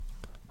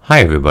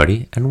Hi,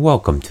 everybody, and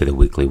welcome to the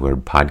Weekly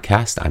Word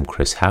Podcast. I'm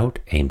Chris Hout,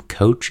 AIM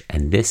Coach,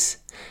 and this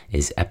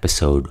is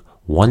episode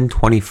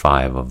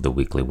 125 of the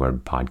Weekly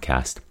Word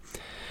Podcast.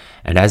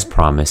 And as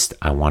promised,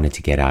 I wanted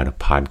to get out a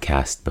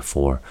podcast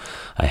before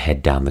I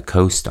head down the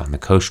coast on the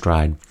coast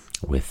ride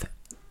with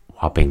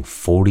whopping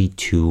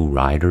 42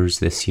 riders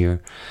this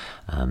year.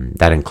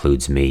 That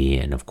includes me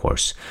and, of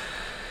course,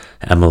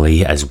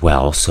 Emily as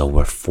well. So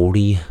we're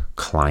 40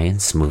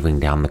 clients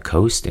moving down the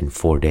coast in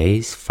 4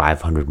 days,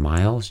 500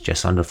 miles,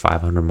 just under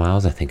 500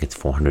 miles. I think it's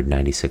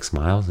 496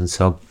 miles. And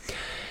so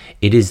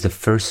it is the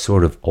first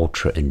sort of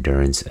ultra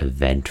endurance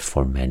event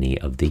for many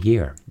of the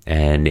year.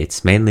 And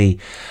it's mainly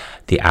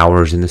the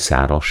hours in the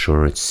saddle.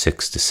 Sure, it's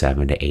 6 to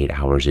 7 to 8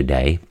 hours a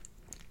day.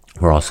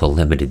 We're also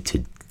limited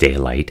to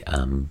daylight,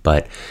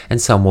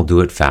 and some will do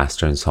it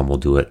faster and some will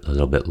do it a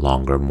little bit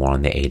longer, more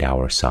on the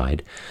 8-hour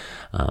side.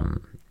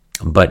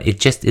 But it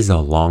just is a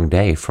long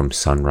day from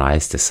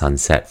sunrise to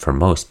sunset for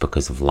most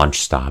because of lunch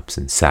stops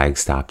and sag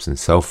stops and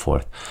so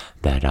forth,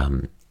 that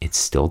it's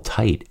still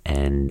tight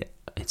and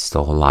it's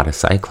still a lot of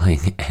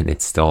cycling and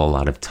it's still a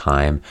lot of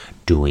time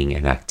doing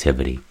an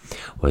activity,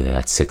 whether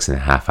that's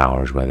 6.5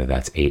 hours, whether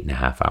that's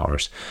 8.5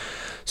 hours.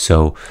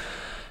 So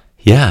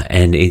yeah,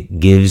 and it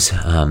gives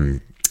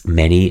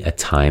many a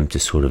time to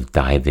sort of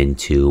dive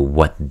into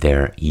what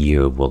their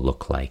year will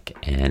look like.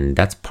 And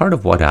that's part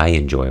of what I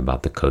enjoy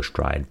about the coast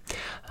ride.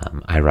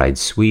 I ride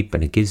sweep,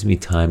 and it gives me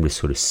time to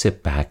sort of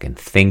sit back and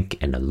think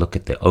and look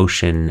at the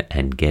ocean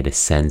and get a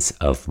sense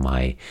of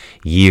my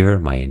year,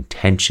 my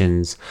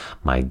intentions,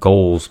 my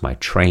goals, my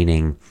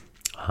training,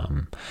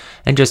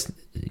 and just,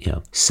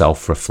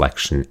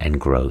 self-reflection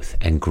and growth.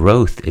 And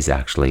growth is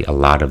actually a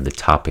lot of the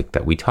topic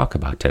that we talk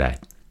about today.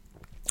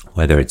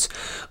 Whether it's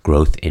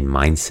growth in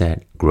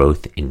mindset,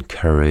 growth in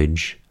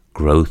courage,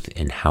 growth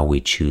in how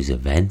we choose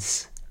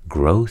events,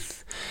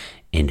 growth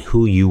in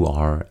who you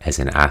are as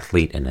an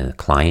athlete and a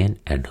client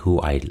and who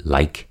I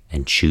like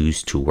and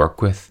choose to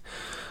work with,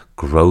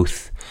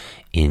 growth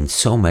in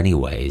so many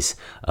ways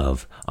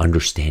of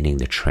understanding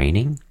the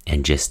training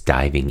and just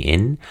diving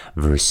in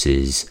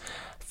versus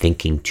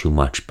thinking too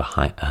much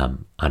behind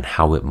on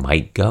how it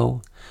might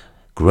go.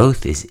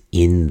 Growth is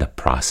in the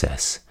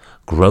process.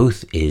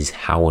 Growth is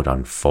how it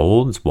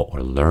unfolds, what we're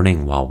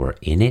learning while we're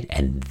in it,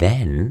 and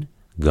then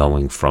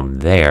going from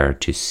there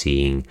to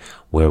seeing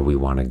where we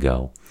want to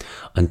go.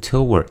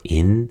 Until we're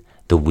in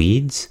the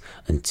weeds,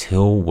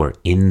 until we're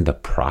in the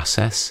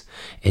process,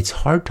 it's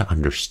hard to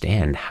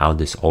understand how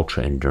this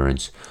ultra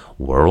endurance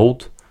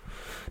world,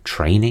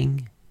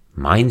 training,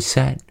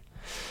 mindset,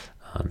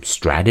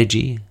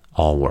 strategy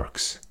all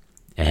works.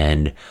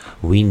 And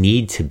we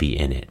need to be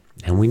in it.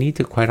 And we need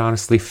to, quite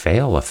honestly,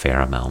 fail a fair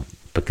amount,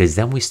 because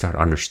then we start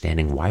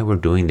understanding why we're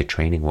doing the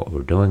training, what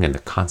we're doing, and the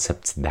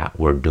concepts that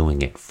we're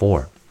doing it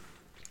for.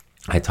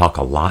 I talk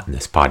a lot in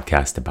this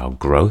podcast about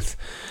growth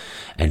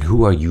and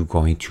who are you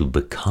going to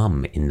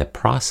become in the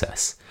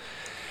process.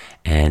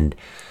 And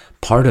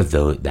part of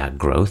that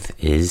growth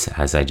is,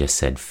 as I just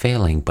said,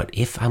 failing. But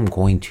if I'm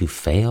going to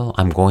fail,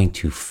 I'm going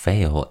to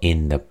fail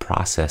in the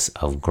process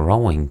of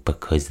growing,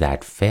 because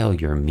that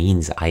failure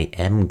means I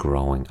am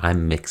growing,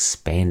 I'm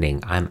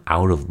expanding, I'm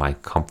out of my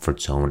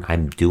comfort zone,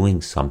 I'm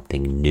doing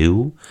something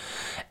new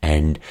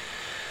and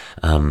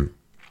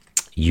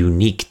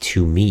unique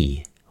to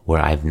me, where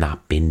I've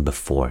not been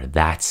before.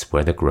 That's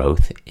where the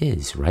growth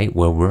is, right?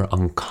 Where we're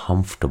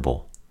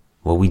uncomfortable,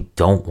 where we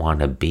don't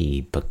want to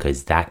be,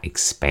 because that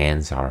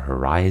expands our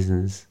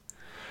horizons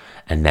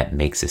and that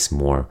makes us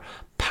more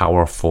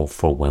powerful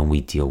for when we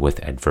deal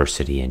with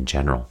adversity in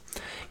general.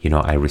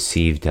 I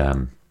received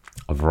a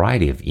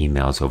variety of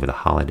emails over the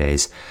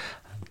holidays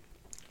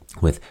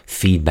with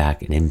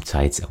feedback and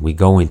insights, and we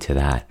go into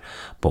that.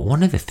 But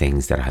one of the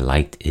things that I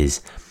liked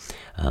is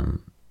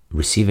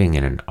receiving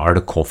an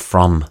article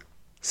from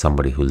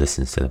somebody who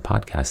listens to the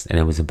podcast, and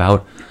it was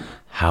about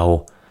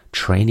how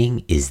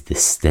training is the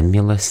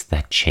stimulus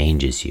that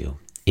changes you.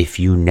 If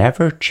you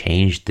never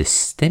change the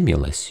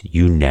stimulus,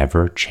 you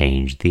never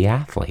change the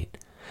athlete.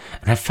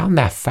 And I found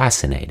that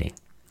fascinating.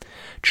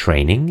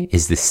 Training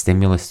is the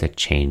stimulus that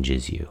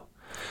changes you.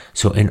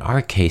 So in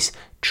our case,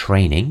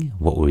 training,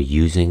 what we're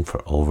using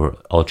for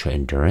ultra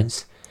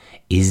endurance,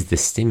 is the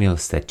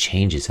stimulus that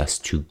changes us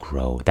to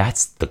grow.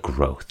 That's the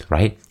growth,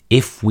 right?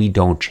 If we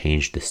don't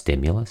change the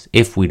stimulus,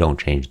 if we don't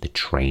change the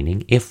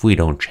training, if we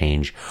don't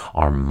change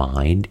our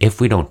mind, if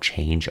we don't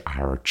change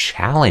our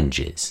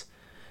challenges,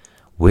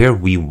 where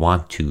we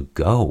want to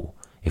go,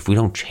 if we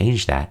don't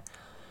change that,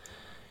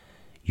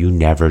 you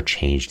never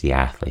change the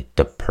athlete,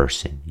 the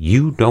person.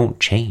 You don't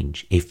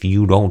change if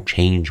you don't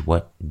change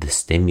what the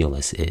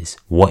stimulus is,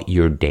 what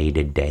your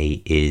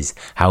day-to-day is,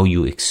 how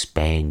you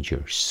expand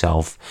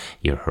yourself,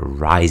 your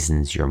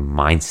horizons, your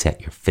mindset,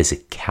 your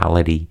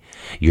physicality,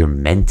 your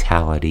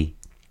mentality,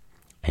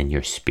 and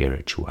your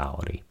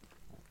spirituality.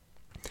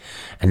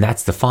 And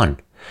that's the fun.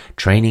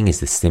 Training is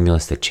the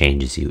stimulus that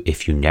changes you.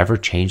 If you never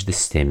change the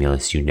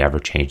stimulus, you never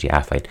change the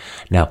athlete.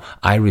 Now,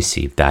 I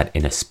received that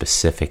in a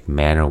specific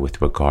manner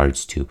with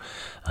regards to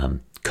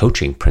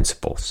coaching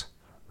principles,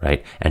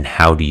 right? And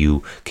how do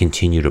you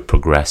continue to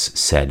progress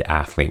said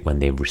athlete when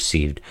they've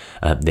achieved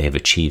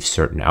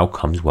certain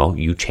outcomes? Well,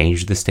 you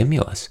change the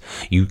stimulus.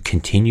 You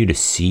continue to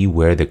see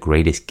where the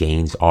greatest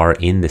gains are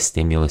in the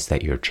stimulus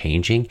that you're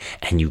changing,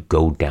 and you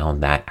go down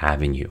that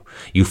avenue.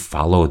 You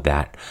follow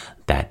that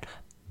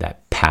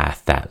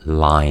path, that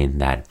line,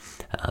 that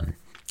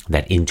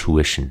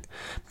intuition,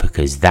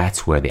 because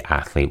that's where the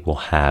athlete will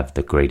have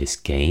the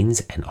greatest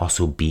gains and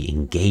also be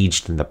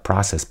engaged in the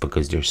process,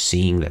 because they're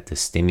seeing that the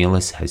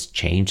stimulus has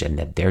changed and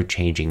that they're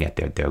changing, that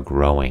they're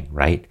growing,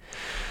 right?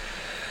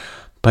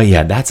 But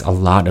yeah, that's a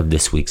lot of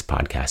this week's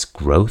podcast.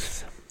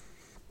 Growth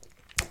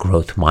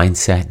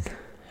mindset,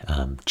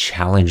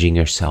 challenging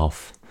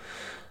yourself.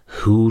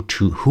 Who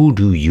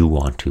do you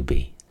want to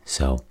be?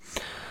 So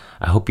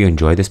I hope you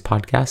enjoy this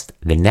podcast.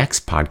 The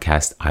next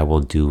podcast, I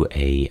will do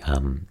a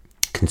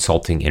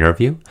consulting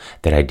interview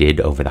that I did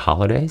over the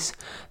holidays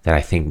that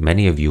I think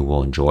many of you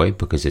will enjoy,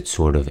 because it's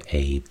sort of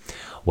a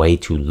way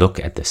to look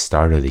at the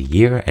start of the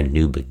year and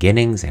new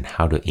beginnings and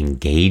how to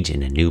engage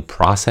in a new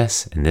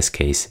process, in this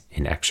case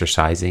in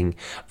exercising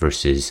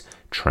versus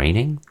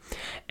training.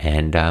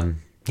 And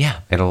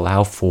it'll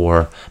allow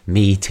for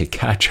me to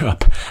catch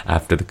up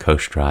after the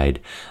coast ride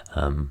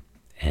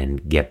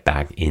and get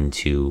back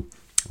into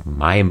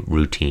my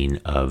routine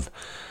of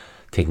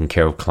taking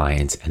care of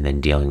clients and then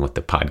dealing with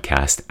the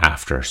podcast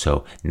after.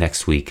 So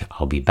next week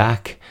I'll be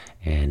back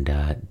and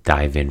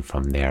dive in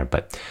from there.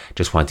 But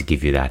just wanted to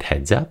give you that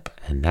heads up.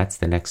 And that's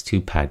the next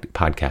two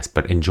podcasts.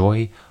 But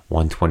enjoy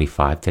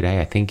 125 today.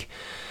 I think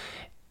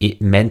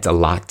it meant a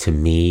lot to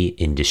me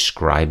in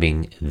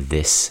describing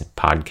this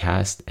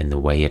podcast and the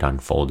way it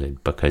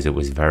unfolded, because it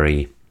was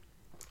very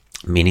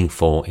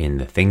meaningful in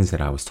the things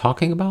that I was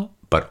talking about,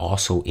 but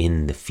also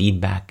in the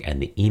feedback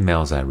and the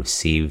emails I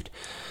received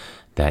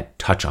that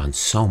touch on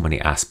so many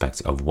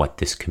aspects of what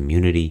this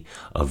community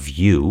of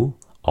you,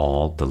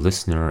 all the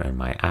listener and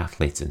my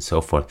athletes and so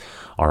forth,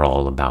 are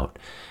all about.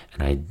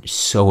 And I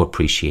so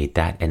appreciate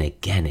that. And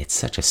again, it's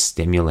such a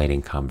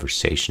stimulating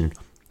conversation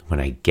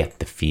when I get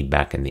the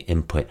feedback and the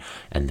input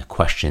and the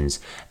questions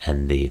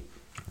and the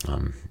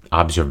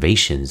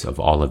observations of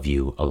all of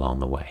you along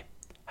the way.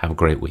 Have a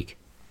great week.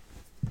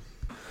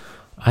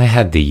 I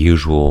had the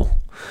usual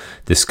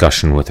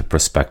discussion with a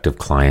prospective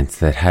clients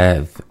that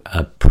have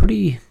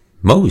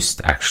most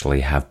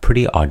actually have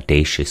pretty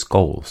audacious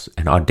goals.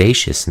 And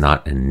audacious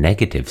not in a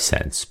negative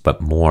sense,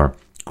 but more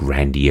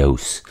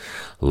grandiose,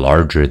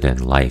 larger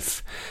than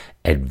life,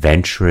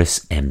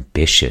 adventurous,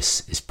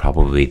 ambitious is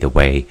probably the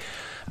way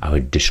I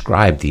would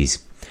describe these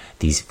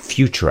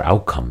future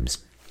outcomes.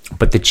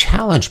 But the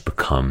challenge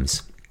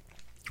becomes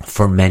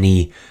for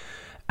many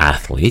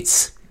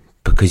athletes,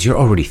 because you're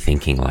already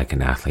thinking like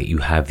an athlete. You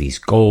have these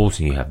goals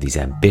and you have these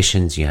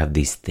ambitions, you have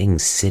these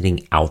things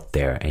sitting out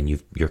there, and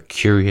you're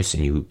curious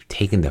and you've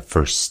taken the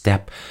first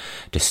step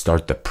to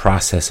start the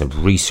process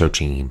of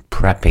researching and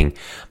prepping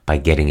by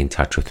getting in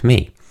touch with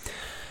me.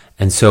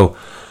 And so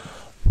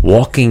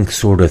walking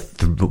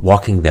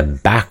them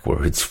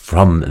backwards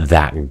from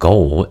that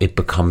goal, it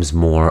becomes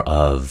more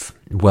of,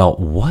 well,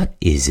 what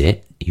is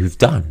it you've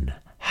done?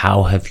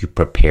 How have you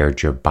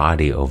prepared your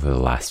body over the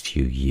last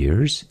few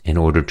years in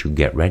order to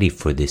get ready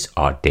for this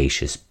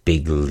audacious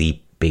big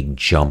leap, big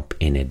jump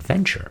in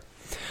adventure?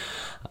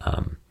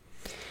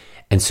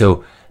 And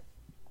so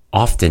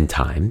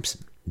oftentimes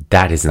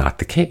that is not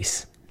the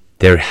case.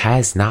 There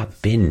has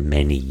not been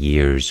many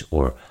years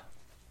or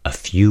a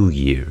few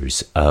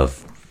years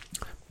of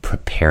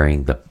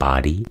preparing the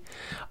body,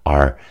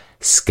 our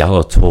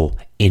skeletal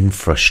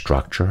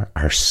infrastructure,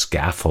 our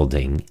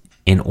scaffolding,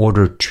 in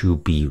order to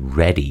be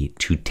ready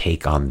to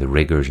take on the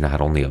rigors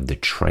not only of the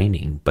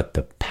training, but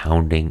the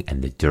pounding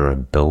and the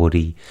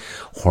durability,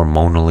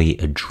 hormonally,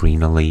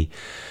 adrenally,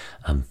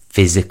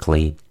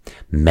 physically,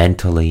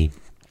 mentally,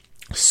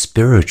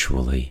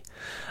 spiritually,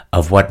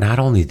 of what not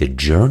only the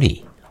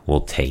journey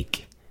will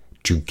take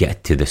to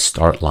get to the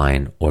start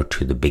line or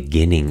to the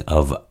beginning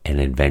of an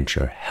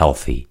adventure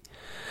healthy,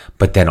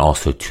 but then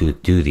also to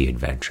do the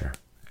adventure.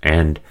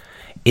 And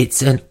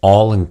it's an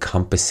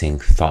all-encompassing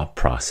thought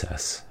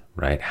process,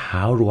 right?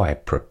 How do I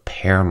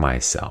prepare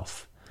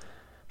myself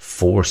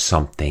for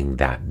something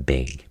that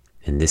big?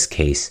 In this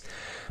case,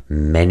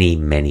 many,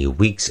 many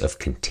weeks of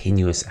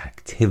continuous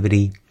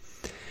activity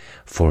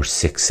for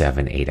 6,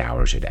 7, 8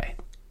 hours a day.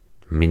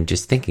 I mean,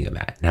 just thinking of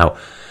that. Now,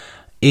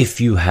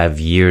 if you have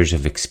years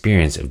of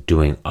experience of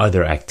doing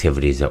other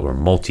activities that were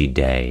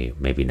multi-day,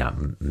 maybe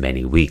not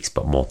many weeks,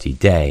 but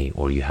multi-day,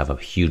 or you have a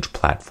huge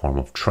platform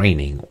of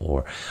training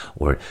or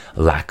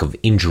lack of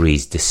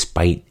injuries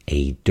despite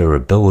a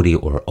durability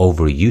or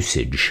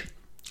overusage,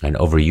 and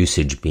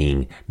overusage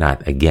being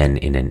not, again,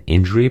 in an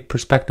injury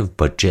perspective,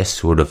 but just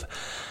sort of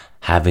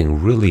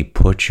having really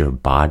put your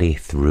body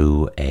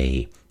through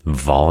a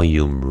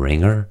volume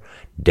ringer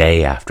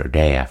day after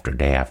day after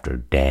day after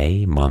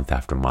day, month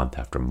after month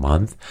after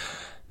month,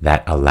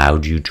 that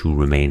allowed you to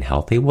remain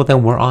healthy, well,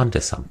 then we're on to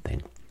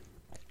something.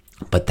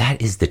 But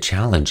that is the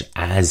challenge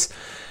as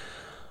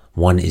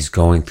one is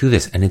going through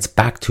this. And it's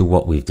back to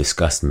what we've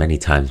discussed many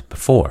times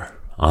before,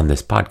 on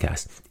this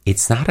podcast,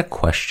 it's not a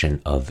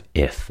question of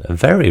if.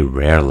 Very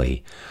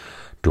rarely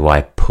do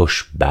I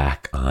push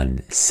back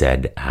on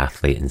said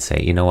athlete and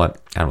say, you know what,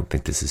 I don't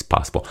think this is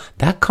possible.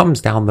 That comes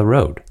down the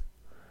road.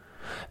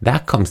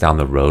 That comes down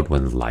the road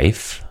when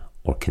life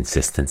or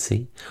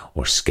consistency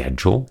or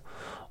schedule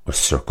or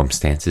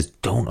circumstances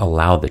don't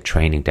allow the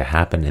training to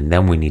happen. And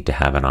then we need to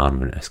have an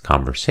honest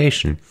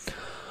conversation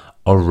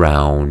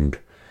around,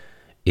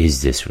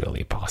 is this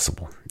really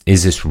possible?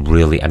 Is this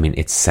really,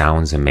 it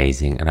sounds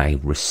amazing, and I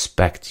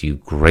respect you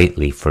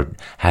greatly for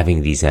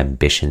having these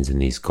ambitions and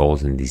these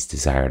goals and these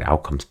desired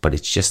outcomes, but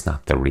it's just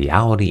not the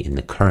reality in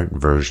the current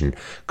version,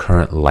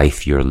 current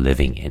life you're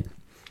living in.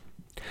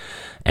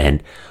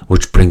 And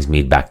which brings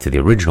me back to the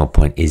original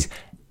point, is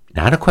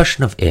not a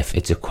question of if,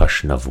 it's a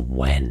question of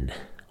when.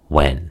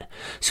 When.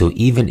 So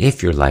even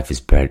if your life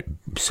is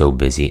so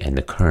busy and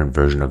the current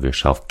version of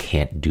yourself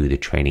can't do the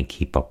training,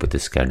 keep up with the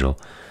schedule,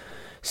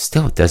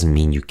 still, it doesn't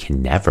mean you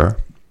can never.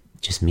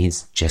 It just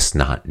means just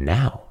not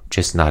now,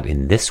 just not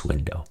in this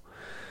window.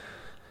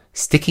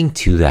 Sticking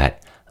to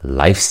that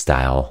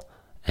lifestyle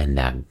and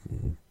that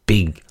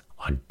big,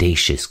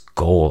 audacious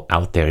goal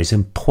out there is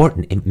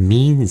important. It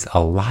means a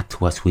lot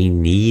to us. We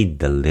need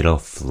the little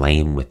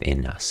flame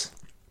within us.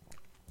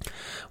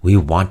 We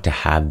want to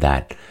have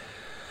that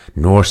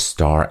North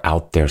Star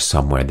out there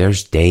somewhere.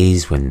 There's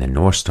days when the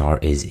North Star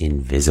is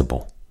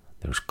invisible.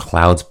 There's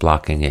clouds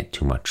blocking it,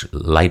 too much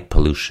light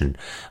pollution.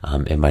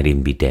 It might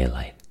even be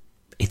daylight.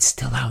 It's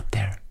still out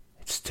there.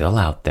 It's still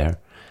out there.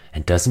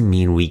 It doesn't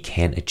mean we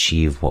can't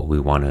achieve what we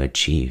want to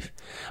achieve,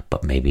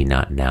 but maybe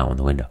not now in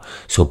the window.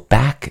 So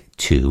back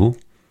to,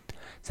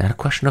 it's not a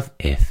question of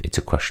if, it's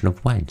a question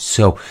of when.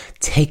 So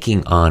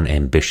taking on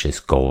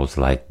ambitious goals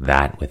like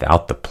that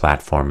without the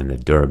platform and the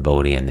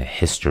durability and the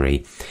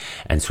history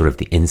and sort of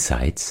the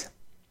insights,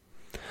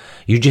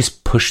 you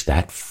just push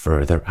that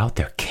further out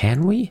there.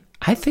 Can we?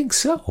 I think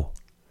so.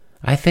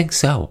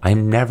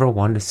 I'm never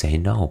one to say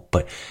no,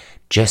 but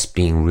just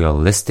being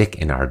realistic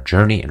in our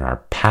journey, in our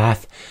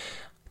path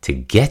to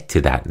get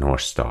to that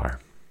North Star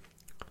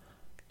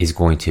is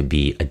going to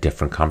be a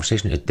different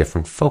conversation, a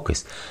different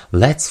focus.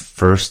 Let's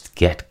first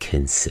get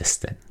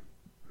consistent.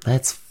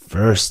 Let's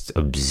first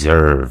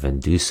observe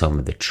and do some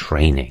of the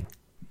training.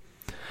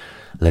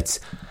 Let's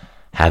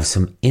have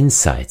some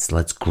insights.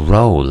 Let's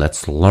grow.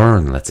 Let's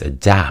learn. Let's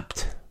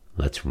adapt.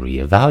 Let's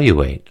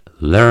reevaluate.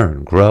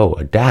 Learn, grow,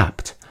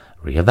 adapt.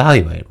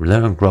 Reevaluate,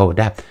 learn, grow,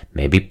 adapt.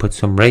 Maybe put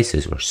some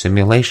races or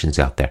simulations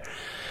out there.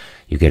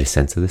 You get a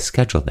sense of the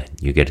schedule then.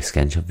 You get a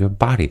sense of your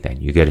body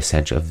then. You get a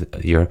sense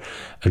of your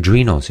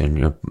adrenals and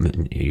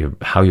your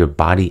how your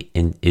body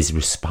is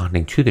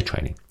responding to the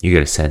training. You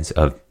get a sense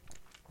of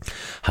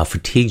how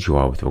fatigued you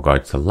are with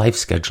regards to life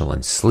schedule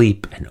and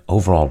sleep and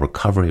overall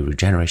recovery,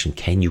 regeneration.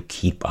 Can you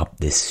keep up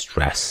this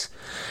stress?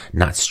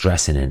 Not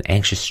stress in an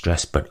anxious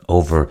stress, but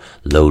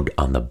overload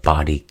on the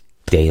body,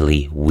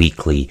 daily,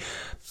 weekly,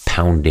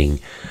 pounding,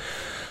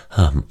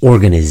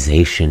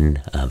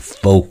 organization,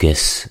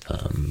 focus,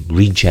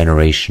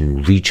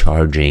 regeneration,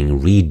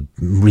 recharging,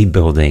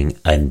 rebuilding,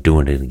 and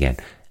doing it again.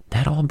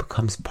 That all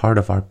becomes part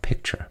of our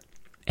picture.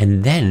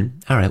 And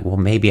then, all right, well,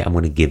 maybe I'm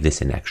going to give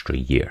this an extra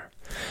year.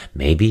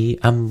 Maybe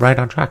I'm right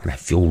on track and I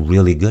feel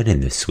really good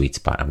in this sweet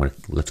spot.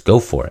 Let's go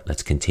for it.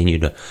 Let's continue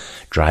to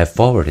drive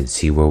forward and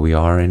see where we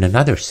are in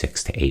another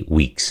 6 to 8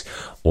 weeks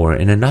or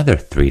in another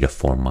 3 to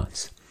 4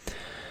 months.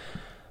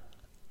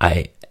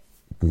 I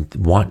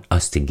want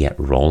us to get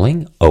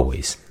rolling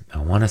always. I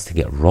want us to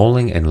get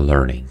rolling and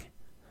learning,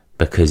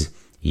 because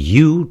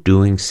you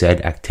doing said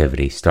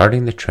activity,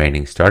 starting the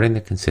training, starting the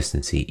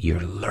consistency,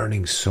 you're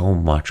learning so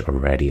much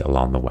already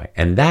along the way.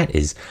 And that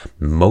is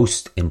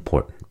most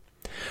important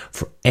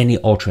for any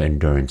ultra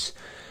endurance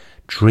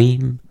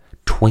dream,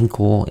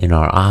 twinkle in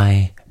our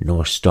eye,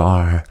 North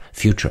Star,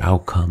 future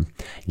outcome.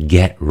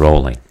 Get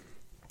rolling.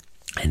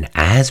 And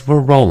as we're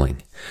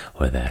rolling,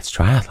 whether that's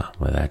triathlon,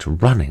 whether that's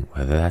running,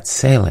 whether that's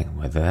sailing,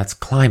 whether that's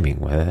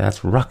climbing, whether that's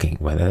rucking,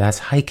 whether that's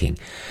hiking,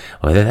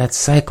 whether that's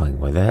cycling,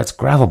 whether that's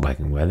gravel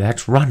biking, whether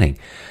that's running,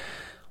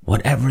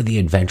 whatever the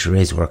adventure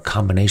is, or a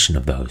combination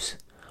of those,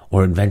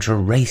 or adventure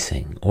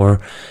racing, or,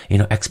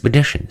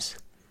 expeditions,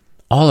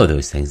 all of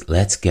those things,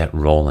 let's get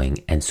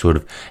rolling and sort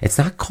of, it's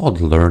not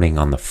called learning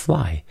on the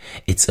fly.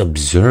 It's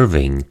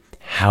observing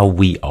how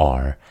we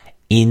are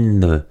in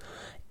the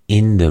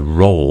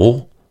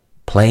role,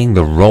 playing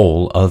the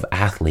role of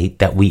athlete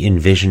that we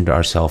envisioned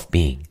ourselves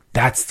being.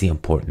 That's the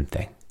important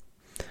thing.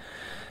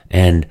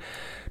 And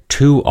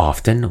too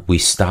often we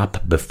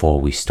stop before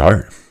we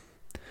start,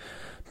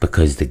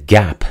 because the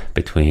gap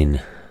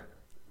between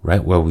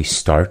right where we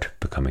start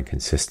becoming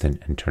consistent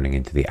and turning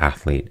into the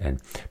athlete and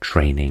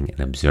training and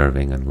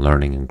observing and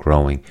learning and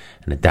growing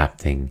and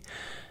adapting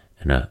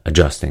and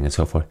adjusting and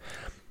so forth,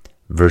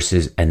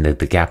 versus, and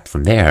the gap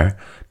from there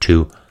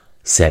to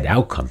said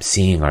outcome,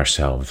 seeing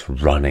ourselves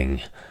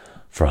running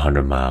for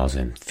 100 miles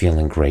and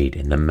feeling great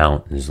in the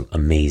mountains,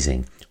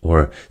 amazing,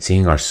 or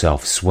seeing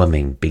ourselves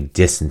swimming big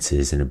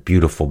distances in a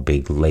beautiful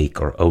big lake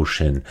or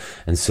ocean,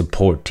 and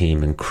support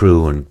team and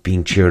crew and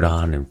being cheered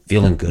on and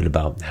feeling good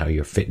about how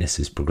your fitness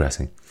is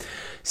progressing.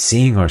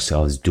 Seeing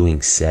ourselves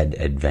doing said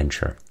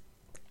adventure.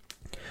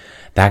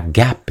 That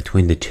gap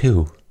between the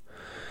two,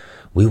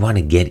 we want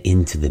to get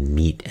into the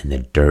meat and the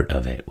dirt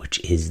of it, which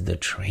is the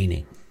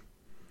training.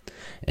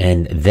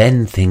 And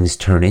then things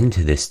turn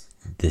into this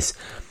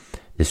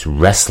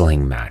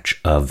wrestling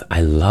match of,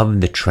 I love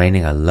the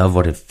training. I love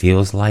what it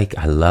feels like.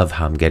 I love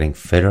how I'm getting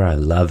fitter. I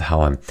love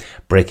how I'm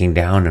breaking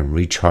down and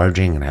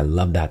recharging. And I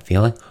love that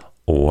feeling.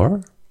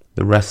 Or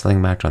the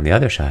wrestling match on the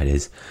other side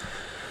is,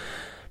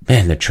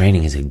 man, the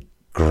training is a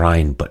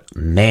grind, but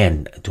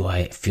man, do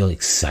I feel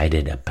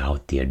excited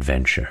about the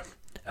adventure,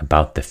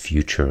 about the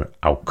future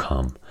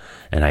outcome.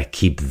 And I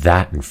keep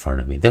that in front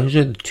of me. Those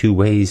are the two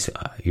ways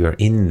you're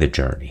in the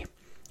journey,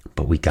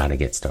 but we got to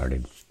get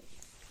started.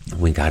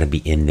 We got to be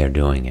in there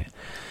doing it,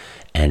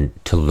 and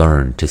to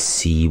learn, to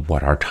see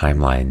what our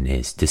timeline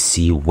is, to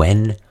see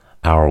when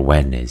our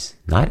when is,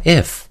 not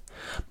if,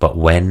 but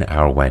when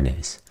our when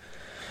is.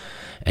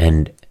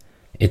 And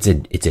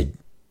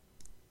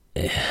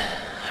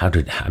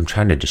I'm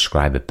trying to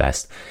describe it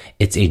best.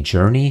 It's a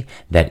journey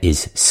that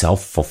is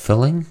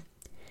self-fulfilling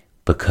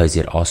because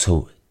it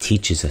also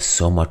teaches us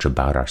so much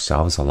about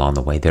ourselves along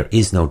the way. There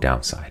is no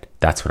downside.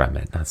 That's what I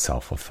meant, not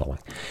self-fulfilling.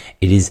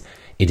 It is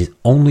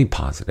only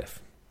positive.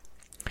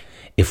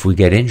 If we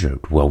get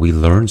injured, well, we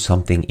learn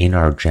something in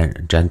our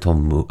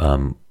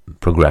gentle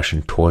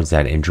progression towards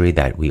that injury,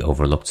 that we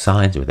overlooked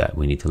signs, or that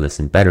we need to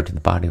listen better to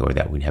the body, or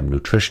that we have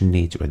nutrition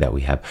needs, or that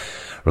we have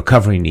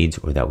recovery needs,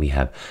 or that we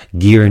have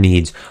gear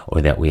needs,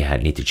 or that we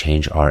need to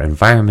change our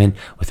environment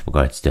with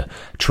regards to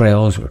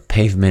trails or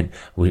pavement,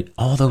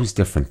 all those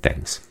different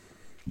things.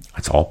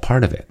 That's all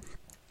part of it.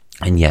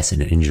 And yes,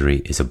 an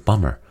injury is a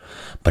bummer,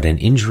 but an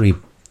injury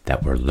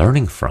that we're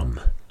learning from,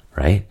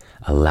 right,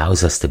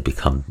 allows us to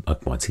become,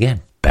 once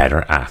again,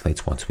 better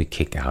athletes once we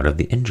kick out of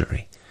the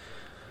injury.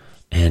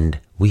 And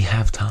we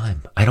have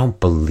time. I don't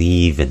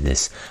believe in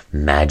this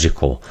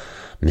magical,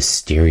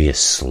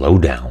 mysterious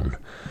slowdown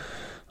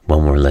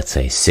when we're, let's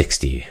say,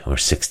 60 or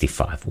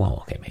 65.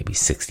 Well, okay, maybe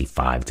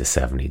 65 to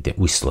 70.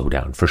 We slow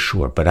down for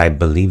sure. But I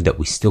believe that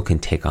we still can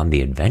take on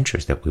the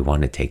adventures that we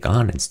want to take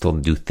on and still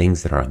do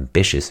things that are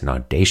ambitious and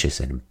audacious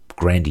and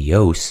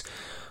grandiose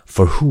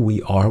for who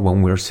we are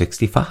when we're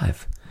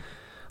 65.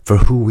 For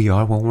who we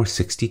are when we're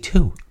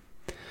 62.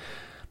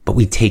 But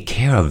we take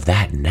care of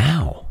that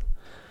now.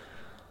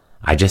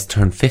 I just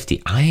turned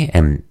 50. I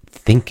am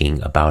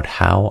thinking about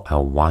how I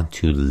want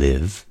to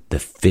live the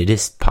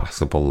fittest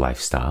possible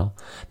lifestyle,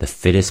 the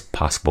fittest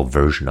possible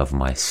version of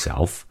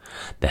myself,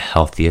 the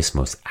healthiest,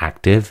 most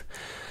active,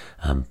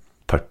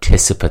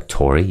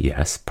 participatory,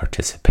 yes,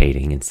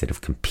 participating instead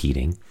of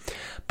competing,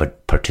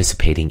 but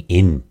participating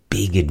in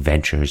big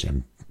adventures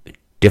and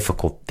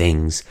difficult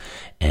things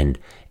and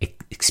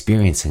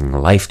experiencing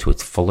life to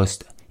its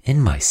fullest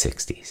in my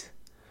 60s.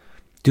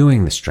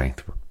 Doing the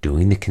strength work,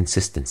 doing the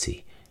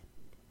consistency,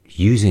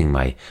 using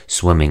my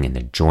swimming and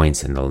the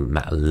joints and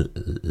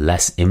the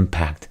less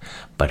impact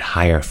but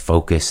higher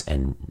focus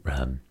and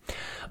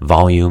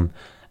volume,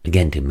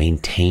 again, to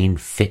maintain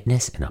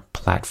fitness and a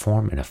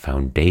platform and a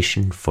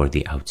foundation for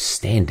the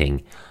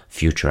outstanding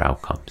future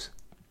outcomes.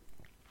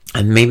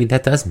 And maybe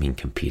that does mean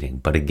competing,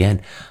 but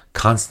again,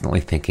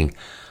 constantly thinking,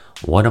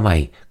 what am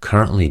I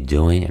currently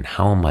doing and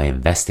how am I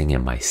investing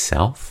in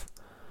myself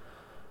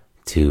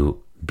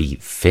to be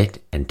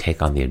fit and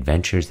take on the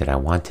adventures that I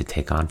want to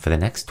take on for the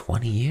next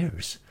 20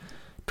 years.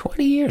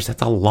 20 years,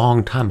 that's a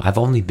long time. I've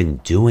only been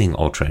doing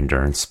ultra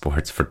endurance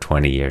sports for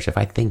 20 years. If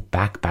I think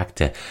back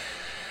to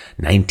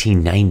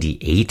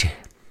 1998,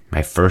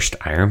 my first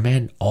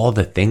Ironman, all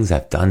the things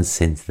I've done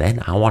since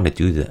then, I want to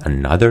do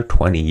another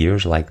 20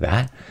 years like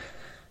that.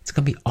 It's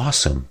going to be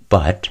awesome,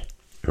 but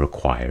it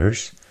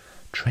requires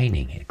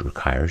training. It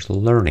requires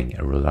learning.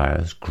 It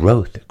requires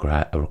growth.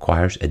 It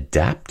requires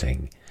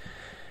adapting.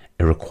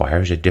 It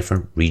requires a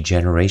different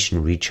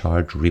regeneration,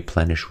 recharge,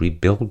 replenish,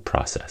 rebuild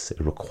process. It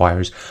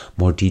requires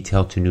more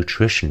detail to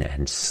nutrition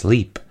and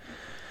sleep.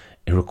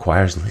 It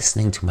requires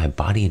listening to my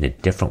body in a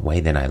different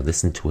way than I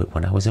listened to it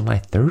when I was in my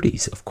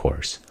 30s, of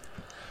course.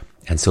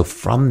 And so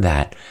from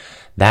that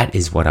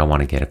is what I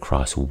want to get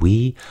across.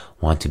 We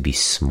want to be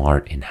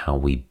smart in how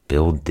we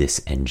build this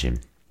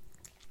engine.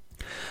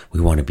 We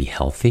want to be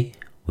healthy.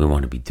 We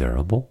want to be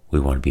durable.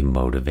 We want to be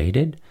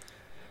motivated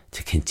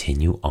to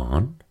continue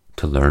on,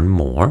 to learn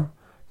more,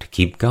 to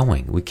keep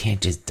going. We can't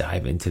just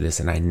dive into this.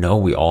 And I know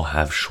we all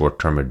have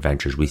short-term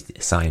adventures. We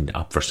signed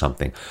up for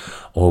something,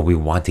 or we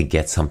want to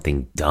get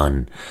something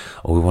done,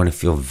 or we want to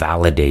feel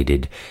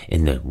validated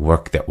in the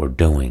work that we're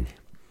doing.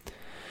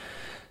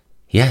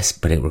 Yes,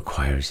 but it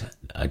requires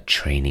a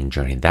training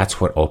journey.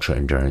 That's what ultra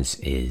endurance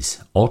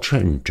is. Ultra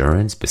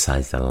endurance,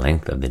 besides the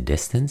length of the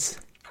distance,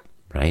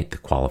 right? The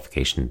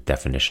qualification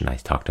definition I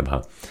talked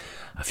about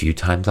a few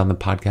times on the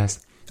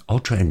podcast.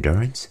 Ultra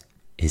endurance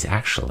is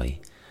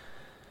actually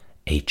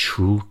a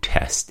true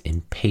test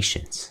in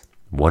patience.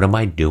 What am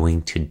I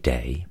doing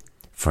today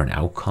for an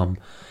outcome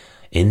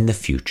in the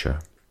future?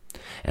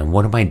 And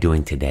what am I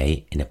doing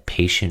today in a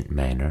patient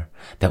manner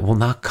that will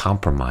not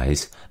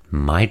compromise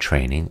my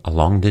training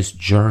along this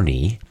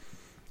journey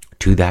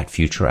to that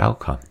future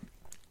outcome?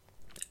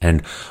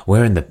 And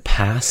where in the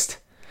past,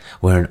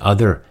 where in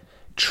other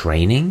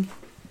training,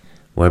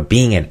 where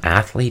being an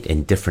athlete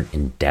in different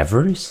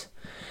endeavors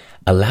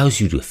allows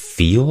you to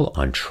feel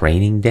on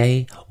training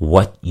day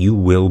what you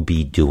will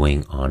be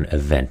doing on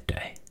event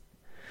day.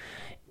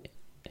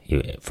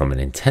 From an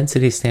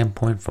intensity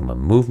standpoint, from a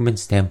movement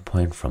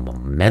standpoint, from a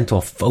mental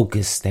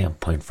focus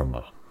standpoint, from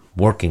a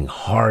working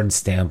hard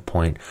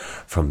standpoint,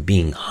 from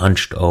being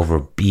hunched over,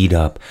 beat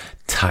up,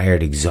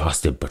 tired,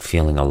 exhausted, but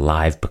feeling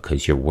alive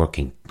because you're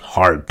working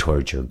hard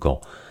towards your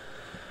goal.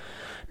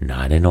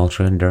 Not in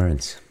ultra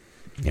endurance.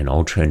 In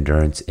ultra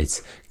endurance,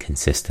 it's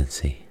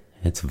consistency,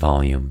 it's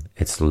volume,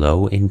 it's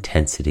low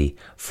intensity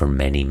for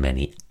many,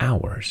 many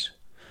hours.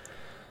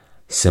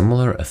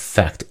 Similar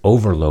effect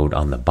overload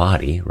on the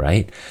body,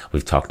 right?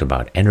 We've talked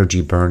about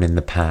energy burn in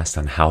the past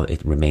on how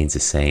it remains the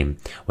same,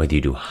 whether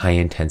you do high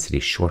intensity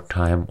short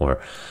time or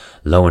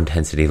low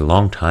intensity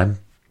long time,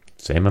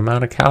 same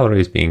amount of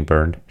calories being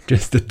burned,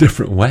 just a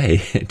different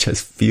way. It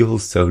just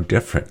feels so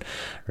different,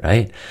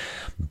 right?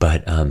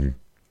 But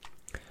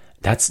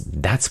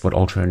that's what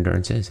ultra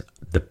endurance is.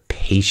 The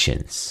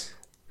patience,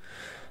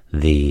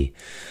 the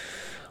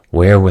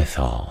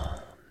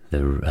wherewithal,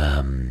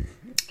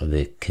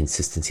 the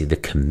consistency, the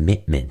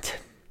commitment,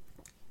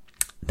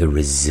 the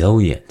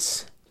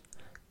resilience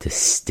to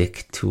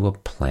stick to a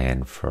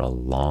plan for a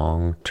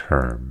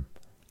long-term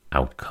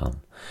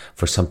outcome,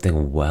 for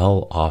something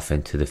well off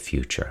into the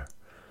future,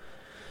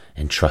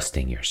 and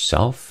trusting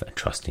yourself and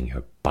trusting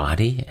your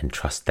body and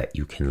trust that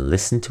you can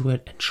listen to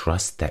it and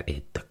trust that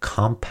the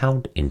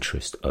compound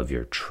interest of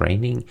your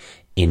training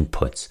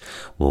inputs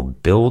will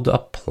build a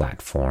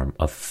platform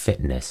of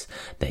fitness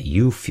that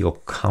you feel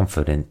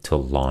confident to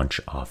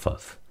launch off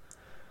of.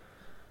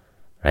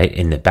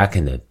 Right? Back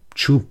in the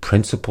true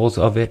principles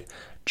of it,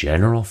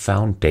 general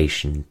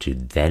foundation to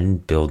then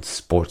build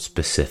sport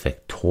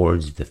specific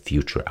towards the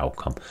future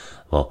outcome.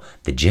 Well,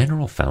 the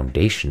general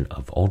foundation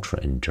of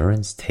ultra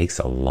endurance takes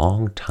a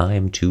long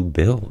time to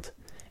build.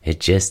 It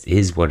just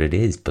is what it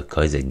is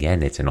because,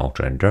 again, it's an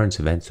ultra endurance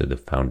event. So the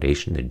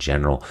foundation, the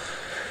general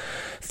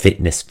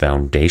fitness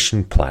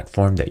foundation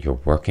platform that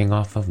you're working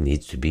off of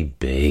needs to be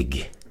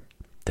big.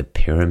 The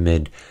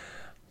pyramid,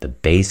 the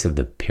base of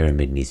the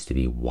pyramid needs to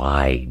be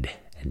wide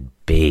and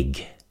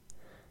big.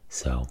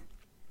 So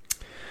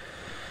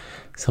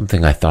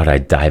something I thought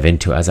I'd dive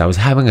into as I was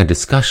having a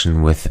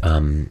discussion with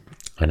an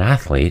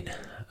athlete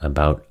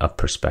about a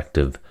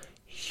prospective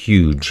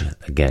huge,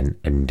 again,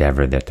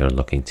 endeavor that they're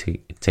looking to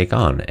take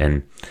on.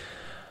 And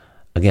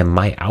again,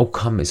 my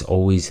outcome is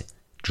always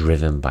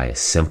driven by a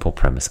simple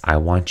premise. I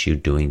want you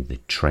doing the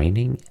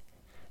training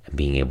and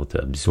being able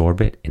to absorb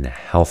it in a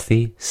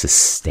healthy,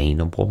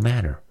 sustainable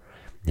manner,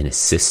 in a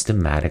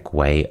systematic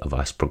way of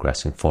us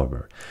progressing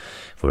forward.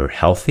 If we're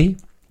healthy,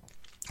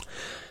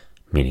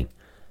 meaning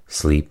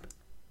sleep,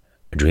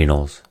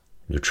 adrenals,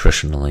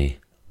 nutritionally,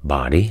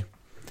 body,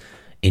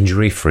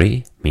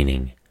 injury-free,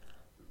 meaning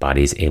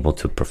body is able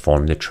to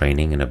perform the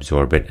training and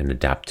absorb it and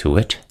adapt to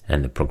it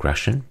and the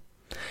progression,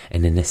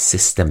 and in a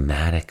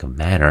systematic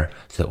manner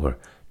so that we're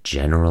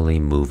generally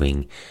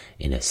moving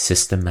in a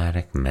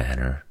systematic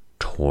manner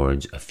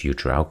towards a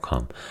future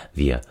outcome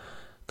via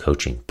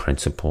coaching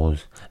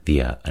principles,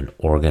 via an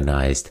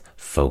organized,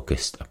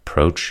 focused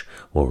approach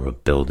where we're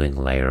building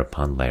layer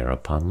upon layer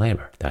upon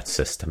layer. That's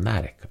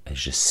systematic.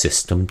 There's a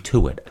system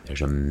to it.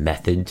 There's a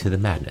method to the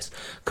madness.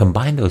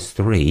 Combine those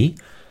three,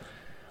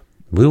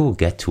 we will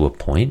get to a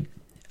point,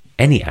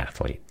 any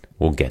athlete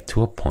will get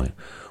to a point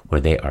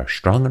where they are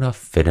strong enough,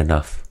 fit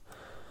enough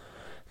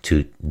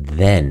to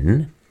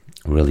then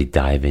really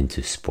dive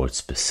into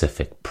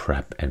sport-specific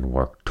prep and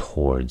work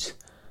towards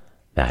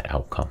that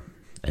outcome.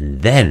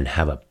 And then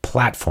have a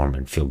platform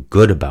and feel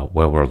good about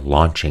where we're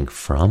launching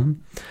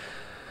from.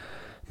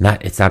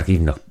 It's not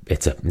even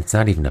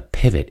a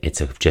pivot.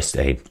 It's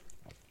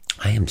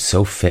I am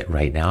so fit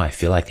right now. I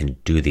feel I can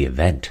do the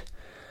event.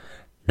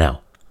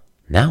 Now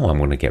I'm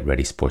going to get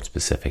ready sport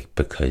specific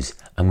because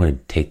I'm going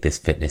to take this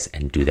fitness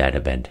and do that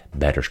event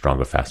better,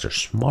 stronger, faster,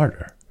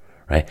 smarter,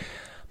 right?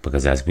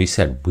 Because as we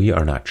said, we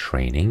are not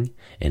training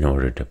in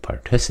order to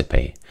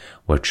participate.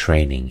 We're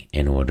training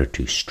in order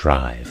to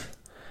strive,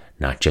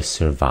 not just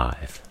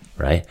survive,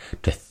 right?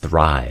 To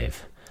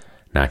thrive,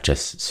 not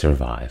just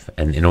survive.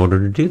 And in order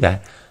to do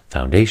that,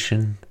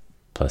 foundation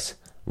plus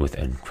with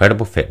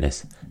incredible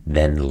fitness,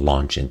 then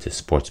launch into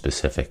sport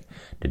specific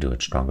to do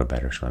it stronger,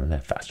 better,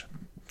 faster.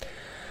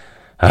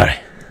 All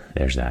right,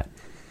 there's that.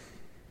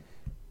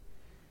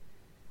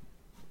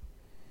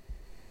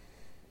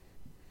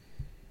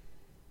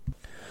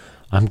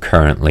 I'm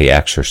currently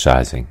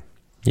exercising.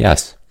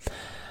 Yes,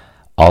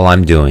 all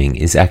I'm doing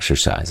is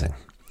exercising.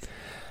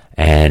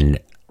 And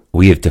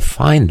we have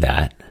defined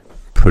that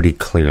pretty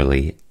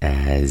clearly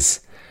as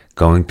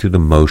going through the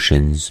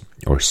motions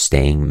or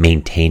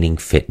maintaining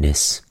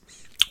fitness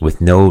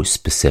with no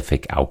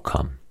specific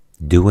outcome.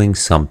 doing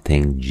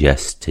something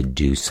just to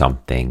do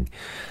something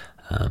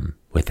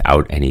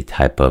without any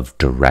type of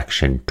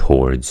direction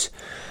towards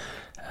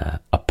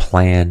a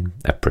plan,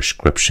 a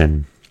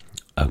prescription,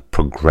 a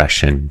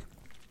progression.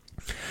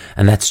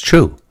 And that's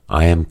true.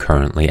 I am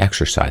currently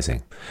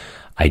exercising.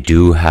 I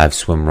do have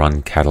Swim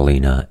Run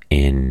Catalina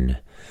in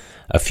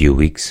a few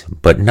weeks,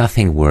 but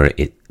nothing where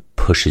it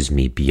pushes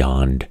me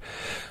beyond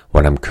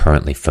what I'm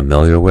currently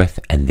familiar with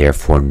and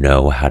therefore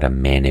know how to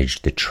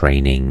manage the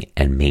training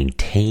and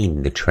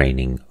maintain the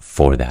training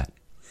for that.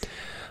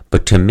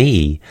 But to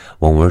me,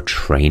 when we're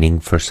training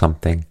for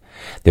something,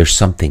 there's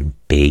something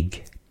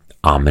big,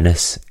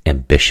 ominous,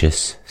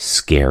 ambitious,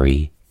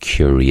 scary,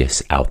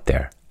 curious out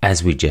there,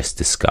 as we just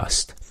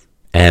discussed.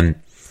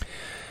 And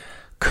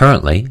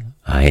currently,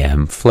 I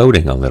am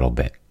floating a little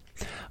bit.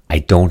 I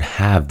don't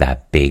have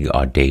that big,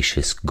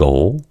 audacious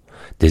goal,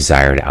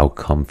 desired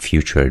outcome,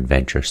 future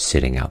adventure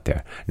sitting out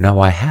there. Now,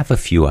 I have a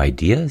few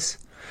ideas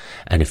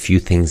and a few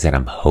things that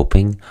I'm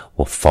hoping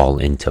will fall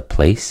into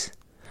place,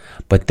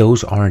 but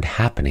those aren't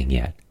happening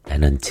yet.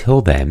 And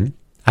until then,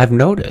 I've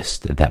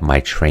noticed that my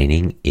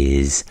training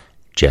is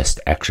just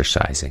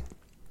exercising.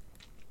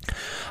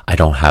 I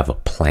don't have a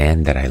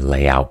plan that I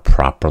lay out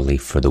properly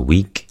for the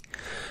week.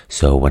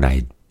 So when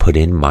I put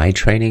in my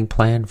training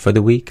plan for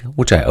the week,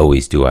 which I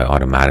always do, I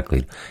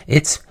automatically,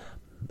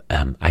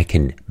 I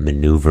can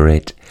maneuver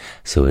it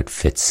so it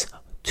fits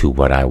to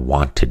what I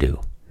want to do,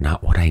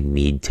 not what I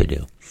need to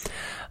do.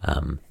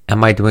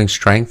 Am I doing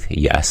strength?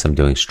 Yes, I'm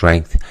doing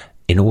strength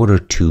in order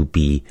to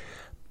be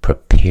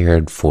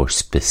prepared for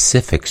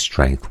specific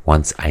strength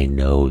once I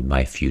know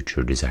my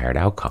future desired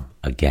outcome.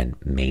 Again,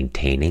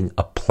 maintaining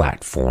a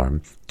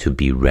platform to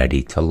be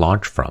ready to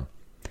launch from.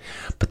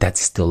 But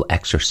that's still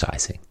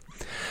exercising.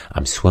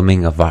 I'm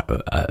swimming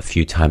a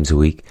few times a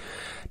week,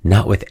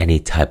 not with any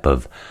type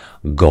of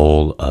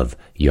goal of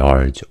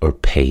yards or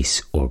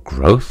pace or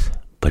growth,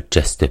 but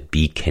just to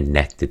be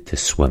connected to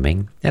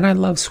swimming. And I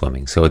love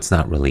swimming, so it's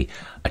not really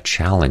a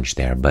challenge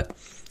there. But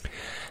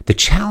the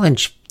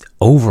challenge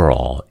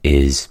overall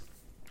is,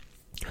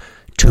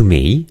 to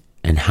me,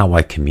 and how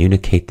I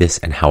communicate this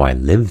and how I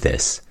live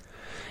this,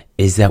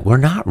 is that we're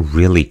not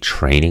really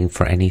training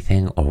for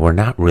anything, or we're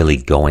not really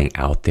going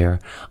out there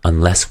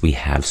unless we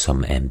have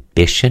some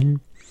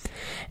ambition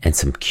and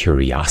some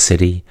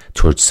curiosity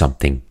towards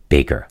something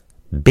bigger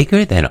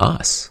than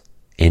us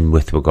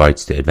with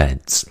regards to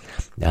events.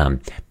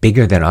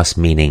 Bigger than us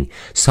meaning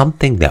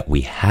something that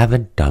we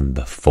haven't done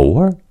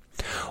before,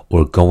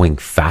 or going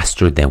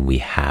faster than we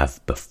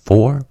have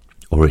before,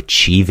 or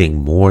achieving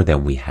more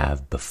than we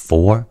have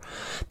before.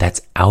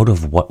 That's out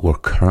of what we're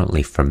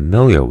currently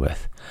familiar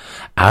with,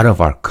 out of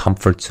our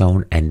comfort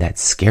zone, and that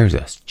scares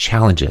us,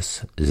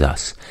 challenges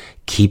us,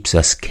 keeps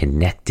us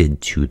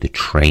connected to the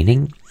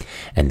training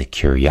and the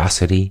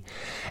curiosity,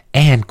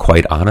 and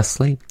quite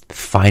honestly,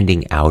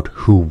 finding out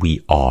who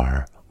we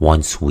are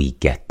once we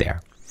get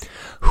there.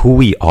 Who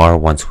we are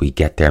once we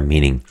get there,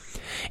 meaning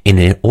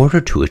in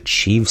order to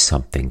achieve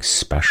something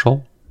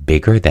special,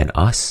 bigger than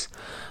us,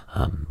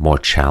 more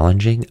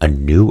challenging, a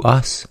new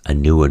us, a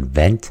new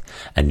event,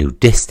 a new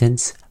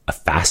distance, a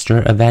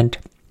faster event,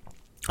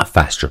 a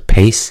faster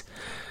pace,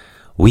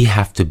 we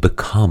have to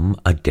become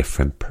a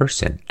different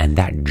person. And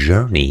that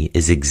journey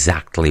is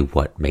exactly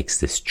what makes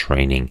this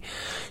training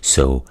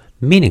so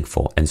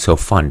meaningful and so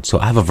fun. So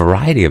I have a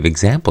variety of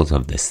examples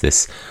of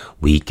this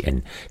week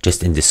and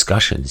just in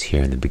discussions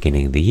here in the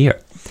beginning of the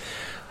year.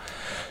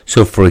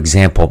 So for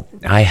example,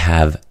 I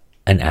have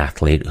an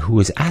athlete who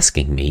is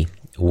asking me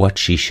what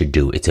she should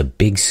do. It's a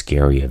big,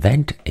 scary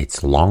event.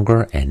 It's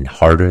longer and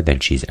harder than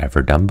she's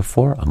ever done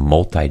before, a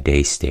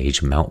multi-day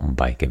stage mountain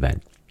bike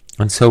event.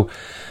 And so,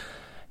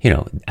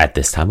 at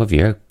this time of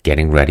year,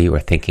 getting ready or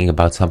thinking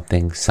about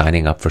something,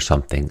 signing up for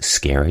something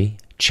scary,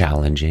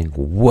 challenging,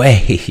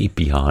 way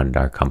beyond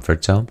our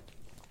comfort zone,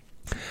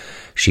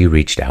 she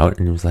reached out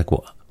and was like,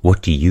 well,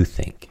 what do you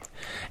think?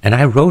 And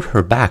I wrote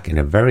her back in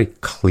a very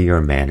clear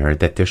manner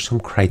that there's some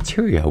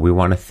criteria we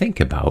want to think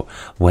about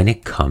when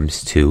it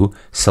comes to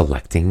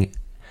selecting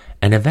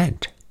an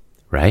event,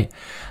 right?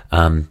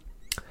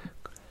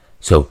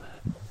 So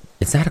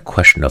it's not a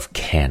question of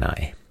can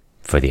I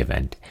for the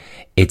event.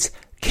 It's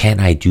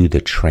can I do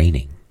the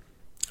training?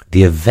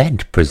 The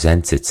event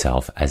presents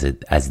itself as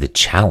the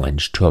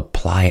challenge to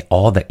apply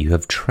all that you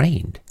have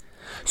trained.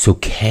 So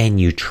can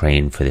you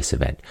train for this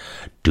event?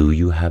 Do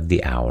you have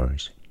the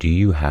hours? Do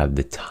you have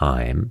the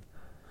time,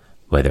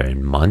 whether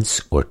in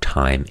months or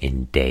time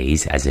in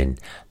days, as in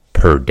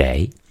per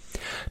day,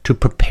 to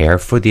prepare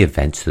for the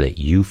event so that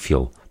you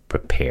feel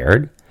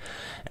prepared,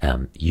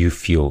 you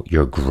feel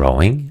you're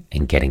growing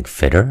and getting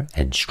fitter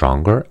and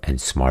stronger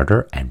and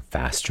smarter and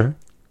faster?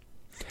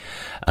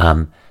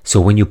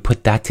 So when you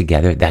put that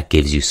together, that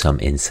gives you some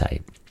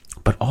insight.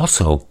 But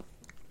also,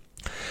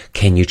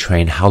 can you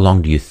train? How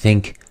long do you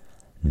think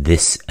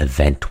this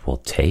event will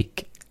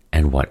take?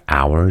 And what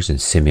hours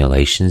and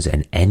simulations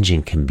and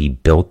engine can be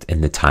built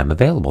in the time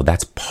available?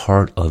 That's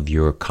part of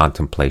your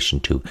contemplation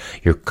too.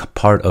 You're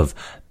part of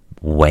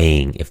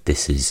weighing if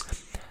this is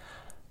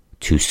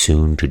too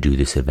soon to do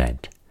this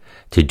event.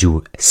 to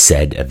do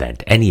said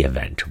event, any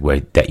event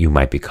that you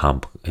might be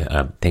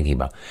thinking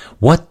about.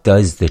 What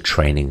does the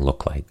training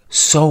look like?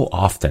 So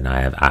often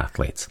I have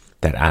athletes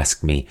that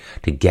ask me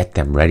to get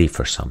them ready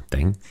for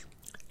something,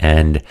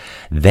 and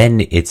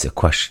then it's a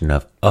question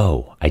of,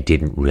 oh, I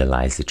didn't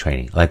realize the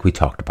training, like we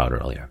talked about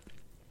earlier.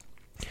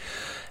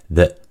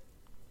 The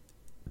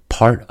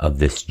part of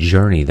this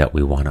journey that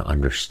we want to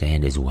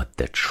understand is what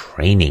the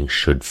training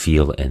should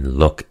feel and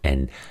look,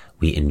 and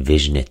we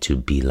envision it to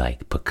be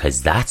like,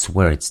 because that's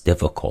where it's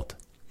difficult.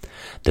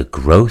 The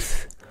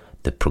growth,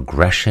 the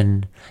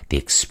progression, the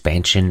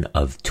expansion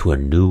to a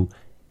new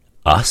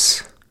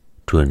us,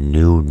 to a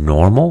new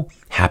normal,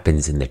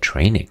 happens in the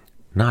training,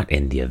 not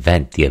in the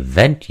event. The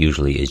event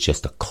usually is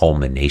just a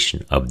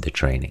culmination of the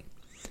training.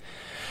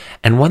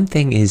 And one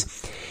thing is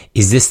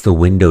this the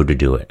window to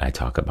do it I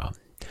talk about?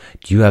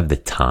 Do you have the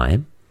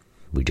time?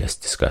 We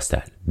just discussed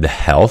that. The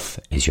health,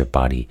 is your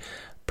body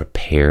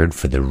prepared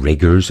for the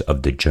rigors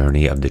of the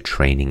journey of the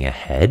training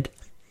ahead?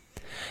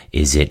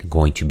 Is it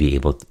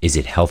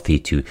healthy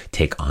to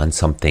take on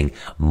something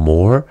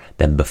more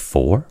than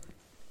before?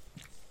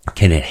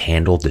 Can it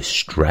handle the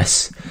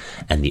stress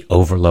and the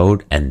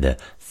overload and the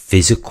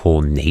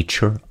physical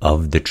nature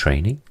of the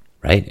training?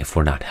 Right? If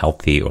we're not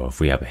healthy, or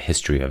if we have a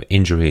history of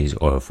injuries,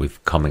 or if we're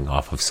coming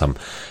off of some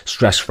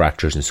stress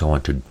fractures and so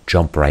on, to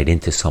jump right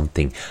into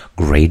something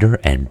greater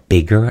and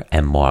bigger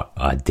and more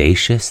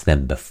audacious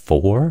than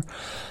before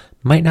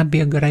might not be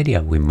a good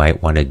idea. We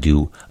might want to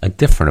do a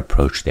different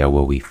approach there,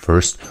 where we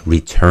first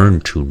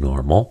return to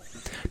normal,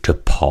 to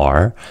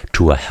par,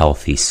 to a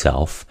healthy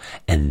self,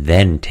 and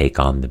then take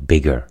on the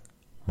bigger,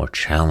 more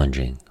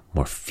challenging,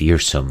 more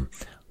fearsome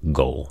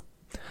goal.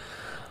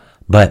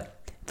 But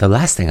the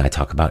last thing I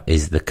talk about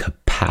is the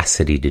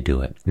capacity to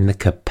do it. And the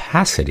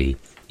capacity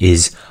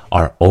is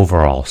our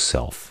overall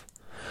self.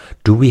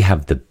 Do we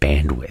have the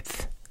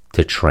bandwidth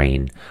to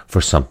train for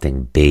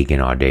something big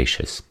and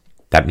audacious?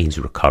 That means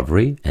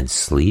recovery and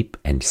sleep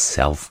and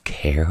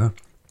self-care.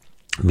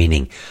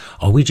 Meaning,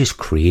 are we just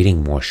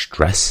creating more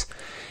stress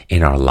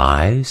in our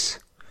lives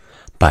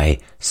by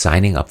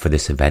signing up for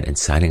this event and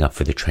signing up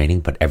for the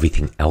training, but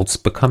everything else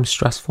becomes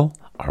stressful?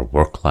 Our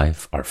work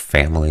life, our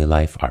family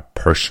life, our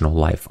personal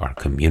life, our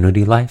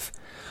community life?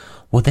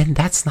 Well, then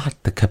that's not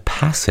the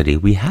capacity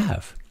we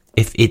have.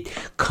 If it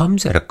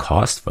comes at a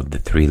cost of the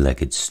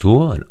three-legged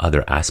stool and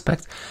other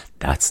aspects,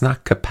 that's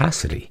not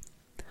capacity.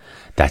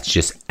 That's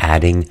just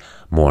adding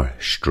more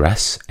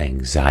stress,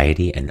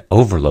 anxiety, and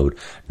overload,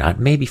 not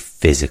maybe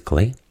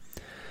physically,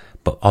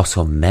 but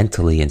also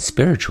mentally and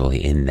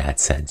spiritually in that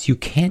sense. You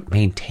can't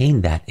maintain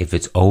that if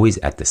it's always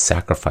at the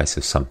sacrifice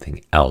of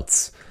something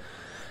else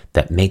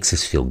that makes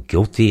us feel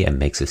guilty and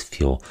makes us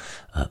feel,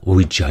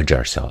 we judge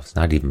ourselves,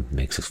 not even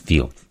makes us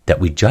feel, that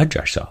we judge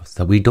ourselves,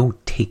 that we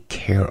don't take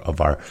care of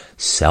our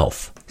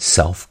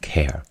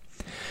self-care.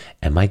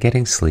 Am I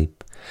getting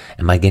sleep?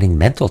 Am I getting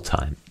mental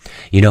time?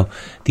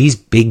 These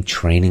big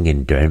training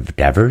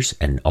endeavors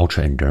and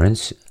ultra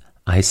endurance,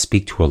 I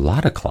speak to a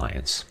lot of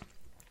clients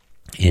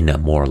in a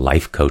more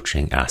life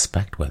coaching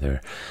aspect,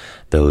 whether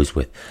those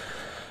with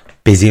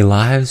busy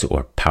lives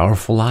or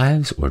powerful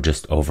lives or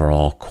just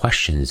overall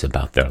questions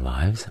about their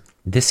lives.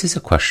 This is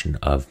a question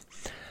of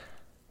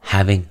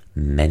having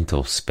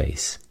mental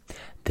space.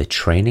 The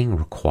training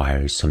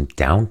requires some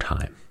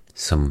downtime,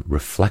 some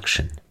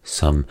reflection,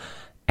 some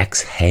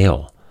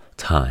exhale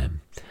time,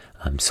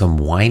 some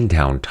wind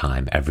down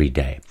time every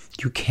day.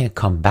 You can't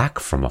come back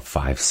from a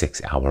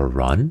 5-6 hour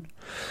run,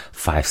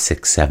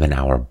 5-6-7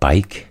 hour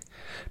bike,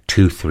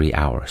 2-3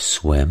 hour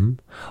swim,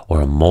 or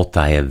a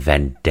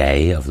multi-event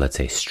day of, let's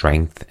say,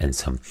 strength and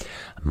some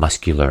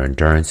muscular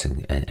endurance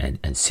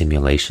and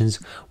simulations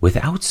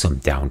without some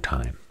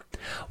downtime,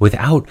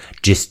 without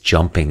just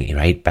jumping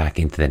right back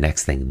into the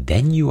next thing.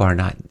 Then you are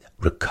not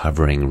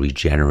recovering,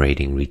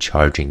 regenerating,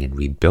 recharging, and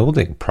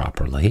rebuilding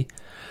properly.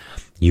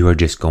 You are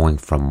just going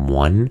from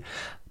one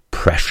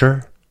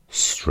pressure,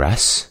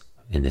 stress,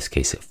 in this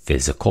case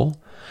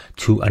physical,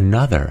 to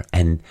another.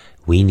 And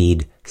we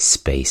need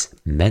space,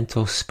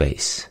 mental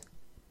space,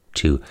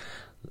 to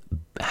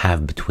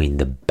have between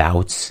the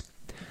bouts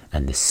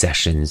and the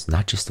sessions,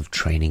 not just of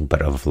training,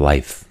 but of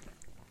life.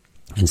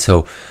 And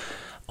so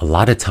a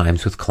lot of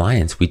times with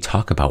clients, we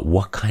talk about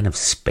what kind of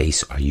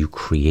space are you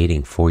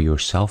creating for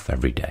yourself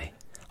every day?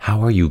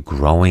 How are you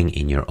growing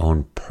in your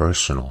own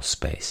personal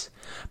space?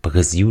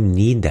 Because you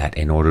need that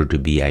in order to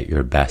be at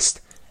your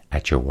best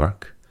at your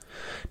work,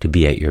 to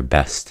be at your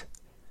best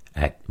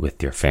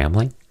with your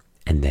family,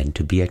 and then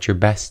to be at your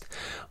best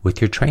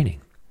with your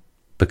training.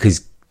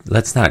 Because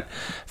let's not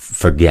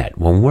forget,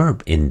 when we're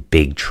in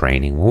big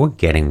training, when we're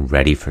getting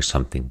ready for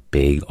something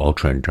big,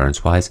 ultra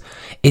endurance wise,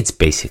 it's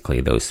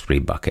basically those three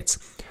buckets.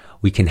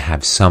 We can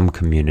have some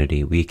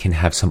community, we can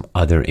have some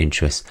other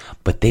interests,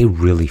 but they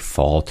really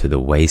fall to the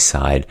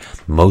wayside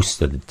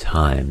most of the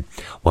time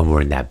when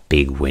we're in that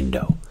big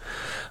window.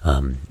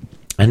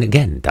 And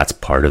again, that's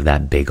part of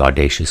that big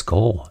audacious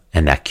goal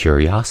and that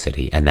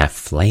curiosity and that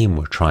flame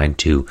we're trying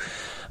to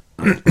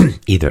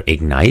either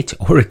ignite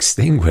or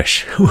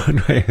extinguish,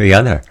 one way or the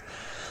other.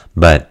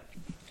 But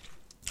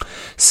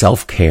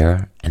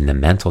self-care and the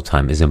mental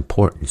time is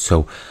important.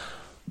 So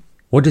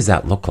what does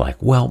that look like?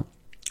 Well,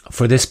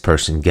 for this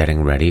person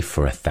getting ready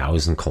for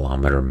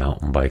 1,000-kilometer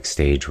mountain bike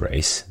stage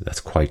race,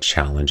 that's quite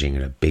challenging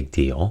and a big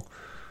deal.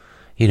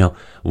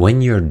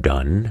 When you're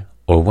done,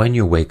 or when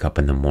you wake up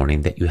in the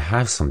morning, that you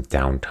have some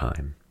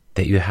downtime,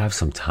 that you have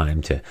some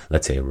time to,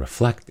 let's say,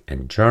 reflect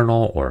and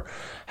journal, or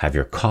have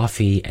your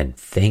coffee and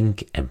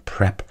think and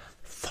prep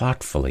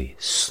thoughtfully,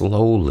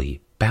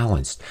 slowly,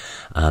 balanced,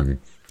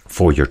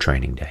 for your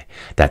training day.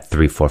 That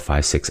 3, 4,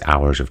 5, 6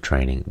 hours of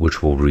training,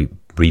 which will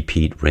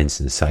repeat, rinse,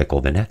 and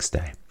cycle the next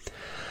day.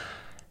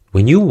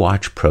 When you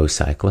watch pro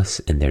cyclists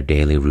in their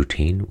daily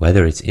routine,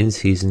 whether it's in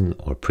season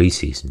or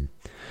pre-season,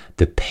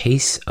 the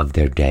pace of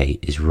their day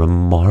is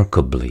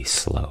remarkably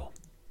slow.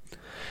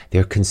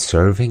 They're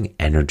conserving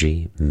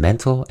energy,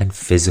 mental and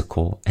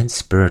physical and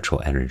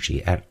spiritual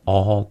energy at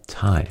all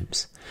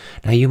times.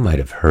 Now, you might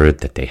have heard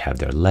that they have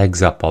their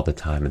legs up all the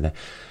time, and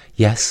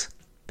yes,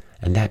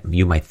 and that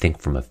you might think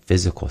from a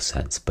physical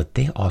sense, but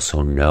they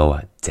also know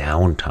a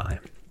downtime.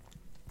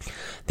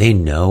 They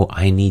know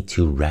I need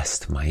to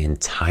rest my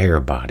entire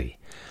body,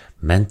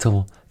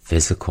 mental,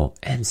 physical,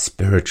 and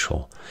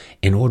spiritual,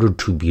 in order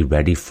to be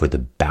ready for the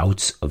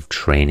bouts of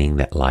training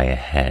that lie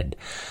ahead.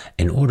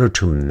 In order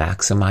to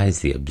maximize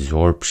the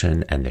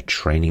absorption and the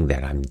training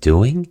that I'm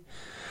doing,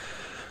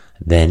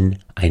 then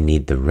I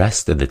need the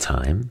rest of the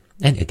time.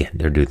 And again,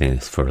 they're doing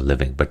this for a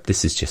living, but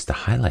this is just to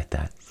highlight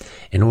that.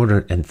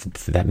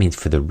 That means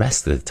for the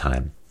rest of the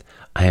time,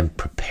 I am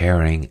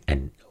preparing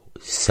and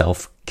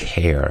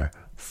self-care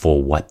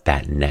for what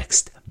that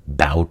next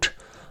bout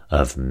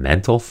of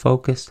mental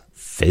focus,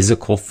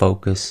 physical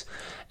focus,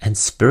 and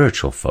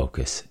spiritual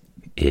focus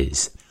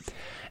is.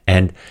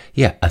 And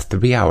yeah, a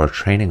 3-hour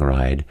training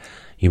ride,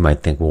 you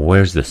might think, well,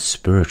 where's the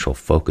spiritual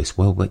focus?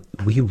 Well,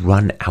 we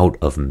run out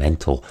of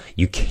mental.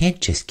 You can't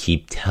just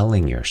keep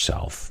telling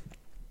yourself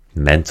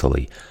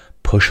mentally,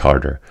 push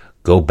harder,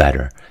 go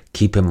better,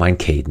 keep in mind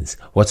cadence.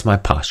 What's my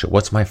posture?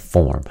 What's my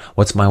form?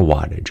 What's my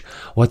wattage?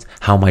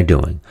 How am I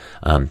doing?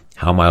 How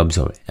am I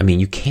absorbing? I mean,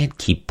 you can't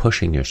keep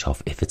pushing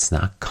yourself if it's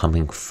not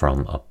coming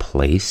from a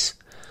place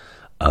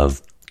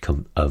of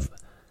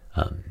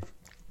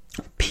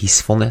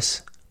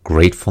peacefulness,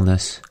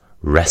 gratefulness,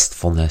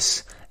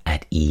 restfulness,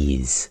 at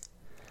ease.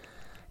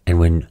 And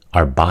when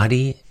our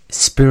body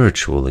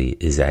spiritually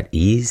is at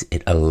ease,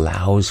 it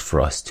allows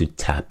for us to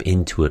tap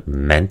into it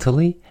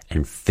mentally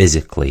and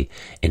physically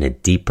in a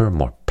deeper,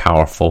 more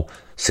powerful,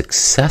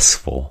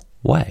 successful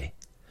way.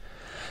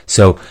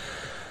 So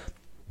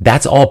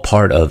that's all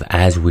part of,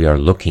 as we are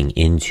looking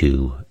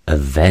into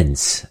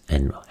events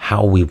and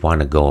how we want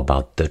to go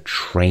about the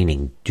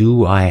training.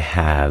 Do I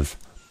have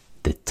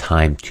the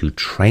time to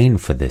train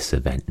for this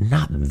event?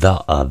 Not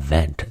the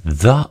event.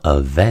 The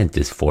event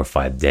is 4 or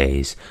 5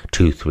 days,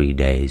 2-3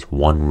 days,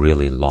 one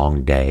really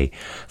long day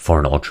for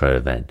an ultra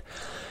event.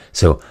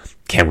 So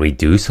can we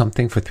do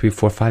something for 3,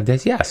 4, 5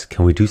 days? Yes.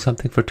 Can we do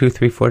something for 2,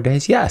 3, 4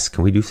 days? Yes.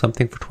 Can we do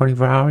something for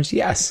 24 hours?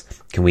 Yes.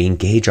 Can we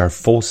engage our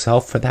full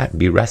self for that and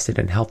be rested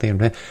and healthy?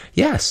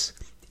 Yes.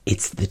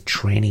 It's the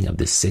training of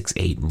the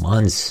 6-8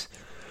 months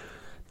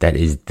that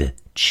is the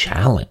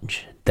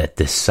challenge that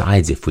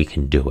decides if we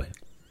can do it.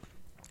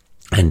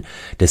 And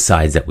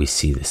decides that we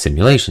see the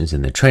simulations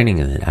and the training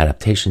and the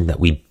adaptation, that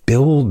we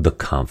build the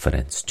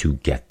confidence to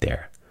get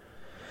there.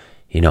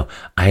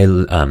 I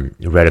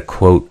read a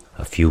quote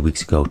a few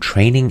weeks ago: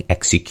 training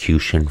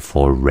execution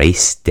for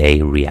race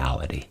day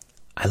reality.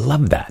 I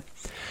love that.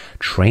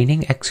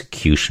 Training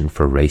execution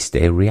for race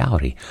day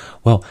reality.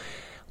 Well,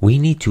 we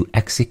need to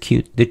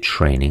execute the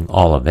training,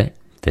 all of it,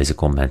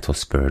 physical, mental,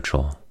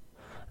 spiritual,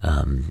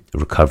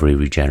 recovery,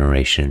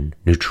 regeneration,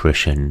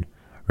 nutrition,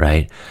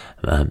 right?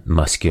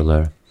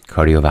 Muscular,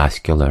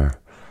 cardiovascular,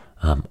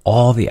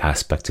 all the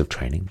aspects of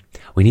training.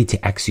 We need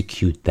to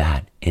execute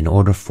that in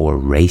order for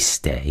race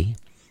day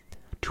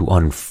to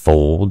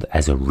unfold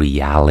as a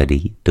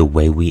reality the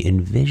way we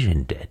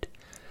envisioned it.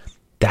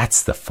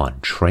 That's the fun.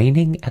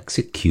 Training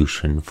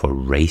execution for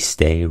race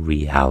day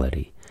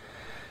reality.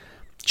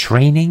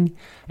 Training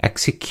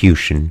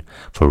execution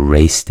for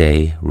race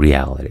day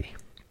reality.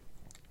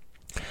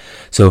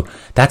 So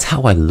that's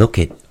how I look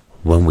at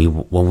when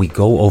we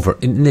go over,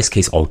 in this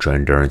case, ultra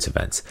endurance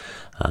events.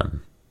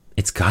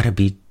 It's got to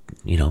be,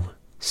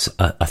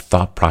 a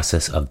thought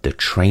process of the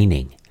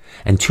training.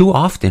 And too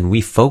often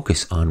we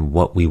focus on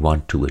what we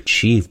want to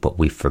achieve, but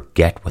we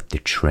forget what the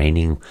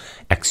training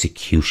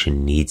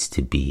execution needs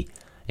to be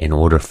in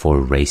order for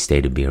race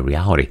day to be a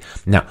reality.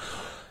 Now,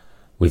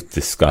 we've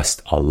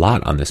discussed a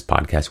lot on this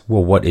podcast.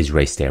 Well, what is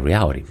race day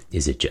reality?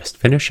 Is it just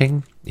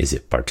finishing? Is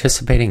it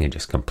participating and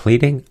just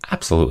completing?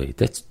 Absolutely.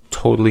 That's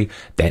totally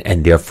that,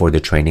 and therefore the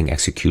training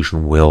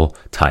execution will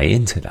tie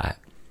into that.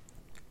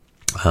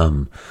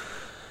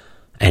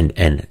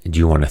 And do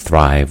you want to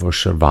thrive or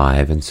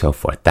survive and so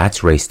forth?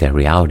 That's race day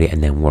reality,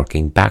 and then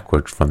working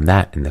backwards from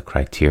that in the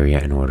criteria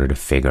in order to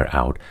figure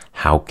out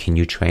how can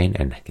you train,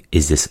 and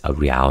is this a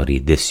reality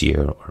this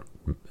year or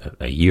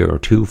a year or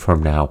two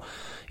from now?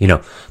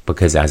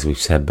 Because as we've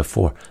said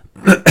before,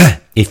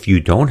 if you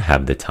don't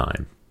have the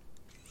time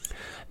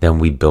then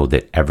we build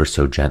it ever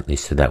so gently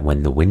so that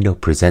when the window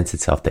presents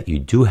itself that you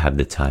do have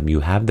the time,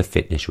 you have the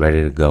fitness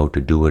ready to go to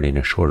do it in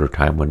a shorter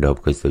time window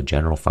because the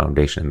general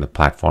foundation and the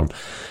platform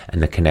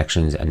and the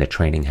connections and the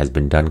training has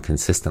been done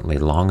consistently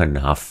long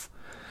enough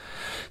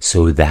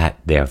so that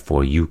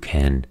therefore you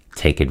can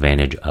take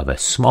advantage of a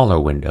smaller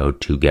window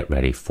to get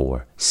ready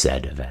for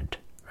said event,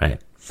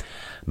 right?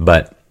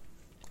 But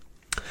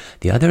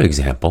the other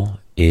example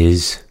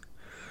is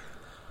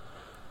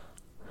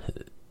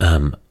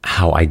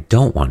how I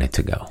don't want it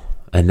to go.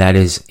 And that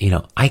is,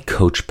 I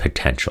coach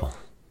potential.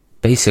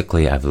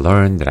 Basically, I've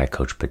learned that I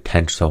coach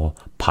potential,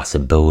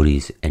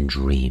 possibilities, and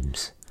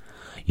dreams.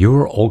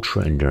 Your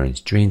ultra endurance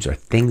dreams are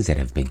things that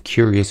have been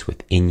curious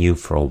within you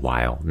for a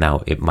while.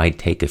 Now, it might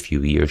take a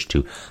few years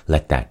to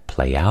let that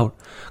play out,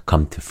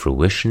 come to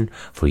fruition,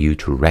 for you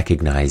to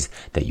recognize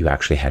that you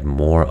actually had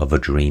more of a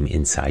dream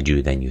inside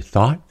you than you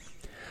thought.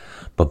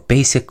 But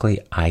basically,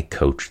 I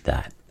coach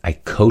that. I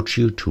coach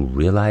you to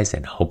realize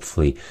and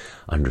hopefully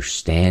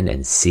understand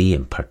and see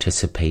and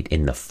participate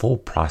in the full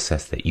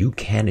process that you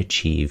can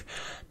achieve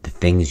the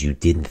things you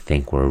didn't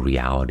think were a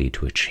reality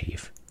to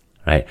achieve,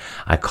 right?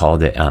 I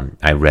called it,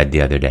 I read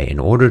the other day, in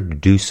order to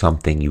do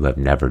something you have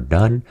never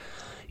done,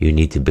 you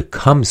need to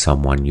become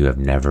someone you have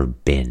never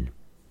been.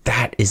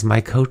 That is my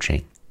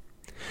coaching.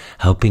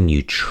 Helping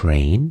you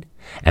train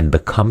and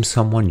become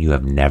someone you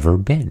have never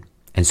been.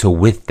 And so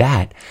with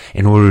that,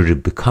 in order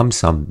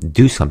to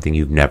do something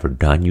you've never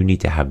done, you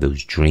need to have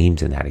those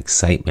dreams and that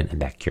excitement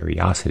and that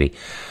curiosity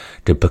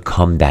to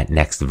become that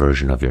next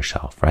version of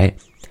yourself,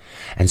 right?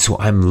 And so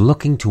I'm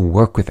looking to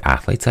work with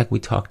athletes like we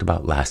talked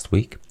about last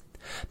week,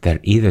 that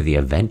either the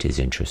event is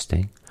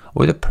interesting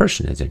or the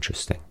person is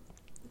interesting.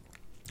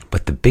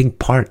 But the big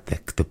part,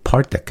 the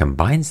part that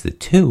combines the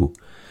two,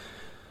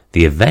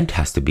 the event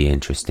has to be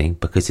interesting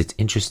because it's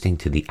interesting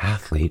to the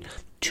athlete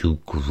to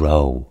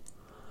grow,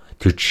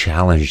 to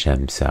challenge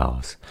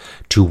themselves,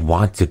 to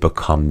want to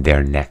become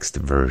their next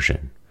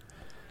version.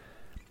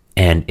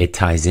 And it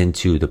ties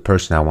into the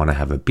person I want to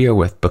have a beer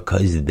with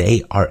because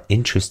they are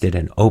interested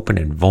and open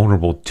and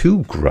vulnerable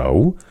to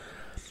grow.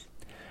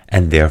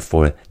 And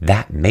therefore,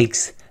 that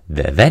makes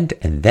the event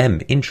and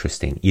them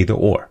interesting, either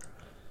or.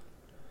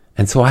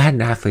 And so I had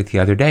an athlete the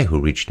other day who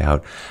reached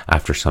out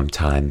after some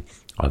time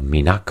of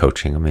me not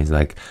coaching him. He's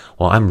like,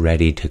 well, I'm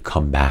ready to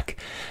come back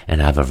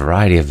and have a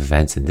variety of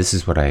events, and this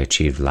is what I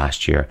achieved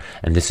last year,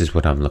 and this is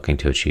what I'm looking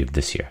to achieve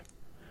this year.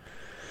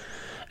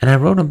 And I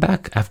wrote him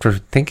back after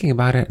thinking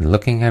about it and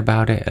looking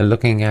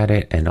at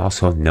it, and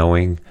also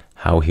knowing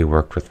how he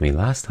worked with me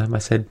last time. I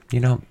said,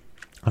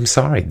 I'm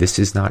sorry, this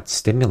is not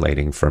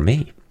stimulating for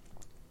me.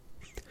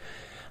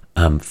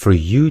 For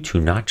you to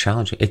not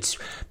challenge it, it's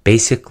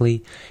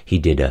basically, he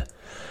did a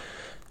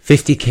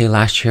 50K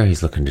last year.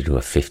 He's looking to do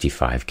a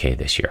 55K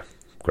this year.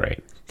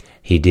 Great.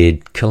 He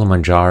did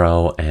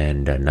Kilimanjaro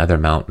and another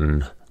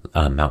mountain,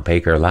 Mount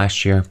Baker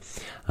last year.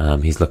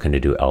 He's looking to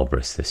do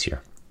Elbrus this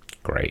year.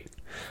 Great.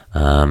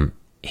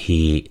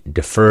 He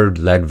deferred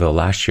Leadville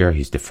last year.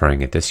 He's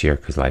deferring it this year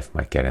because life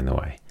might get in the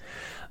way.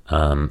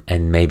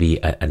 And maybe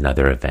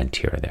another event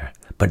here or there.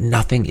 But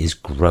nothing is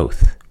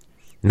growth.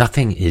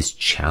 Nothing is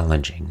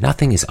challenging.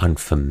 Nothing is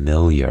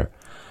unfamiliar.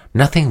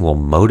 Nothing will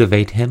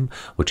motivate him,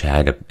 which I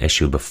had an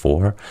issue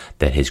before,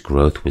 that his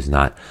growth was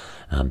not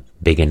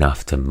big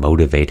enough to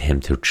motivate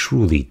him to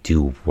truly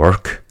do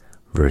work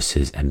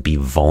and be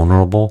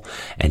vulnerable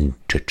and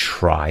to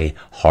try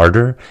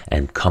harder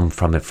and come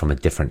from it from a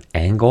different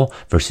angle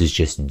versus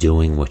just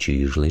doing what you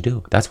usually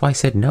do. That's why I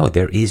said, no,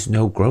 there is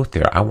no growth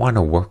there. I want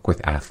to work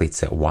with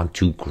athletes that want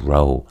to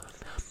grow.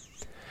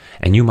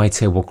 And you might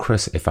say, well,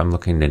 Chris, if I'm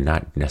looking to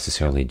not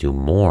necessarily do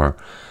more,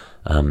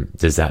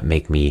 does that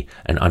make me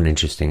an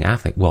uninteresting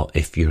athlete? Well,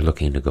 if you're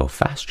looking to go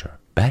faster,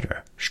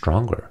 better,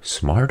 stronger,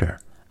 smarter,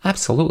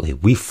 absolutely.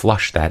 We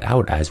flush that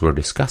out as we're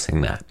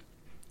discussing that.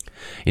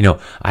 I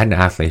had an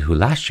athlete who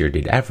last year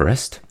did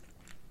Everest,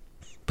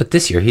 but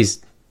this year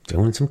he's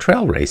doing some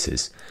trail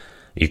races.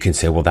 You can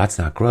say, well, that's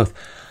not growth.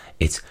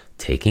 It's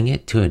taking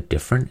it to a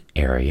different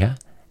area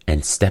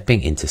and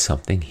stepping into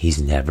something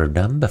he's never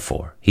done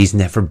before. He's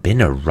never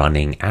been a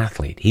running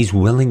athlete. He's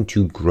willing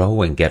to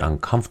grow and get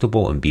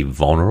uncomfortable and be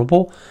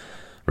vulnerable,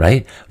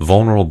 right?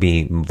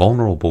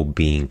 Vulnerable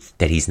being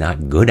that he's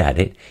not good at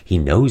it. He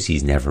knows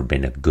he's never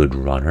been a good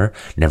runner,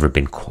 never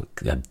been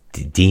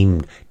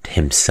deemed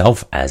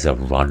himself as a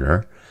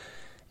runner,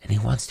 and he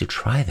wants to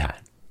try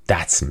that.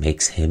 That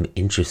makes him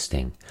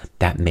interesting.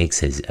 That makes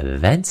his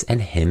events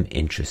and him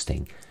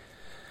interesting.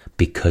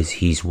 Because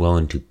he's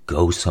willing to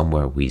go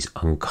somewhere where he's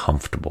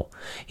uncomfortable.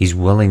 He's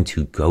willing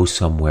to go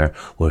somewhere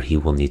where he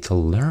will need to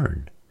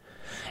learn.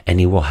 And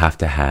he will have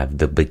to have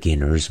the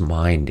beginner's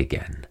mind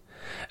again.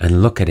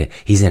 And look at it.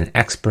 He's an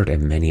expert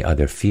in many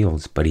other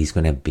fields, but he's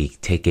going to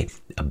take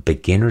a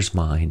beginner's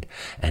mind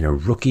and a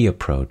rookie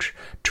approach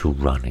to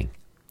running.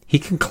 He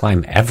can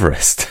climb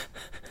Everest.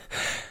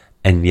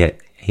 And yet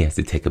he has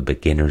to take a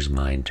beginner's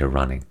mind to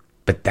running.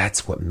 But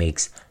that's what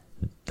makes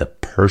the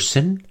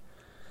person,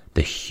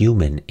 the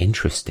human,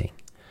 interesting.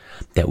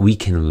 that we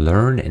can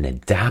learn and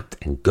adapt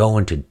and go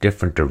into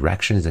different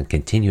directions and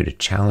continue to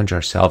challenge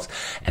ourselves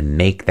and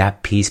make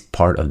that piece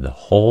part of the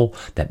whole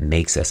that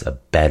makes us a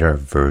better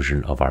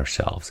version of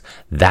ourselves.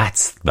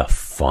 That's the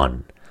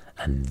fun,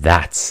 and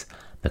that's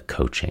the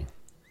coaching.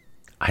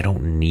 I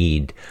don't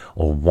need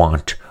or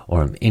want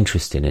or am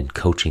interested in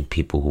coaching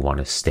people who want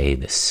to stay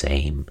the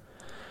same,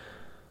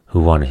 who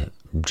want to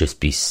just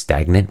be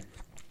stagnant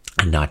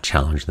and not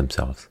challenge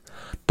themselves.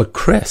 But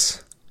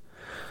Chris,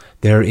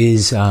 there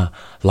is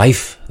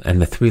life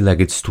and the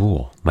three-legged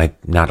stool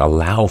might not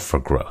allow for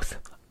growth.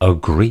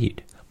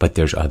 Agreed. But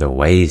there's other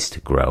ways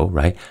to grow,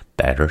 right?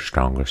 Better,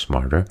 stronger,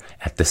 smarter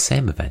at the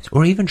same events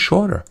or even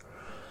shorter.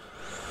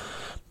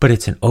 But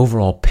it's an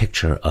overall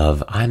picture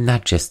of I'm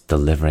not just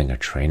delivering a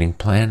training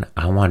plan.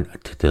 I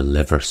want to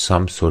deliver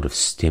some sort of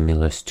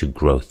stimulus to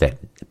growth that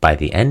by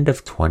the end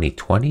of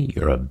 2020,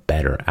 you're a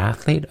better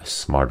athlete, a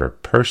smarter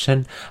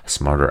person, a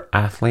smarter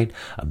athlete,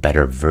 a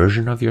better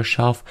version of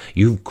yourself.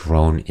 You've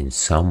grown in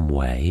some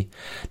way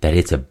that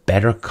it's a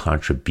better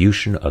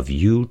contribution of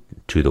you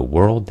to the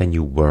world than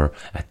you were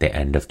at the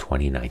end of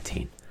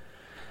 2019.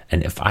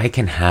 And if I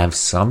can have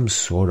some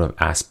sort of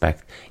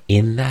aspect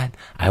in that,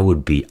 I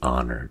would be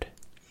honored.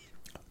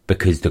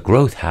 Because the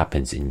growth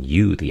happens in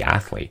you, the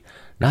athlete,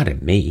 not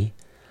in me,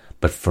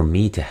 but for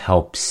me to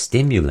help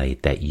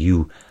stimulate that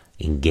you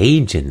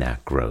engage in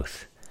that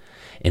growth,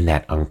 in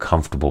that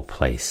uncomfortable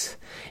place,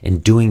 in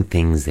doing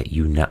things that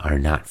you are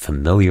not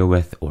familiar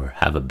with or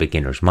have a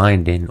beginner's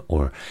mind in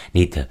or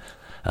need to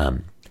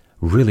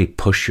really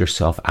push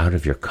yourself out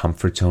of your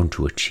comfort zone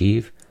to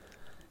achieve.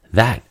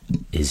 That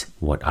is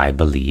what I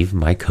believe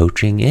my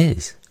coaching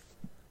is.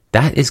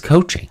 That is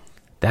coaching.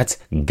 That's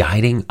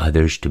guiding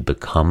others to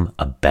become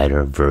a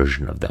better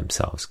version of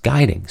themselves.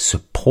 Guiding,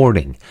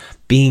 supporting,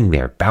 being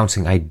there,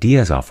 bouncing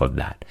ideas off of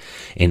that.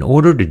 In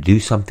order to do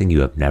something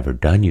you have never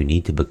done, you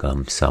need to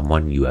become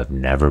someone you have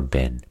never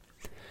been.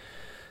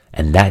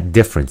 And that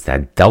difference,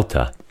 that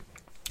delta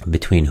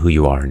between who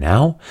you are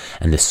now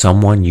and the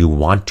someone you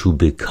want to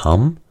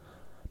become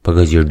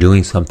because you're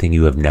doing something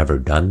you have never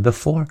done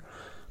before,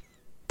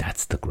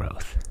 that's the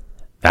growth.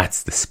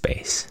 That's the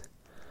space.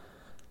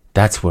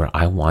 That's where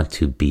I want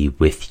to be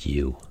with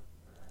you,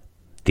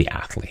 the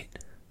athlete.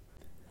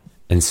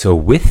 And so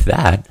with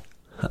that,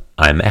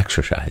 I'm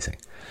exercising.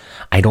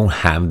 I don't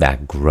have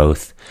that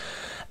growth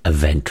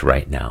event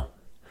right now.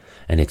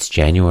 And it's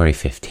January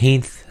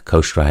 15th.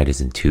 Coast Ride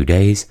is in 2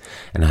 days.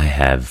 And I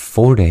have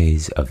 4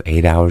 days of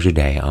 8 hours a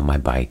day on my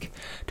bike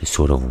to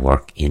sort of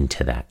work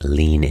into that,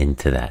 lean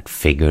into that,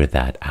 figure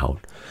that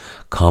out.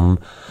 Come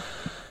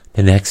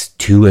the next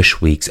 2-ish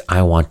weeks,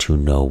 I want to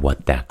know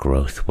what that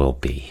growth will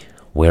be.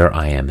 Where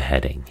I am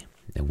heading,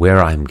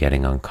 where I'm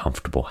getting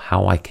uncomfortable,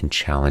 how I can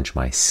challenge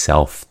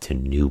myself to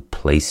new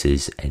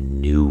places and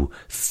new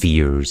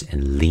fears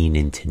and lean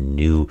into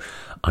new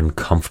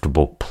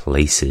uncomfortable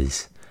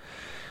places.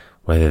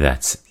 Whether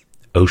that's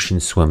ocean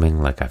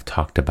swimming, like I've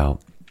talked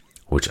about,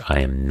 which I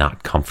am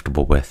not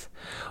comfortable with,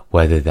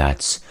 whether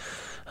that's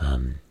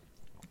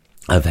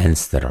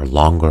events that are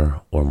longer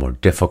or more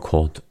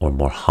difficult or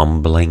more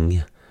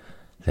humbling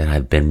than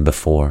I've been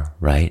before,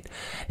 right?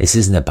 This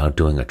isn't about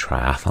doing a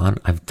triathlon.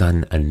 I've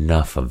done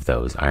enough of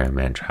those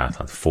Ironman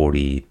triathlons,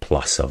 40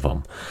 plus of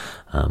them.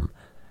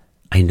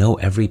 I know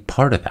every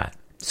part of that.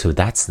 So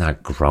that's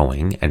not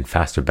growing. And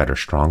faster, better,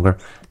 stronger,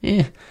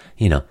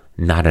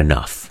 not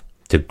enough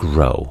to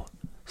grow.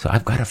 So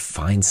I've got to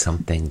find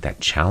something that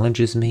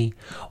challenges me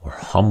or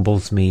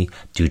humbles me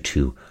due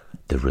to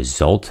the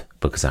result,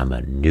 because I'm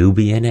a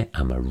newbie in it,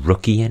 I'm a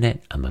rookie in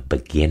it, I'm a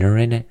beginner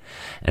in it,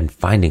 and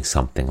finding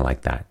something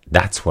like that.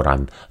 That's what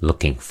I'm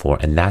looking for,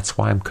 and that's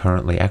why I'm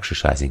currently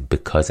exercising,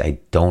 because I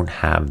don't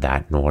have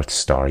that North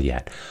Star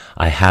yet.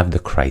 I have the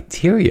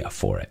criteria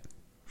for it.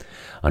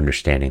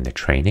 Understanding the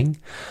training,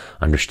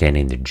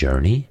 understanding the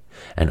journey,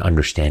 and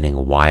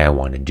understanding why I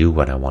want to do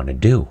what I want to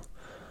do.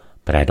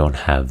 But I don't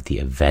have the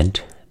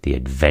event, the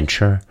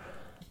adventure,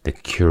 the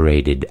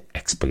curated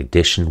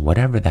expedition,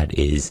 whatever that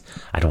is.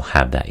 I don't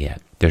have that yet.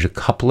 There's a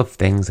couple of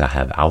things I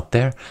have out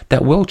there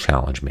that will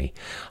challenge me.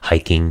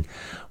 Hiking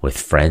with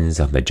friends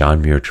on the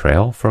John Muir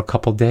Trail for a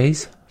couple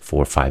days,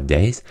 4 or 5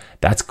 days.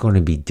 That's going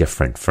to be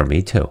different for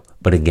me too.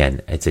 But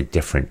again, it's a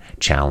different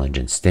challenge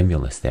and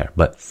stimulus there.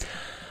 But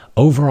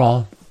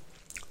overall,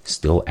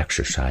 still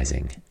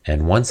exercising.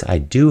 And once I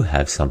do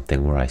have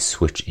something where I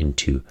switch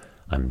into,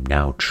 I'm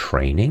now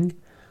training,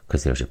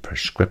 because there's a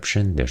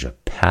prescription, there's a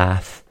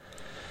path,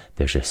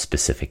 there's a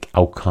specific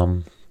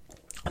outcome,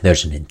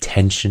 there's an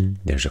intention,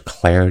 there's a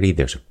clarity,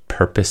 there's a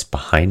purpose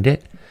behind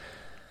it,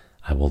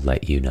 I will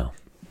let you know.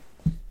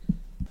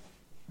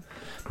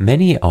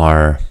 Many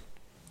are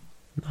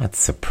not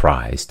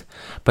surprised,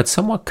 but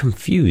somewhat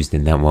confused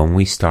in that when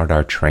we start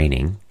our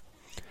training,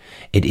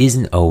 it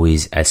isn't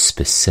always as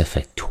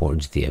specific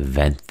towards the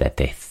event that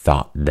they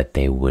thought that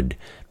they would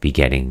be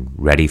getting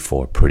ready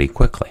for pretty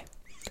quickly.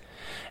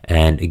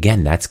 And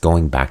again, that's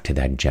going back to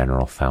that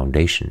general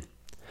foundation.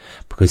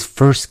 Because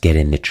first get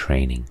into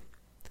training.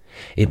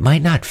 It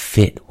might not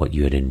fit what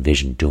you had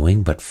envisioned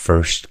doing, but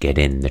first get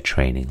in the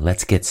training.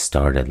 Let's get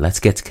started. Let's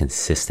get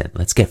consistent.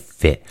 Let's get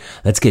fit.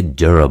 Let's get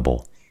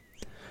durable.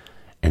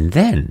 And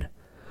then,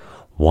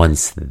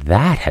 once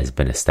that has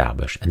been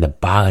established and the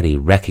body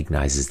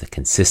recognizes the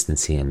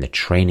consistency and the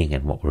training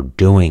and what we're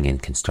doing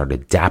and can start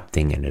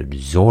adapting and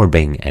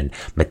absorbing and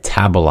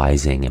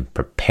metabolizing and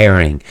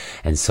preparing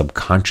and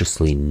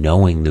subconsciously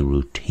knowing the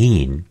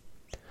routine,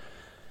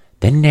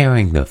 then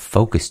narrowing the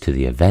focus to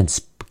the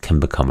events can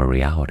become a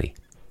reality.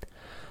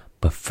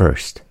 But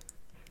first,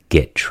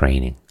 get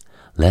training.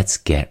 Let's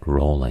get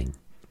rolling.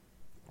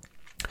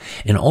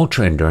 In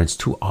ultra endurance,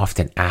 too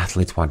often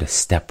athletes want to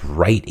step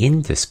right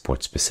into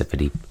sport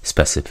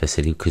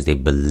specificity because they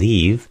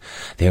believe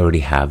they already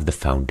have the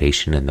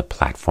foundation and the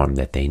platform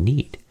that they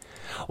need,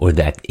 or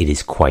that it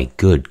is quite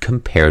good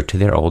compared to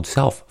their old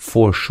self,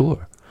 for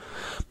sure.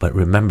 But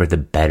remember, the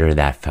better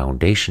that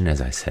foundation, as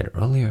I said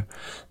earlier,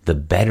 the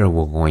better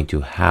we're going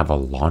to have a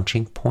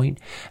launching point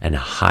and a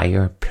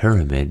higher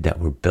pyramid that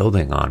we're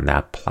building on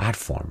that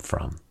platform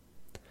from.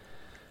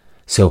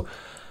 So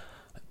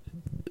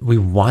we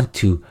want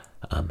to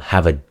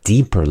have a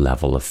deeper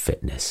level of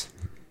fitness.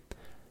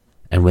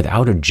 And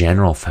without a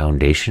general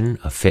foundation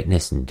of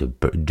fitness and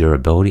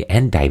durability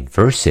and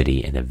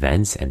diversity in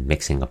events and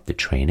mixing up the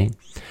training,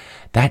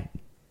 that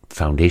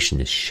foundation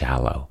is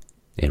shallow.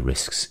 It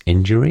risks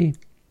injury.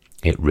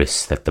 It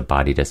risks that the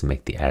body doesn't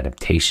make the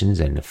adaptations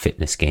and the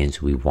fitness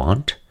gains we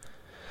want.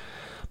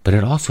 But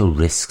it also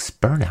risks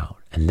burnout.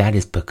 And that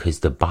is because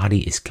the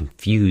body is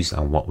confused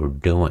on what we're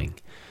doing.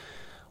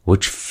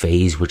 Which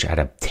phase, which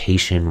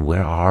adaptation,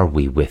 where are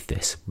we with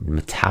this?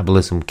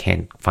 Metabolism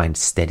can't find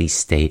steady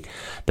state.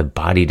 The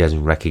body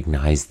doesn't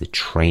recognize the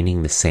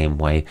training the same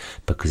way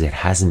because it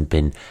hasn't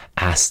been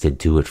asked to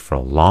do it for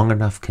long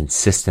enough,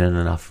 consistent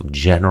enough,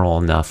 general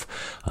enough,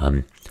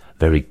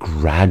 very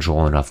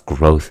gradual enough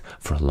growth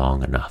for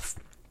long enough.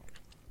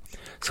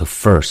 So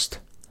first,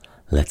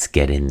 let's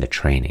get in the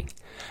training.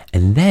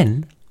 And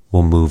then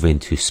we'll move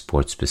into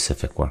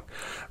sport-specific work.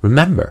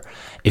 Remember,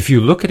 if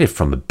you look at it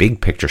from a big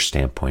picture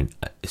standpoint,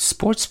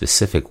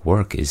 sport-specific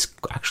work is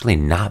actually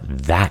not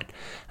that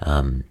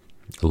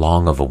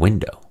long of a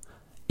window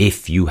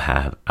if you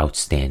have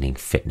outstanding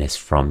fitness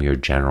from your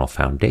general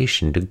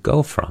foundation to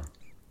go from.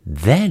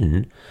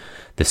 Then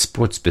the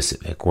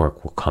sport-specific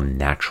work will come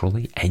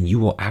naturally, and you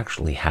will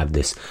actually have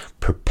this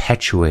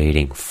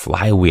perpetuating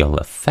flywheel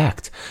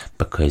effect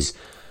because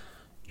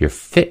your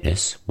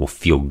fitness will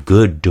feel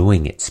good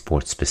doing it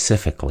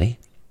sport-specifically.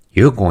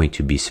 You're going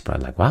to be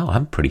surprised, like, wow,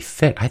 I'm pretty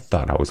fit. I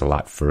thought I was a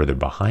lot further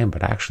behind,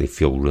 but I actually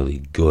feel really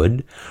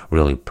good,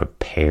 really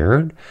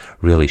prepared,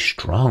 really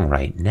strong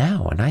right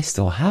now. And I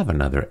still have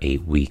another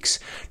 8 weeks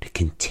to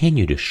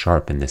continue to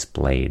sharpen this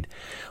blade,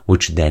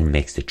 which then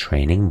makes the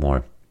training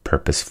more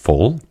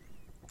purposeful,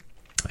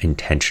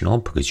 intentional,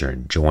 because you're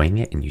enjoying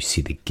it and you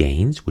see the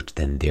gains, which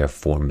then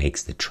therefore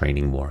makes the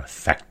training more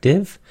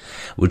effective,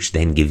 which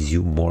then gives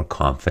you more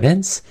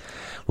confidence,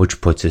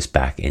 which puts us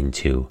back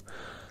into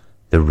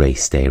the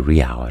race day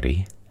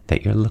reality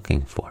that you're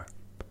looking for.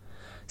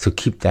 So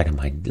keep that in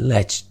mind.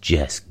 Let's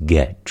just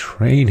get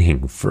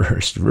training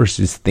first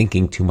versus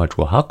thinking too much.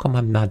 Well, how come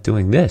I'm not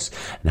doing this?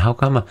 And how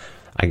come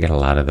I get a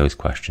lot of those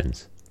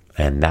questions?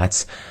 And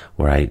that's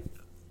where I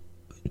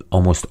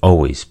almost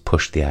always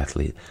push the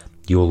athlete.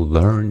 You'll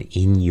learn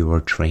in your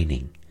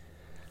training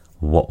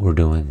what we're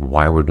doing,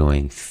 why we're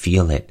doing,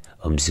 feel it,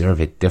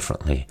 observe it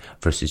differently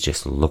versus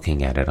just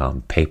looking at it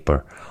on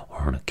paper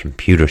or on a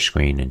computer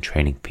screen in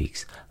Training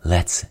Peaks.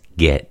 Let's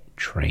get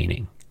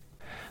training.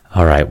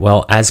 All right,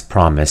 well, as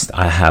promised,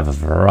 I have a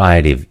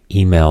variety of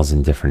emails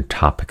and different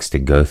topics to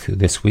go through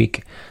this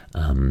week,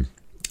 and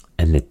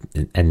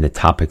the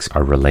topics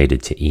are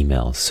related to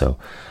emails. So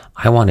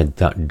I want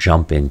to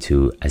jump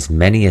into as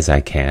many as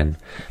I can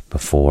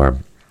before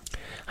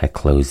I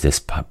close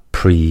this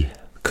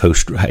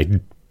pre-Coast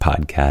Ride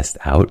podcast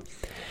out.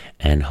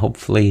 And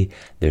hopefully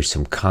there's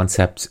some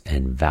concepts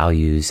and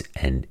values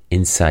and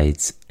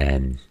insights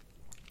and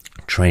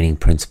training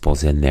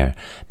principles in there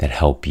that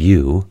help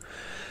you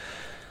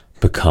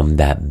become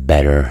that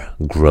better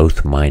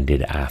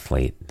growth-minded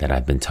athlete that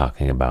I've been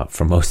talking about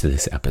for most of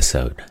this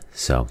episode.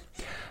 So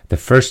the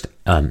first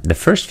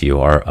few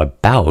are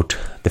about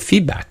the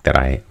feedback that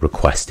I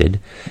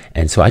requested.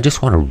 And so I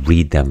just want to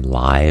read them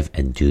live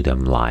and do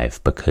them live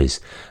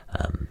because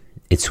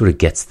it sort of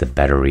gets the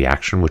better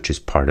reaction, which is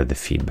part of the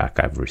feedback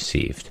I've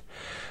received.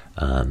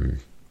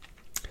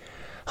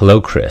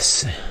 Hello,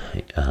 Chris.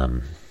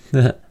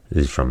 This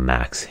is from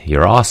Max.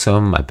 You're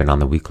awesome. I've been on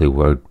the Weekly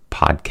Word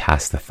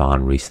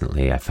podcast-a-thon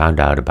recently. I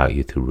found out about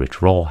you through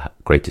Rich Roll.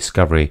 Great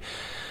discovery.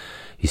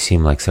 You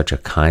seem like such a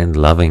kind,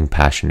 loving,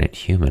 passionate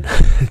human.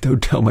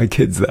 Don't tell my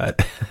kids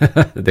that.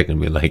 They're going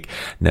to be like,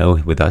 no,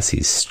 with us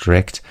he's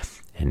strict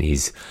and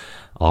he's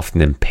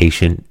often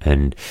impatient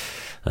and,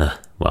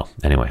 well,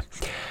 anyway.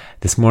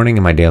 This morning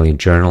in my daily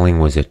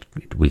journaling was a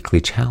weekly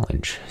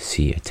challenge.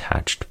 See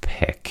attached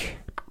pic.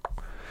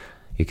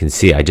 You can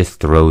see I just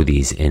throw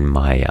these in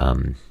my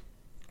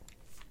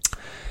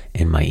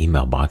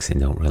email box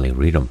and don't really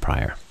read them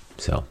prior.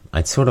 So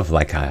it's sort of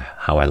like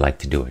how I like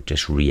to do it,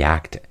 just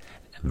react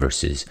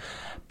versus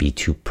be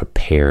too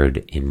prepared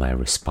in my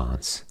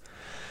response.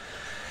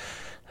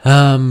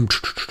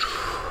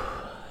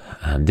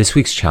 This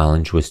week's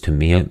challenge was to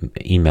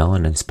email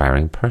an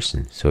inspiring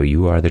person. So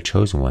you are the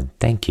chosen one.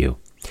 Thank you.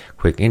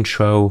 Quick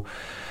intro.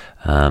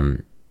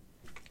 Not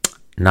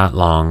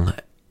long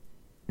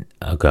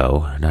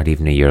ago, not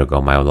even a year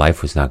ago, my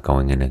life was not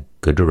going in a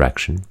good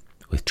direction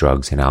with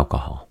drugs and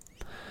alcohol.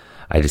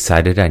 I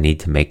decided I need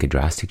to make a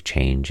drastic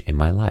change in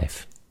my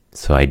life.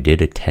 So I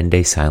did a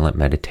 10-day silent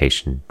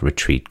meditation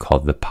retreat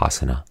called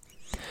Vipassana,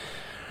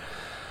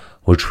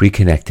 which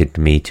reconnected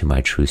me to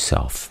my true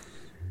self.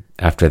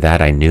 After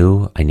that, I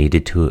knew I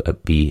needed to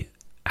be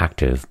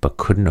active, but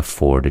couldn't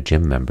afford a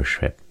gym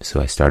membership. So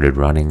I started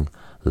running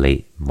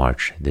late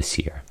March this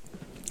year.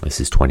 This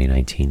is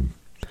 2019.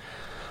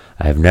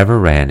 I have never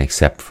ran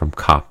except from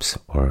cops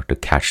or to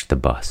catch the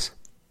bus.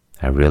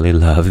 I really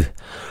loved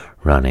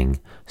running,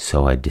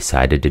 so I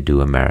decided to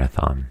do a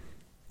marathon,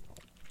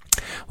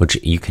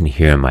 which you can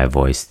hear in my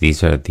voice.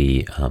 These are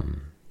the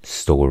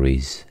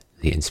stories,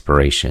 the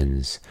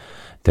inspirations,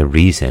 the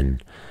reason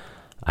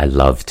I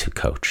love to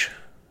coach.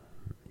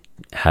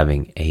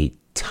 Having a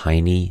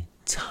tiny,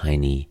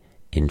 tiny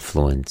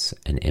influence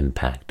and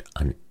impact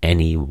on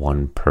any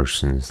one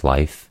person's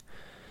life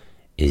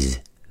is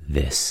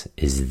this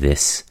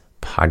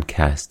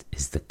podcast,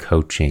 is the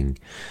coaching,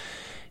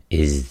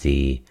 is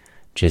the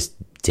just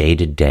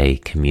day-to-day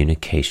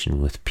communication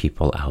with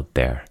people out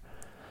there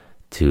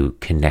to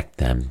connect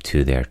them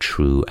to their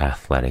true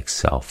athletic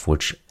self,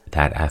 which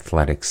that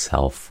athletic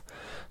self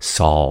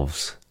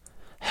solves,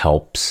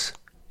 helps,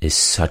 is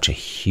such a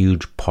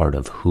huge part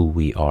of who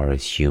we are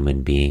as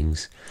human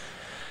beings.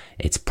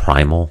 It's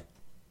primal,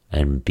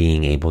 and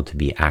being able to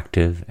be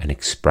active and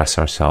express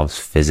ourselves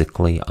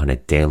physically on a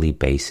daily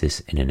basis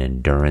in an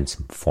endurance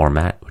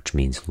format, which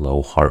means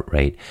low heart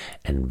rate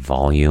and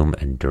volume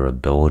and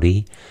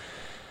durability.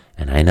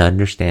 And I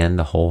understand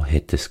the whole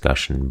HIIT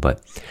discussion,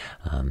 but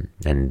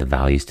and the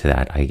values to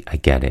that, I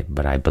get it.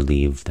 But I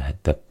believe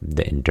that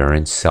the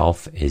endurance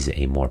self is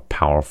a more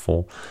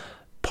powerful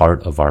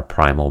part of our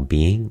primal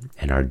being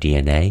and our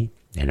DNA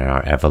and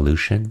our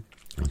evolution.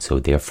 And so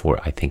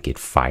therefore, I think it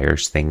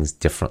fires things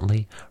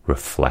differently.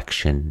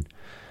 Reflection,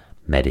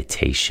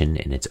 meditation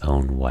in its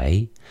own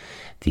way.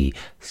 The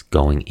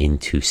going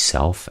into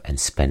self and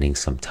spending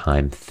some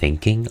time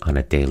thinking on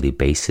a daily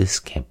basis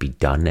can't be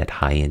done at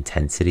high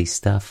intensity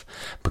stuff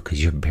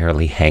because you're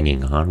barely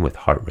hanging on with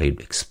heart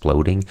rate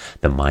exploding.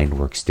 The mind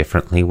works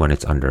differently when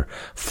it's under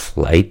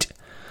flight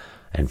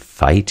and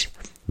fight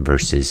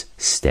versus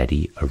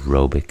steady,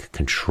 aerobic,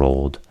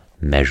 controlled,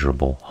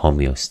 measurable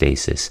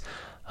homeostasis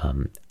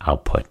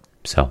output.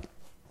 So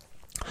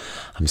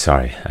I'm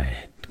sorry,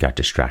 I got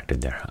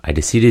distracted there. I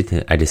did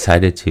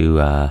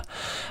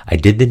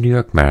the New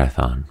York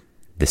Marathon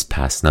this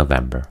past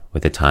November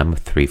with a time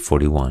of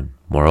 3:41.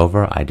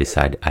 Moreover, I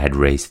had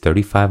raised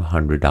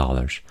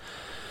 $3,500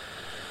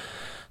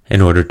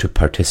 in order to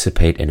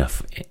participate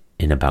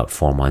in about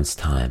 4 months'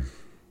 time.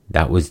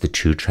 That was the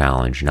true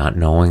challenge, not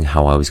knowing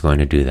how I was going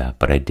to do that,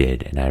 but I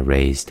did, and I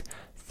raised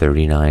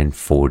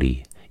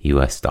 $39.40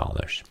 US.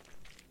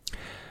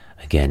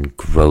 Again,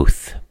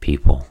 growth,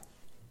 people.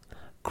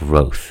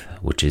 Growth,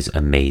 which is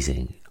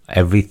amazing.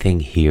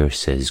 Everything here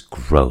says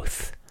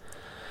growth.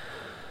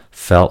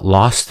 Felt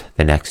lost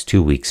the next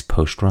 2 weeks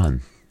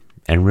post-run.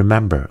 And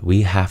remember,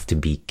 we have to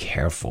be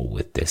careful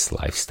with this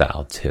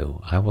lifestyle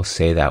too. I will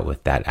say that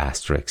with that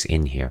asterisk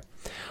in here.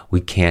 We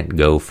can't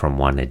go from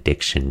one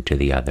addiction to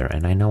the other.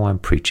 And I know I'm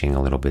preaching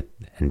a little bit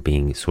and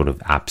being sort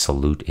of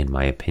absolute in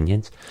my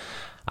opinions.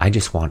 I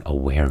just want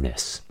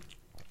awareness.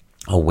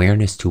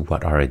 Awareness to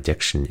what our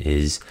addiction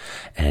is,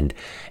 and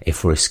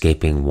if we're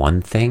escaping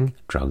one thing,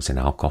 drugs and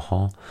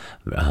alcohol,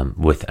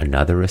 with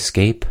another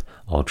escape,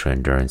 ultra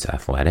endurance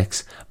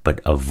athletics, but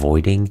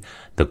avoiding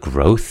the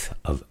growth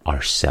of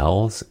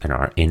ourselves and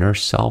our inner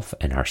self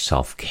and our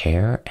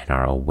self-care and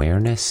our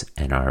awareness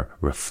and our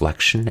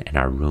reflection and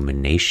our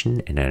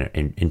rumination and our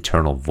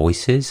internal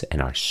voices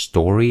and our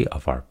story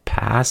of our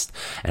past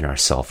and our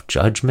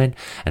self-judgment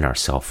and our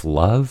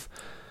self-love,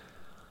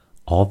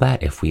 all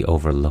that, if we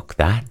overlook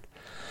that,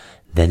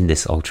 then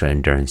this ultra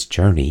endurance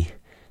journey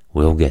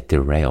will get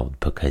derailed,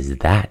 because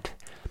that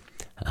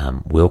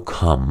will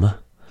come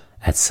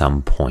at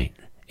some point.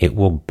 It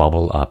will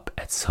bubble up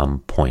at some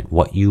point.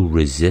 What you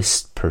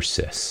resist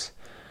persists,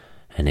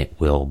 and it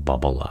will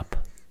bubble up.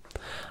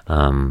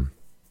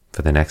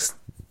 For the next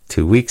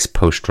 2 weeks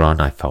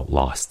post-run, I felt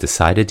lost.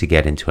 Decided to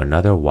get into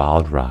another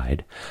wild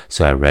ride,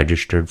 so I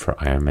registered for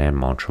Ironman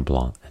Mont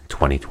Tremblant in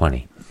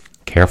 2020.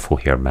 Careful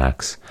here,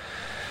 Max.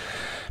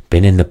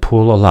 Been in the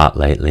pool a lot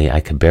lately. I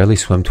could barely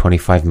swim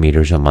 25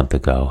 meters a month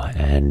ago,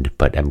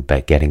 but I'm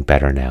getting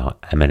better now.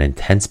 I'm an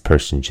intense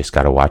person, just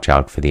got to watch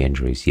out for the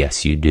injuries.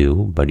 Yes, you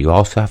do, but you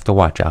also have to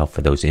watch out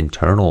for those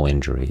internal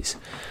injuries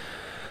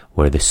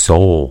where the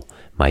soul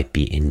might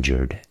be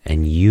injured,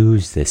 and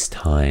use this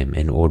time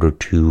in order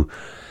to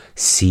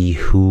see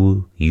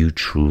who you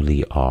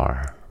truly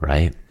are,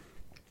 right?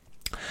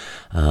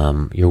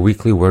 Your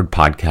Weekly Word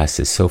podcast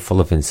is so full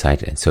of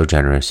insight and so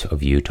generous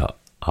of you to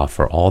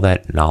offer all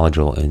that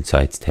knowledgeable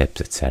insights,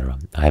 tips, etc.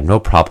 I have no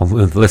problem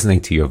with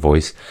listening to your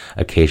voice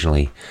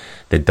occasionally.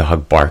 The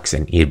dog barks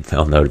and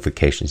email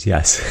notifications.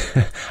 Yes,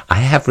 I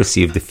have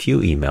received a few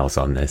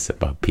emails on this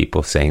about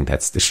people saying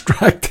that's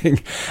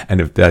distracting,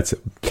 and if that's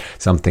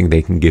something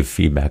they can give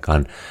feedback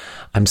on.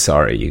 I'm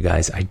sorry, you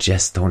guys. I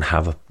just don't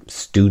have a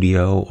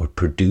studio or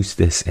produce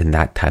this in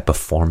that type of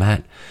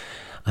format.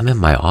 I'm in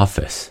my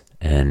office,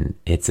 and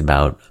it's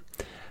about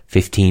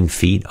 15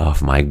 feet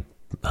off my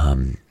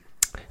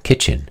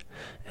kitchen.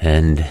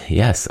 And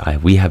yes,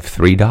 we have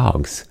 3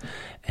 dogs.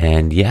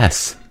 And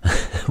yes,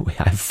 we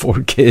have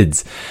 4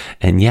 kids.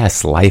 And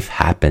yes, life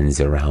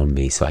happens around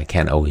me, so I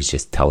can't always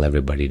just tell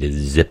everybody to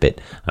zip it.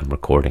 I'm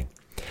recording.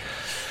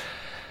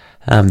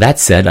 That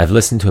said, I've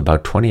listened to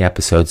about 20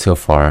 episodes so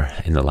far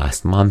in the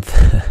last month.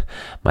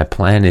 My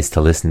plan is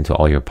to listen to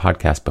all your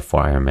podcasts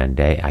before Ironman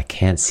Day. I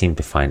can't seem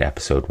to find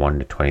episode 1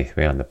 to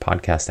 23 on the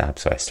podcast app,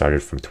 so I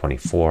started from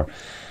 24.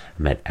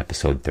 I'm at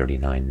episode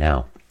 39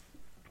 now.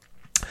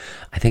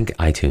 I think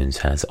iTunes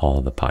has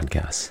all the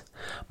podcasts.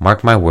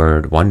 Mark my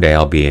word, one day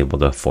I'll be able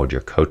to afford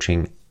your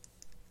coaching.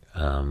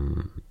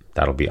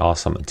 That'll be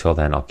awesome. Until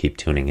then, I'll keep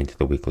tuning into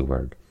the Weekly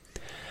Word.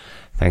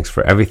 Thanks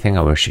for everything.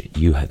 I wish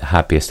you had the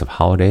happiest of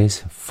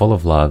holidays, full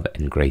of love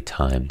and great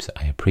times.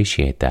 I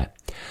appreciate that.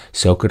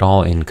 Soak it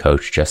all in,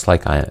 Coach, just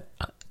like I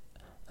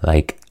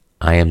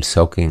am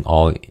soaking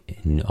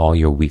in all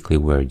your weekly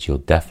words. You'll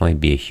definitely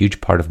be a huge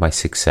part of my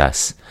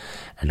success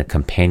and a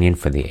companion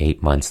for the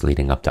 8 months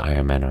leading up to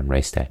Ironman on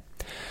race day.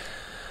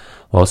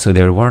 Well, so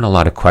there weren't a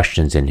lot of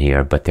questions in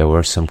here, but there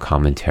were some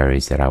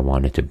commentaries that I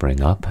wanted to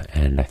bring up,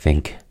 and I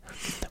think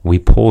we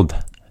pulled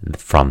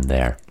from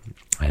there.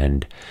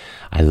 And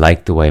I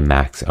like the way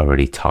Max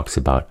already talks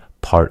about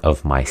part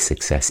of my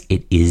success.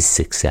 It is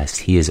success.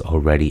 He is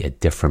already a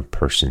different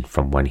person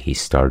from when he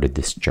started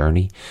this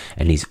journey,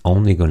 and he's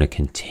only going to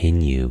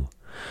continue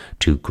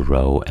to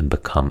grow and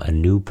become a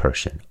new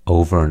person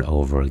over and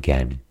over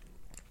again.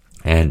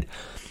 And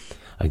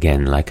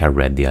again, like I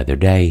read the other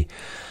day,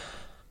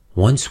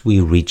 once we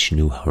reach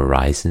new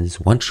horizons,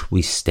 once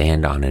we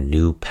stand on a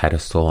new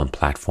pedestal and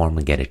platform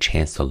and get a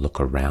chance to look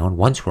around,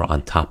 once we're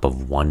on top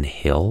of one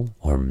hill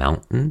or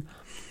mountain,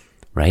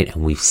 right,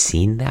 and we've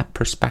seen that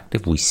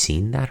perspective, we've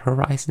seen that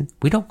horizon,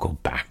 we don't go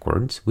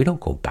backwards. We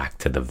don't go back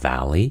to the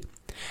valley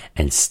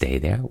and stay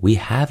there. We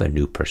have a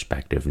new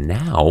perspective.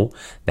 Now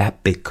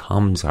that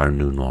becomes our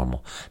new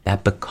normal.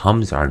 That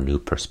becomes our new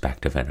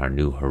perspective and our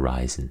new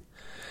horizon.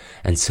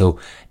 And so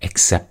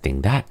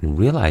accepting that and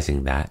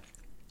realizing that,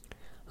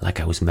 like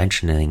I was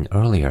mentioning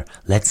earlier,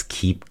 let's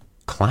keep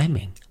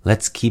climbing.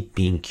 Let's keep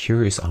being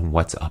curious on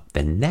what's up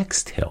the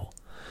next hill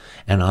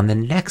and on the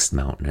next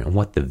mountain and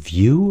what the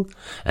view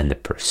and the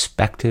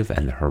perspective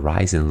and the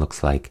horizon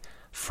looks like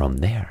from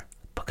there.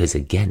 Because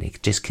again,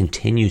 it just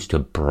continues to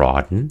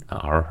broaden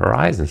our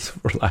horizons,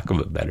 for lack of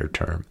a better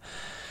term.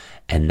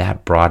 And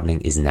that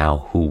broadening is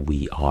now who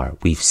we are.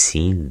 We've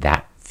seen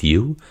that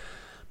view,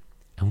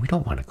 and we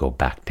don't want to go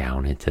back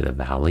down into the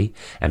valley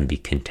and be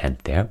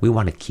content there. We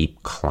want to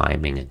keep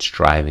climbing and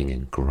striving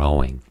and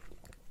growing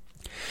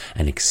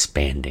and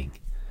expanding.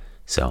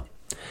 So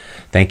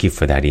thank you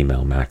for that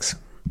email, Max.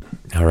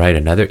 All right,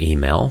 another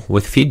email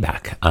with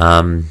feedback.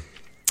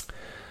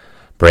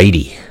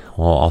 Brady.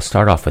 Well, I'll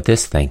start off with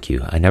this. Thank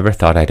you. I never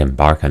thought I'd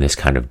embark on this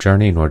kind of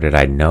journey, nor did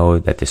I know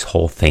that this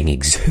whole thing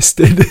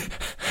existed.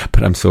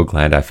 But I'm so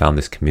glad I found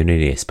this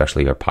community,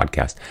 especially your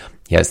podcast.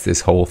 Yes,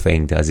 this whole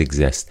thing does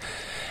exist.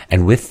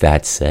 And with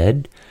that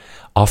said,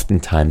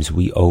 oftentimes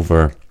we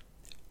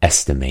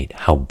overestimate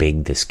how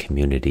big this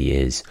community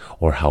is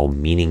or how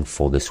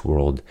meaningful this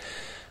world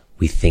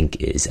we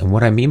think is. And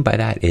what I mean by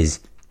that is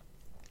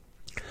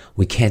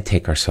we can't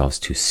take ourselves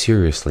too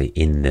seriously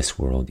in this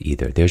world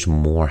either. There's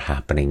more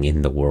happening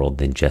in the world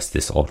than just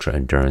this ultra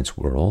endurance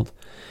world.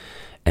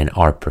 And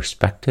our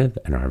perspective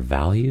and our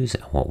values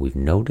and what we've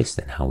noticed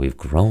and how we've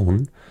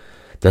grown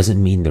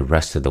doesn't mean the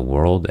rest of the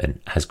world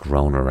has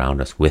grown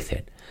around us with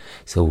it.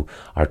 So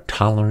our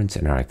tolerance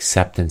and our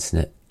acceptance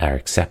and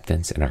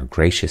our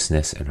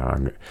graciousness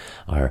and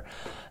our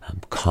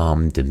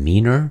calm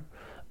demeanor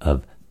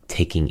of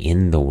taking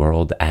in the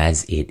world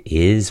as it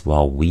is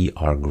while we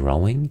are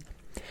growing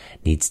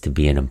needs to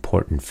be an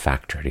important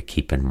factor to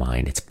keep in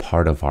mind. It's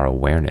part of our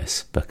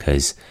awareness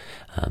because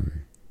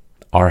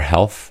our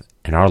health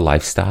and our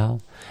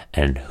lifestyle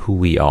and who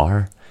we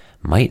are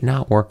might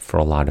not work for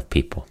a lot of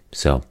people.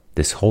 So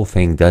this whole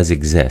thing does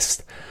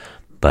exist,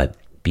 but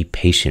be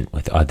patient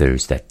with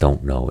others that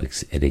don't know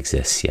it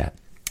exists yet.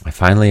 I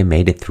finally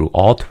made it through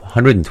all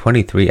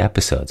 123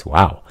 episodes.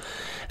 Wow.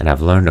 And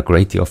I've learned a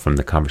great deal from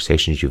the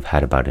conversations you've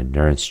had about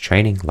endurance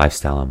training,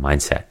 lifestyle, and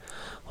mindset.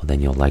 Well,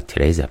 then you'll like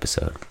today's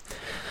episode.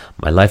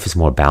 My life is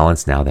more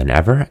balanced now than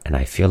ever, and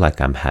I feel like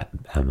I'm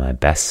my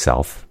best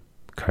self,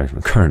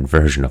 current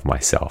version of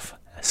myself.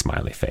 A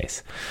smiley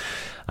face.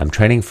 I'm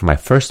training for my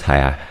first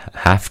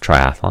half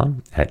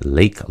triathlon at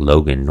Lake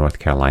Logan, North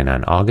Carolina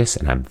in August,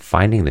 and I'm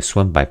finding the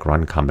swim, bike,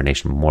 run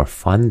combination more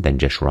fun than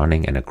just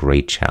running and a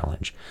great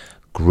challenge.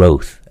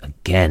 Growth,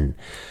 again.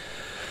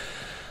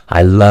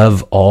 I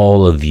love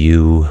all of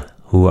you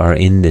who are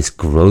in this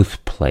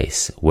growth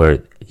place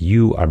where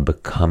you are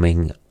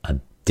becoming a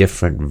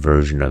different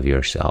version of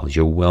yourselves.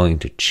 You're willing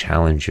to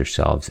challenge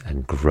yourselves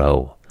and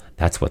grow.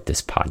 That's what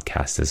this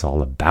podcast is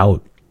all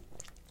about.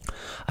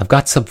 I've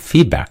got some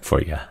feedback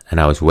for you, and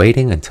I was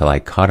waiting until I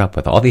caught up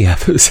with all the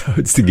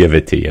episodes to give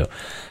it to you.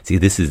 See,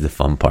 this is the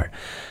fun part,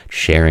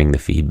 sharing the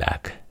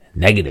feedback,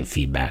 negative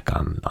feedback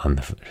on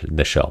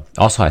the show.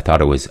 Also, I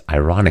thought it was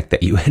ironic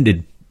that you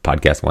ended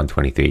podcast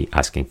 123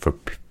 asking for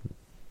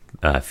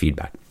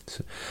feedback.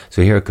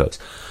 So here it goes.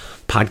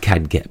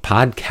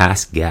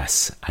 Podcast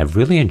guests. I've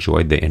really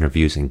enjoyed the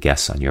interviews and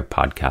guests on your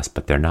podcast,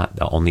 but they're not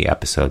the only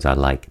episodes I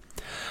like.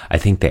 I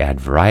think they add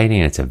variety,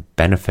 and it's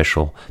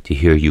beneficial to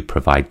hear you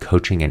provide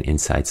coaching and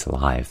insights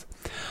live.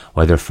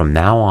 Whether from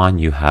now on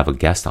you have a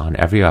guest on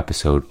every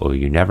episode or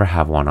you never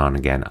have one on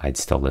again, I'd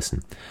still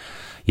listen.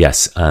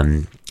 Yes,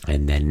 and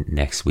then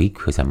next week,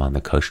 because I'm on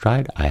the Coast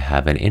Ride, I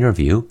have an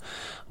interview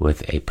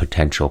with a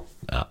potential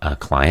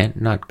client,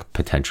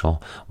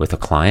 with a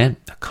client,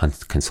 a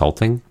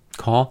consulting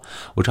call,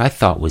 which I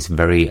thought was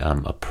very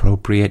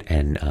appropriate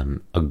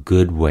and a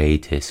good way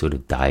to sort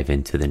of dive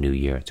into the new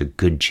year. It's a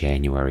good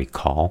January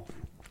call,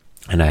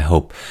 and I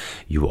hope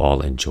you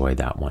all enjoy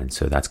that one.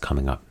 So that's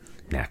coming up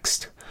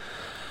next.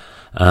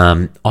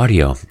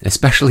 Audio,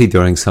 especially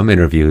during some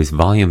interviews,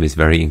 volume is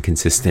very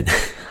inconsistent.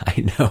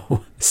 I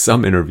know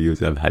some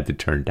interviews I've had to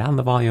turn down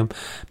the volume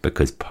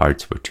because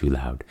parts were too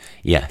loud.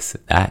 Yes,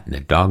 that and the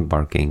dog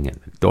barking and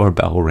the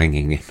doorbell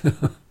ringing.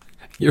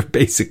 You're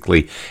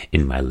basically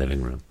in my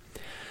living room.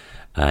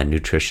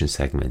 Nutrition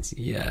segments.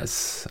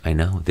 Yes, I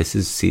know. This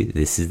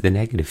is the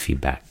negative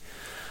feedback.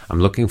 I'm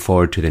looking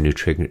forward to the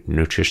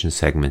nutrition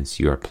segments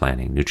you are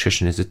planning.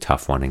 Nutrition is a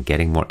tough one, and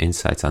getting more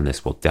insights on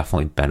this will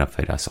definitely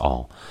benefit us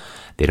all.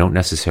 They don't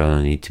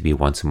necessarily need to be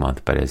once a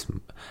month, but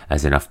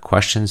as enough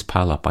questions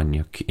pile up in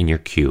your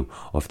queue,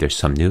 or if there's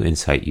some new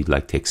insight you'd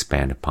like to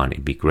expand upon,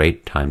 it'd be a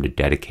great time to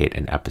dedicate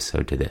an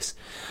episode to this.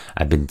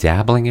 I've been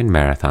dabbling in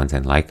marathons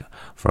and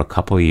for a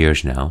couple of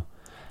years now,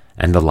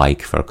 and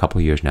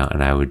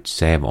I would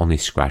say I've only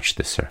scratched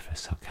the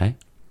surface, okay?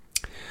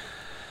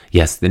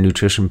 Yes, the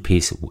nutrition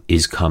piece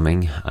is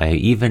coming. I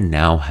even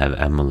now have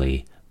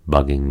Emily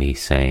bugging me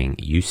saying,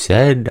 you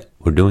said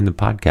we're doing the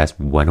podcast.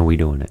 When are we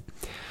doing it?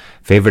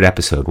 Favorite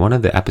episode. One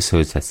of the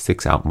episodes that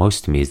sticks out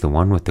most to me is the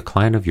one with the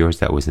client of yours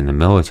that was in the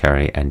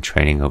military and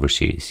training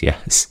overseas.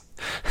 Yes.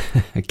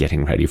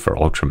 Getting ready for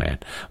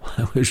Ultraman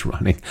while I was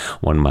running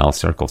 1 mile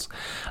circles.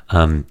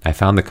 I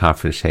found the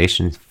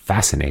conversation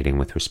fascinating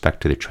with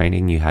respect to the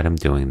training you had him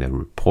doing, the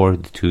rapport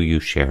the two you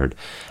shared,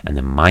 and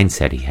the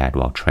mindset he had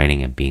while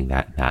training and being in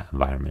that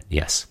environment.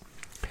 Yes.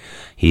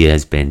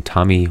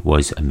 Tommy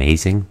was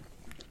amazing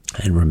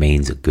and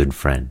remains a good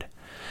friend.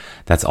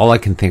 That's all I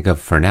can think of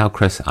for now,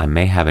 Chris. I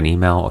may have an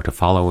email or to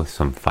follow with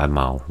some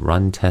 5-mile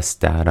run test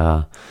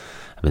data.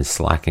 I've been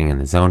slacking in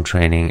the zone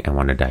training and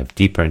want to dive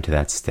deeper into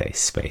that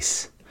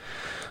space.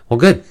 Well,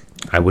 good.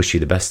 I wish you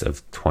the best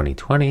of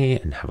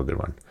 2020 and have a good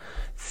one.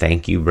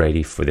 Thank you,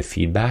 Brady, for the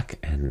feedback.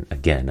 And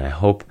again, I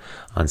hope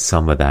on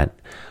some of that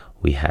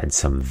we had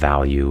some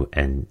value.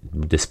 And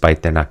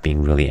despite there not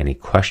being really any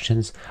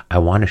questions, I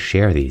want to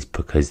share these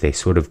because they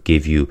sort of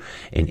give you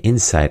an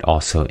insight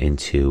also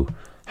into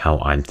how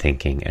I'm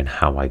thinking and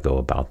how I go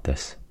about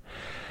this.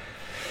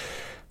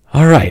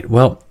 All right.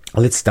 Well,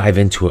 let's dive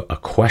into a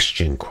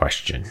question.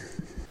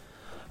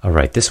 All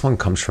right, this one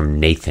comes from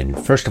Nathan.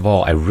 First of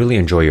all, I really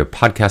enjoy your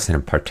podcast, and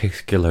in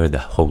particular, the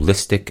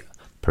holistic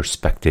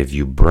perspective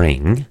you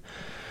bring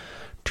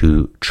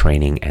to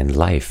training and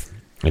life.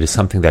 It is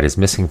something that is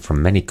missing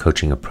from many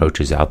coaching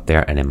approaches out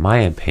there, and in my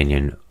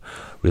opinion,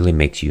 really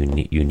makes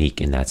you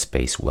unique in that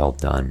space. Well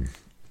done.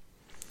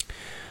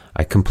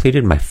 I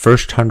completed my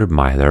first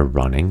 100-miler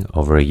running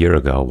over a year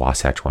ago,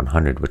 Wasatch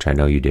 100, which I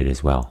know you did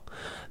as well.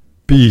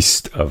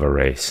 Beast of a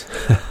race.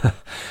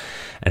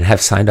 And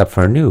have signed up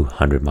for a new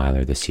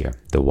 100-miler this year,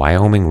 the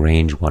Wyoming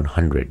Range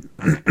 100.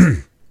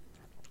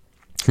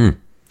 It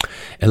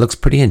looks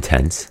pretty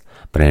intense,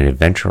 but an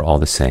adventure all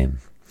the same.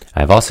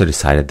 I have also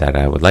decided that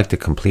I would like to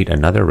complete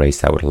another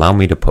race that would allow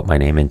me to put my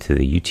name into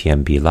the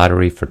UTMB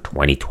lottery for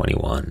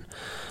 2021.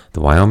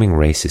 The Wyoming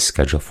race is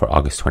scheduled for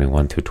August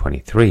 21 through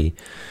 23,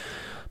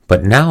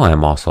 but now I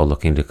am also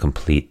looking to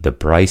complete the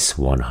Bryce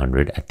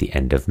 100 at the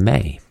end of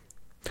May.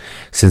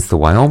 Since the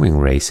Wyoming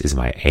race is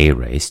my A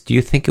race, do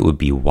you think it would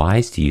be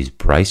wise to use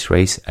Bryce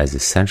race as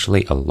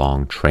essentially a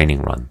long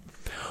training run?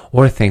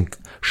 Or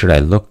should I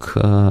look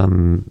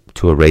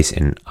to a race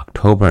in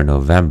October and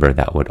November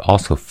that would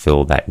also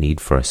fill that need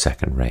for a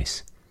second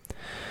race?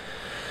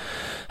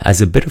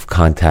 As a bit of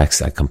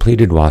context, I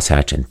completed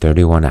Wasatch in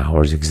 31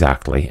 hours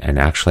exactly and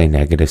actually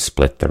negative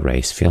split the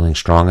race, feeling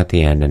strong at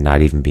the end and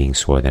not even being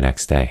sore the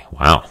next day.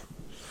 Wow,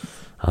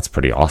 that's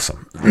pretty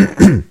awesome.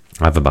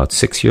 I have about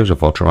 6 years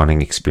of ultra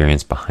running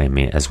experience behind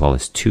me, as well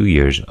as 2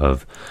 years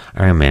of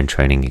Ironman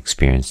training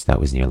experience. That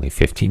was nearly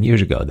 15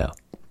 years ago, though.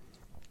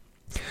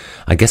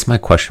 I guess my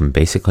question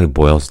basically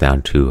boils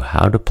down to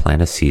how to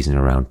plan a season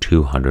around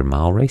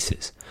 200-mile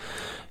races.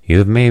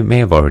 You may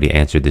have already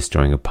answered this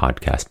during a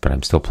podcast, but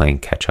I'm still playing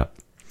catch up.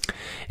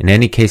 In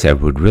any case, I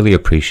would really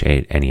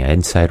appreciate any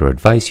insight or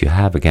advice you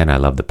have. Again, I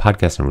love the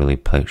podcast and really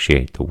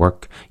appreciate the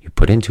work you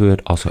put into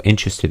it. Also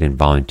interested in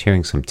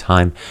volunteering some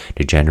time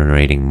to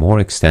generating more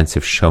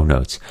extensive show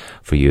notes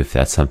for you if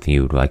that's something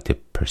you would like to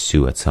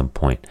pursue at some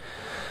point.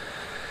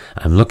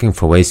 I'm looking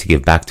for ways to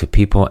give back to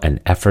people and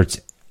efforts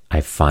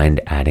I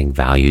find adding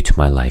value to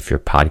my life. Your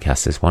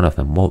podcast is one of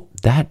them. Well,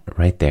 that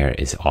right there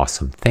is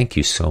awesome. Thank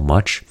you so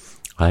much.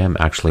 I am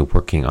actually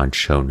working on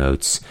show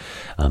notes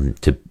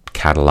to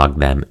catalog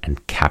them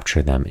and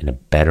capture them in a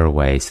better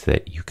way so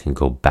that you can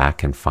go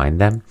back and find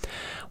them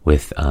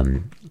with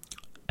an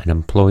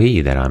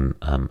employee that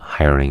I'm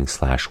hiring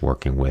 /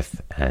 working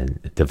with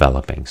and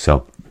developing.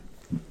 So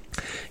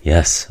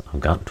yes, I've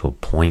gotten to a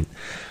point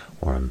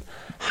where I'm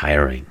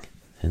hiring.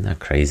 Isn't that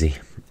crazy?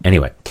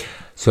 Anyway,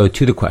 so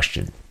to the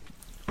question,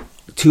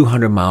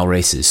 200-mile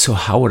races. So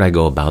how would I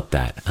go about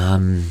that?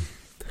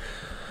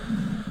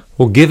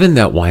 Well, given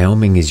that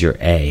Wyoming is your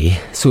A,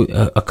 so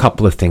a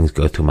couple of things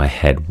go through my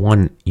head.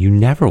 One, you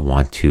never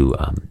want to,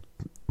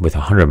 with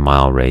a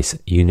 100-mile race,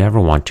 you never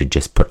want to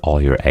just put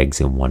all your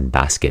eggs in one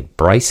basket.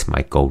 Bryce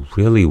might go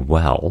really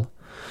well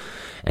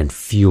and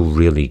feel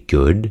really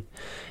good.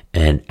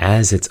 And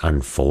as it's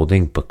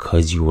unfolding,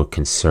 because you were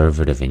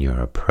conservative in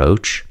your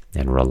approach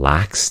and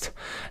relaxed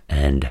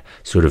and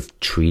sort of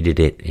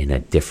treated it in a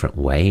different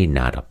way,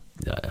 not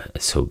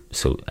so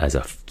as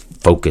a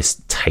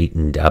focused,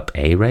 tightened up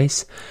A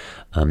race,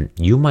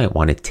 you might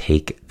want to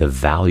take the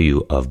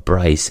value of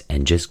Bryce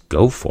and just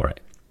go for it.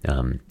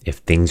 If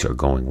things are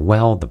going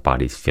well, the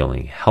body's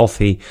feeling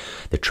healthy,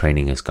 the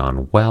training has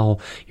gone well,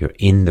 you're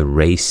in the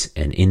race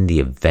and in the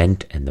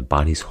event and the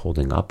body's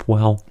holding up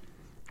well,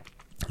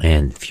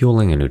 and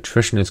fueling and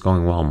nutrition is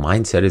going well,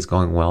 mindset is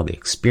going well, the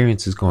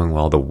experience is going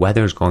well, the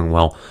weather is going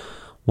well,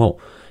 well,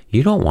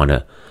 you don't want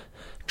to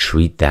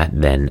treat that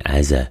then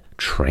as a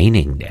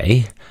training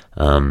day.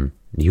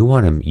 You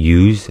want to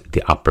use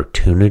the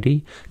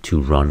opportunity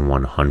to run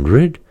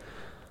 100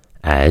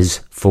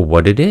 as for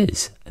what it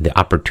is, the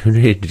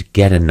opportunity to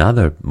get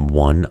another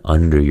one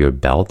under your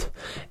belt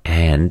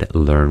and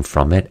learn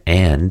from it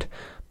and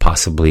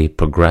possibly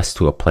progress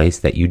to a place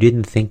that you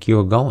didn't think you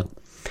were going.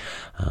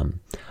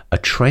 A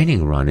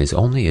training run is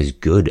only as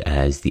good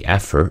as the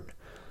effort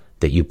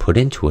that you put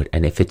into it.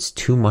 And if it's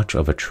too much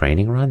of a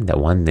training run, that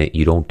one that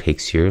you don't take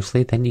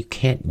seriously, then you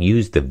can't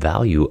use the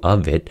value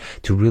of it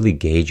to really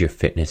gauge your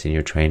fitness and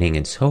your training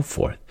and so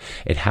forth.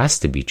 It has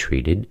to be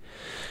treated,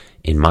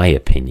 in my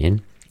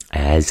opinion,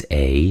 as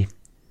a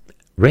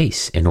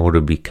race in order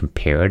to be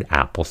compared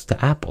apples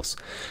to apples,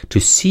 to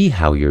see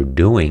how you're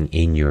doing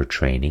in your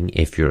training,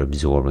 if you're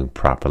absorbing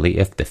properly,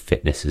 if the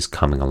fitness is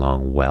coming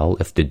along well,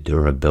 if the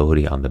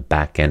durability on the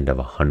back end of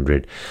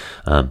 100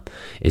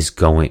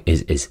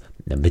 is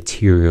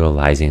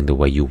materializing the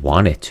way you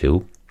want it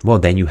to. Well,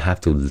 then you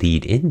have to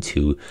lead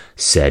into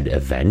said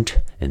event,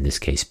 in this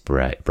case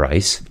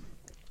Bryce,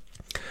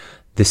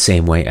 the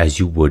same way as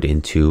you would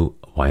into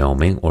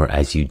Wyoming or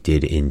as you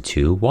did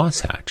into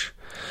Wasatch.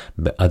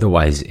 But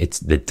otherwise,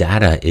 the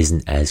data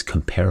isn't as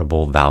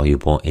comparable,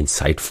 valuable,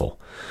 insightful.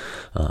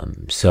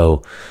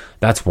 So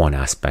that's one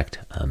aspect.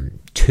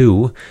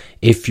 Two,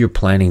 if you're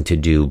planning to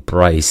do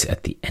Bryce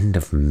at the end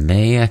of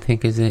May, I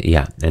think, is it?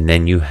 Yeah. And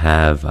then you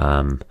have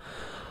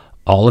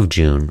all of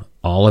June,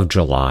 all of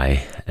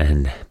July,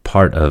 and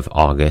part of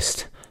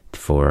August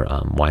for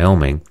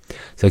Wyoming.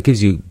 So it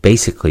gives you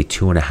basically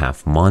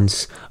 2.5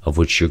 months, of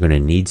which you're going to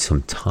need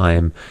some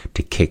time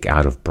to kick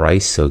out of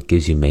Bryce. So it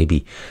gives you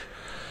maybe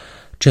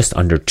just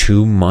under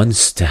 2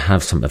 months to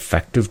have some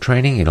effective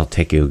training. It'll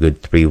take you a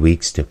good 3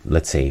 weeks to,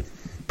 let's say,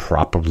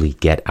 properly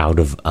get out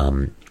of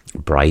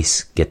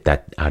Bryce, get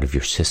that out of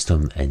your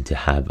system, and to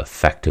have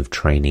effective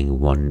training,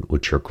 one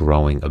which you're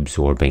growing,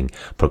 absorbing,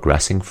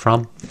 progressing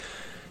from.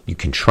 You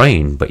can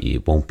train, but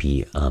it won't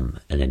be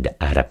an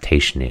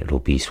adaptation. It'll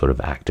be sort of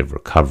active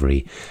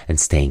recovery and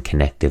staying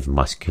connective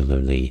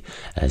muscularly,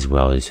 as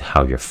well as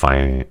how you're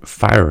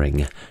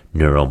firing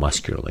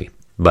neuromuscularly.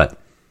 But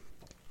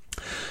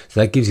so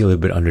that gives you a little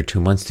bit under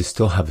 2 months to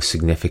still have a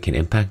significant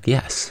impact.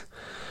 Yes.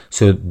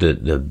 So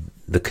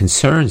the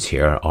concerns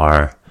here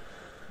are,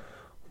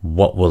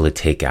 what will it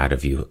take out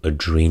of you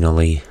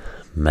adrenally,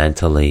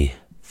 mentally,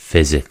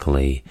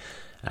 physically,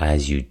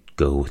 as you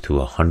go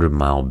through a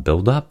 100-mile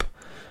buildup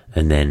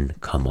and then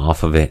come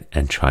off of it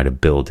and try to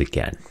build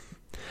again?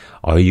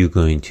 Are you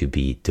going to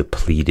be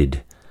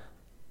depleted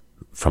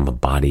from a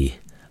body,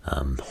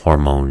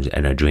 hormones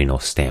and adrenal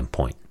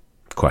standpoint?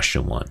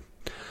 Question one.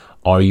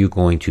 Are you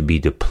going to be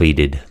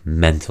depleted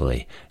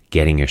mentally,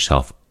 getting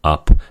yourself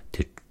up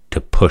to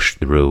push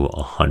through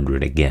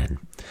 100 again?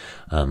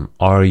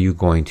 Are you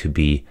going to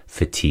be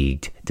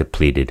fatigued,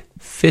 depleted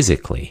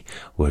physically,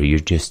 where you're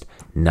just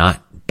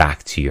not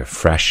back to your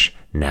fresh,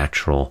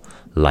 natural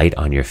light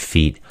on your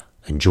feet,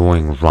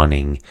 enjoying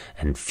running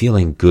and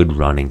feeling good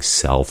running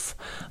self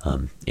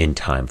in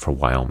time for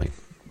Wyoming.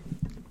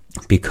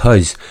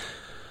 Because,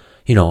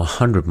 a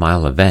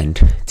 100-mile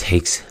event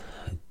takes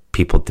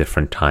people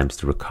different times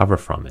to recover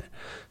from it.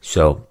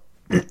 So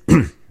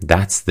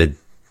that's the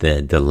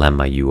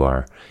dilemma you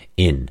are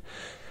in.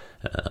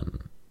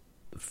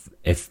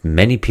 If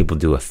many people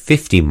do a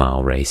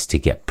 50-mile race to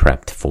get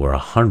prepped for a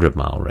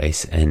 100-mile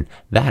race, and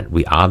that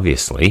we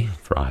obviously,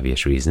 for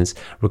obvious reasons,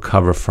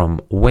 recover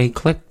from way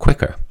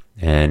quicker.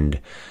 And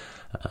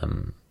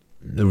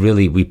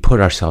really, we put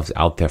ourselves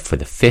out there for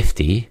the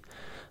 50,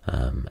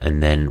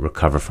 and then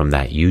recover from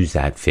that, use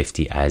that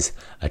 50 as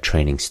a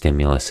training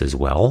stimulus as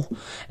well,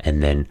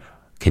 and then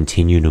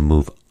continue to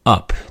move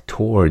up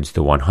towards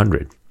the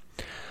 100.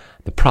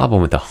 The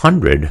problem with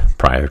 100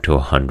 prior to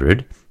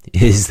 100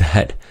 is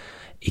that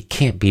it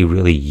can't be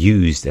really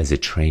used as a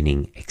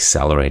training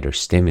accelerator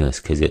stimulus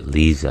because it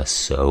leaves us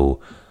so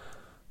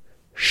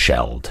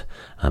shelled,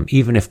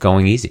 even if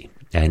going easy.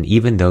 And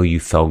even though you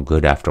felt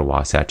good after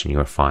Wasatch and you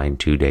were fine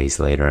 2 days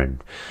later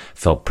and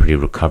felt pretty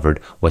recovered,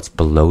 what's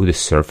below the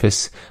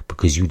surface,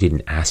 because you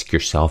didn't ask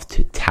yourself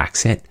to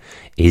tax it,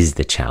 is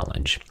the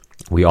challenge.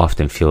 We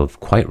often feel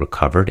quite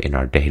recovered in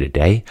our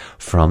day-to-day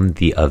from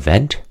the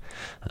event,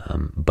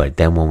 but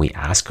then when we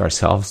ask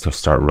ourselves to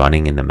start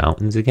running in the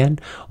mountains again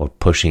or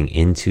pushing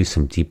into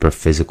some deeper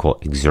physical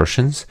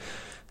exertions,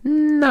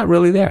 not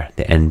really there.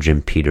 The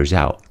engine peters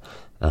out.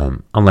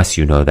 Unless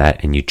you know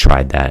that and you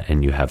tried that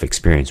and you have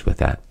experience with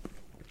that.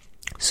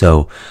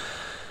 So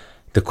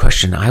the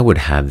question I would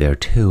have there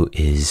too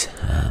is,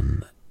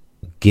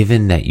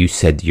 given that you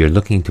said you're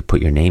looking to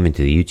put your name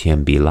into the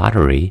UTMB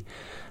lottery,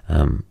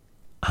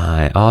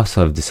 I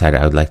also have decided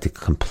I would like to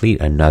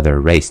complete another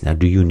race. Now,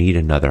 do you need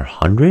another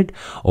 100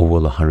 or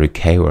will a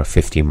 100K or a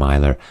 50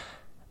 miler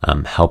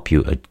help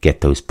you get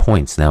those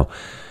points? Now,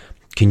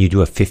 can you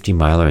do a 50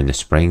 miler in the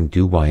spring,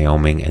 do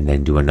Wyoming, and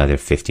then do another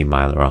 50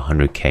 miler or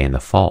 100K in the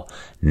fall?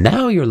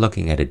 Now you're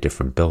looking at a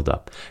different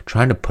buildup.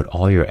 Trying to put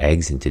all your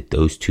eggs into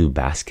those two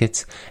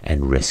baskets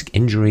and risk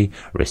injury,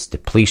 risk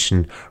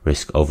depletion,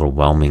 risk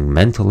overwhelming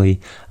mentally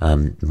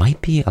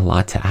might be a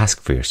lot to ask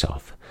for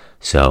yourself.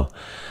 So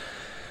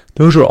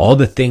those are all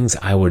the things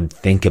I would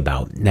think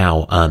about.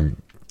 Now,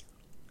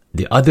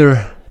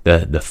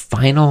 the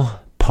final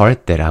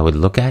part that I would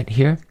look at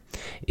here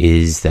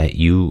is that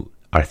you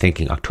are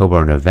thinking October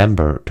or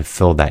November to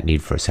fill that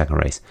need for a second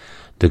race.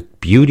 The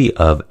beauty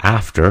of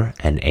after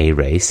an A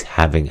race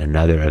having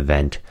another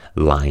event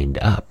lined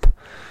up,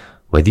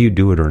 whether you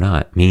do it or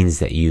not, means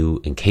that you,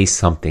 in case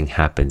something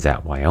happens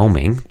at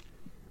Wyoming,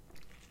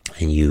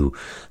 and you,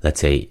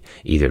 let's say,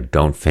 either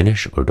don't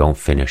finish or don't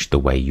finish the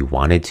way you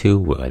wanted to,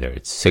 whether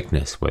it's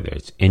sickness, whether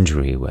it's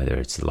injury, whether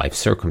it's life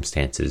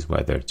circumstances,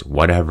 whether it's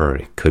whatever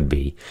it could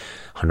be.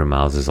 100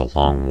 miles is a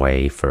long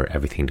way for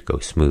everything to go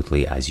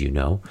smoothly, as you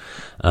know.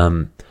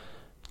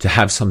 To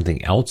have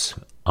something else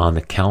on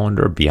the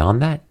calendar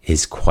beyond that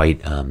is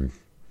quite,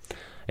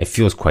 it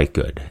feels quite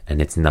good.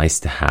 And it's nice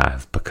to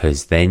have,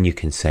 because then you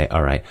can say,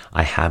 all right,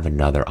 I have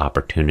another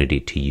opportunity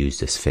to use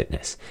this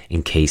fitness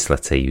in case,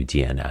 let's say, you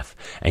DNF,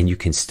 and you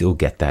can still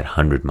get that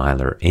 100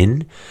 miler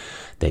in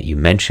that you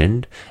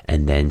mentioned,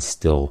 and then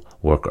still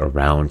work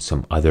around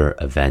some other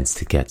events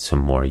to get some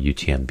more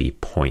UTMB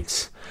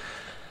points.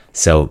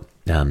 So,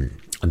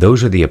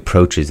 those are the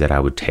approaches that I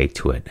would take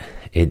to it.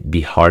 It'd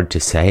be hard to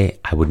say.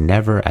 I would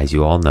never, as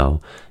you all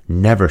know,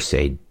 never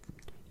say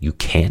you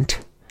can't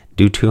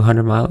do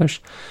 200 milers.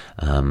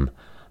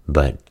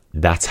 But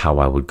that's how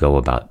I would go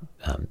about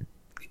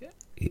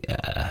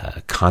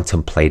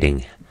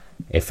contemplating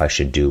if I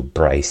should do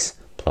Bryce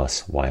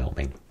plus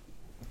Wyoming.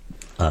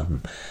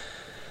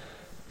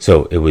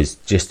 So it was,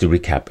 just to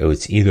recap, it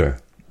was either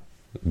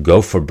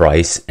go for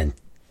Bryce and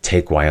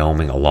take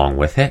Wyoming along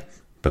with it,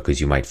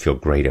 because you might feel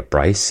great at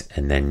Bryce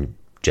and then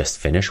just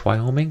finish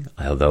Wyoming.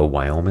 Although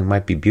Wyoming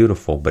might be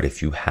beautiful, but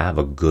if you have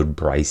a good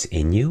Bryce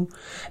in you,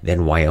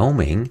 then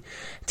Wyoming,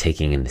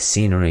 taking in the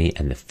scenery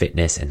and the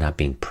fitness and not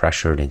being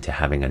pressured into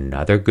having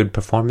another good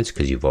performance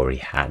because you've already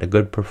had a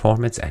good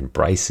performance, and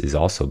Bryce is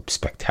also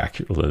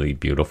spectacularly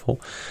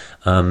beautiful,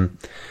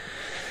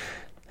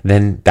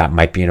 then that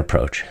might be an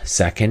approach.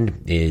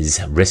 Second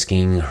is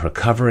risking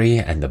recovery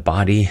and the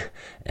body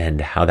and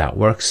how that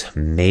works.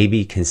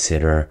 Maybe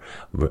consider,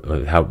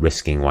 without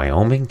risking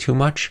Wyoming too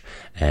much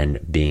and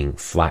being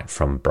flat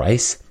from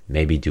Bryce,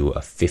 maybe do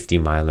a 50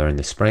 miler in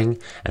the spring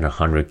and a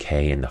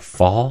 100K in the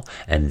fall,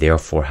 and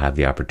therefore have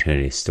the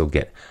opportunity to still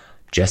get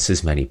just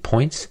as many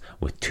points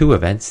with two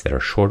events that are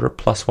shorter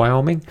plus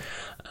Wyoming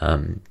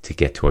to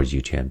get towards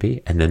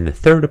UTMB. And then the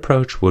third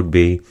approach would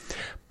be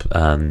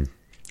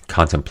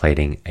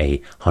contemplating a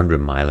 100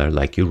 miler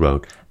like you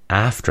wrote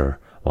after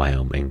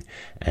Wyoming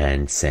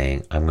and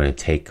saying, I'm going to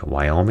take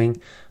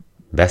Wyoming,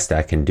 best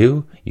I can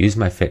do, use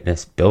my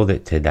fitness, build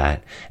it to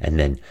that, and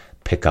then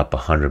pick up a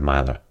 100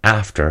 miler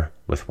after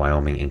with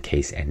Wyoming in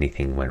case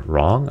anything went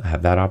wrong. I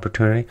have that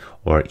opportunity.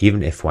 Or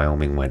even if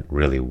Wyoming went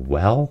really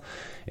well,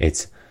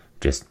 it's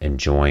just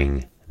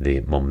enjoying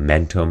the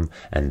momentum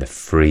and the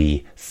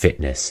free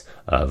fitness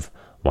of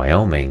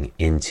Wyoming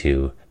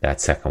into that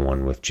second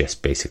one with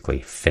just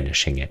basically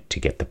finishing it to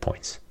get the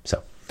points.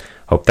 So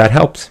hope that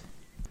helps.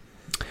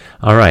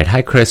 All right.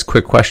 Hi, Chris.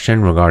 Quick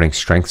question regarding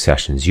strength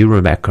sessions. You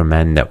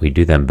recommend that we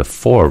do them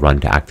before run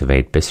to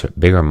activate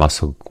bigger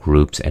muscle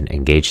groups and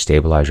engage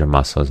stabilizer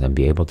muscles and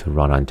be able to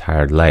run on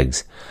tired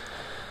legs.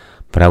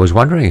 But I was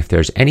wondering if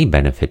there's any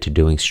benefit to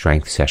doing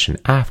strength session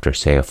after,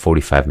 say, a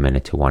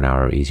 45-minute to 1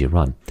 hour easy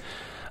run.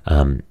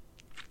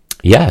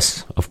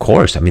 Yes, of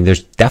course. I mean,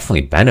 there's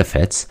definitely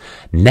benefits.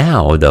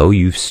 Now, though,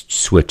 you've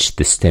switched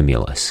the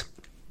stimulus.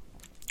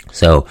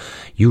 So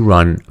you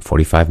run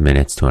 45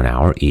 minutes to an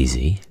hour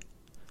easy,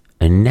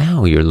 and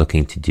now you're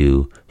looking to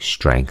do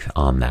strength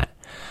on that.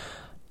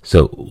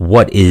 So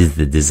what is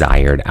the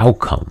desired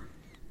outcome?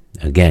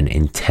 Again,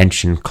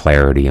 intention,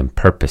 clarity, and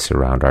purpose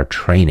around our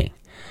training.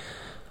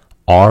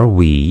 Are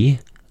we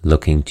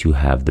looking to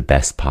have the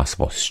best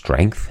possible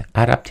strength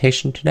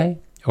adaptation today?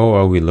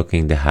 Or are we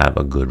looking to have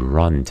a good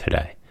run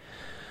today?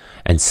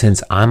 And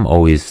since I'm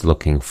always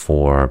looking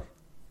for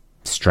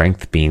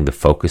strength being the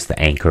focus, the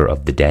anchor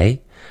of the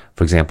day,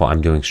 for example,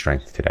 I'm doing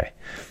strength today.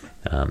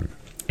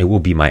 It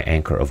will be my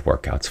anchor of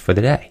workouts for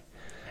the day.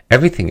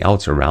 Everything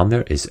else around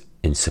there is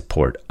in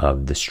support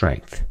of the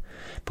strength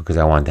because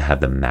I want to have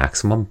the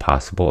maximum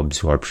possible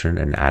absorption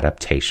and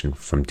adaptation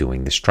from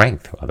doing the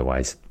strength.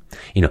 Otherwise,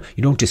 you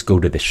don't just go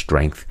to the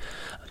strength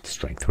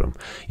room.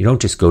 You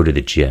don't just go to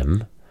the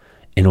gym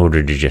in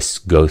order to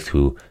just go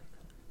through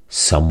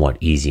somewhat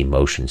easy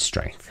motion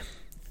strength,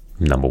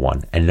 number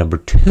one. And number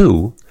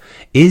two,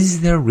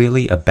 is there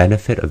really a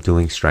benefit of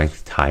doing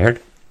strength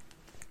tired?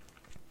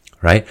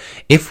 Right?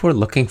 If we're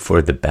looking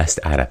for the best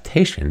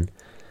adaptation,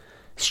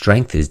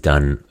 strength is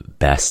done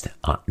best,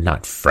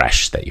 not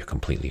fresh, that you're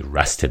completely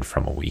rested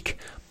from a week,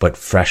 but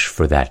fresh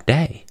for that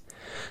day,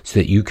 so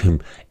that you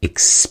can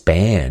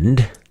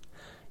expand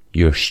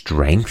your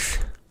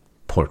strength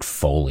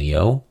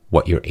portfolio,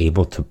 what you're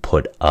able to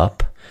put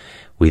up,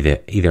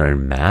 either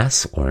in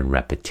mass or in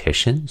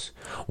repetitions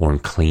or in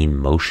clean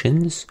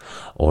motions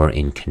or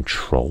in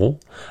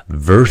control,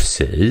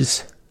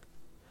 versus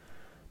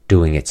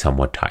doing it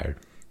somewhat tired.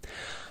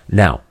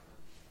 Now,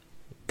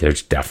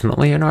 there's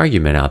definitely an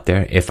argument out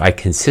there. If I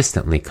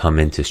consistently come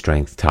into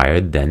strength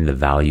tired, then the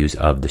values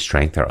of the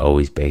strength are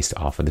always based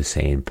off of the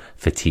same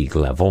fatigue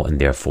level, and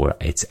therefore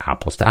it's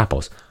apples to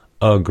apples.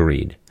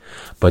 Agreed.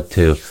 But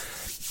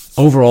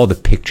overall, the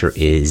picture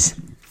is,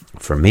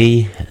 for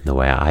me, and the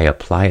way I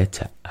apply it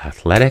to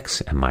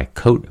athletics and my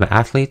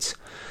athletes,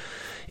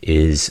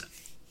 is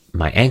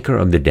my anchor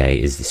of the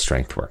day is the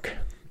strength work.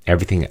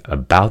 Everything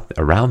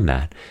around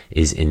that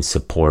is in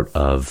support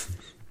of,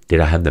 did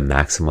I have the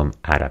maximum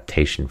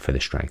adaptation for the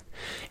strength?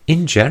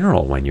 In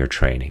general, when you're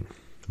training,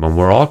 when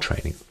we're all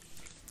training,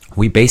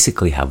 we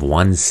basically have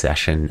one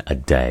session a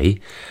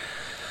day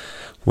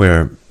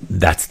where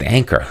that's the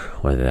anchor,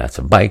 whether that's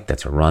a bike,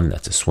 that's a run,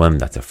 that's a swim,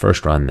 that's a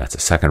first run, that's a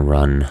second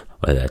run,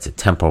 whether that's a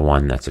tempo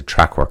one, that's a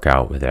track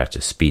workout, whether that's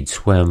a speed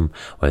swim,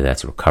 whether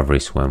that's a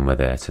recovery swim,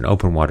 whether that's an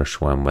open water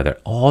swim, whether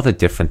all the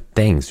different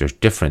things, there's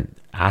different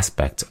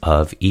aspects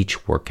of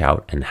each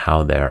workout and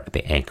how they're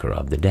the anchor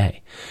of the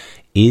day.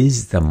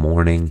 Is the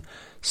morning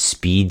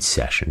speed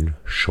session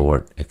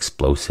short,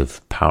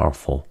 explosive,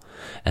 powerful,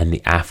 and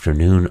the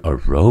afternoon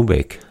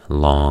aerobic,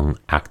 long,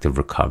 active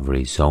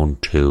recovery, zone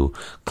 2,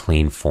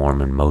 clean form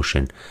and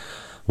motion,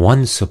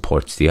 one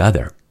supports the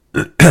other.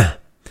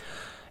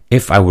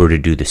 If I were to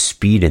do the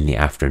speed in the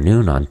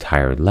afternoon on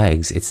tired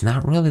legs, it's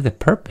not really the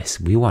purpose.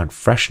 We want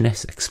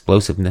freshness,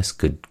 explosiveness,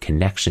 good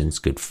connections,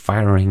 good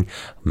firing,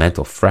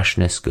 mental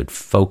freshness, good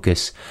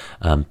focus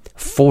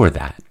for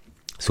that.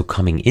 So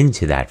coming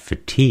into that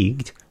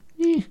fatigued,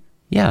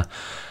 yeah.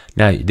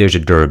 Now, there's a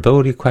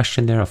durability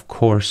question there, of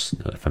course.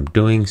 If I'm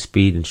doing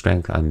speed and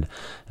strength on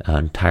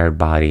tired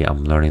body,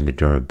 I'm learning the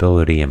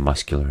durability and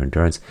muscular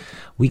endurance.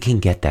 We can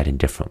get that in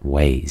different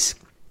ways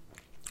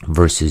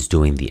versus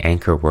doing the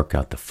anchor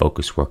workout, the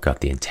focus workout,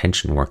 the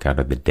intention workout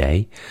of the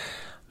day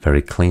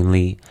very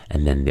cleanly.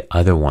 And then the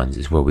other ones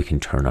is where we can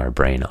turn our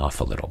brain off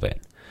a little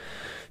bit.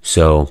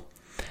 So,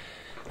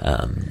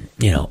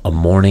 a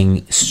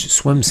morning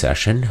swim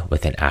session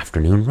with an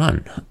afternoon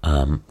run,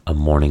 a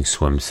morning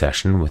swim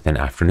session with an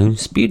afternoon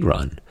speed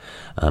run,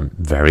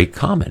 very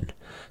common.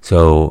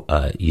 So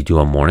you do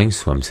a morning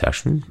swim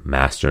session,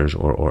 masters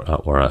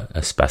or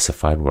a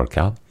specified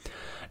workout.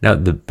 Now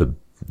the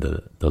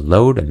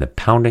load and the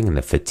pounding and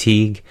the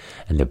fatigue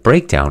and the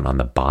breakdown on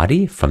the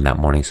body from that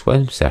morning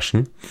swim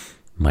session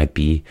might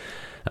be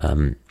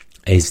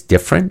is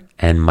different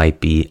and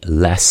might be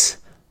less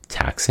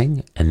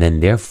taxing, and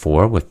then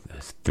therefore with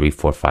 3,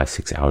 4, 5,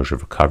 6 hours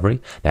of recovery,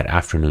 that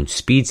afternoon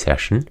speed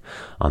session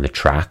on the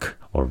track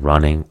or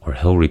running or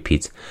hill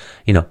repeats,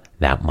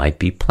 that might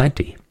be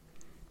plenty.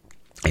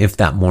 If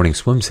that morning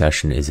swim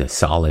session is a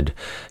solid,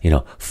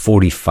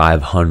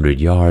 4,500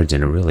 yards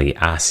and it really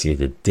asks you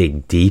to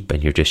dig deep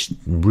and you're just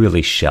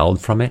really shelled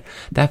from it,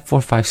 that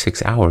 4, 5,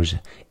 6 hours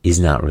is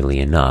not really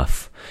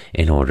enough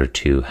in order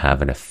to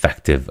have an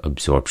effective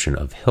absorption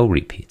of hill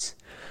repeats.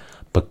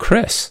 But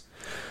Chris,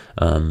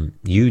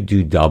 you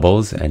do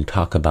doubles and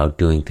talk about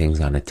doing things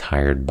on a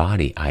tired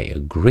body. I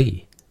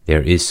agree.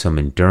 There is some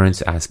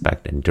endurance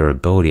aspect and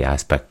durability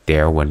aspect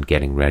there when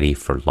getting ready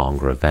for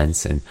longer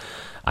events, and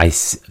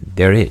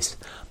there is.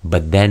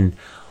 But then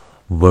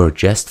we're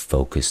just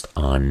focused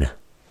on,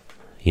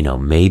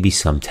 maybe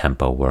some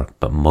tempo work,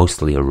 but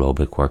mostly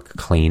aerobic work,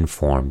 clean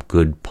form,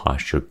 good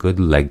posture, good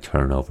leg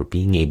turnover,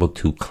 being able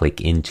to click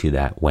into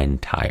that when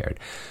tired.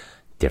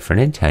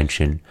 Different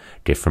intention,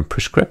 different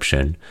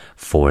prescription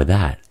for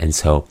that. And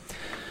so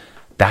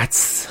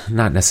that's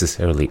not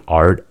necessarily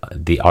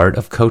the art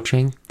of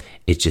coaching.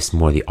 It's just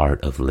more the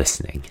art of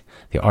listening.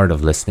 The art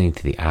of listening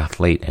to the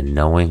athlete and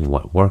knowing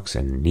what works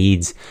and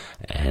needs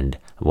and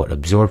what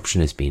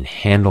absorption is being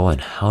handled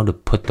and how to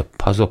put the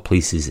puzzle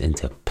pieces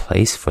into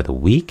place for the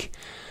week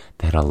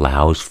that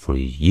allows for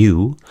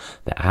you,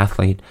 the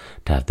athlete,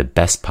 to have the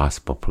best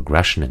possible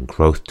progression and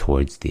growth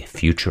towards the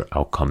future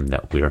outcome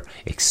that we're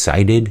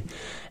excited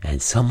and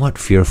somewhat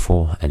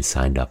fearful and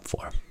signed up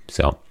for.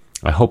 So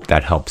I hope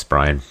that helps,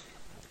 Brian.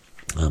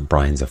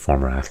 Brian's a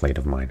former athlete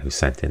of mine who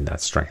sent in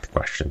that strength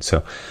question.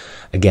 So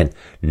again,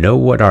 know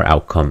what our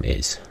outcome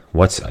is.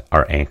 What's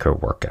our anchor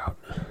workout?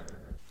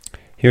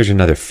 Here's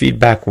another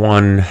feedback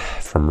one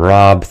from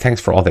Rob.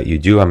 Thanks for all that you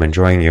do. I'm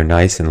enjoying your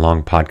nice and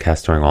long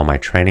podcast during all my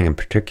training, in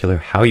particular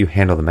how you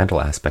handle the mental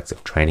aspects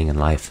of training and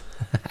life.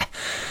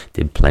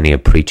 Did plenty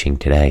of preaching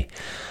today.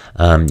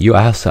 You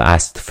also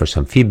asked for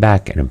some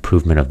feedback and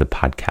improvement of the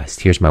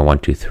podcast. Here's my 1,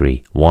 2,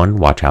 3. 1,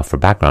 watch out for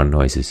background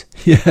noises.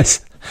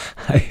 Yes,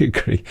 I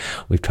agree.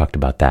 We've talked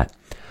about that.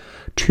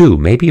 2,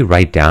 maybe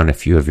write down a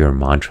few of your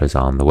mantras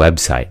on the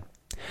website.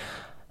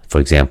 For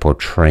example,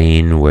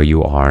 train where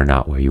you are,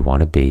 not where you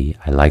want to be.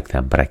 I like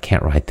them, but I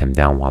can't write them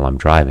down while I'm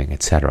driving,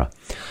 etc.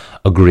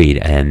 Agreed.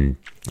 And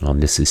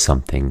this is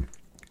something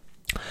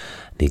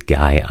the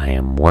guy I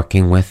am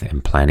working with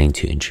and planning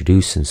to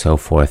introduce and so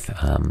forth,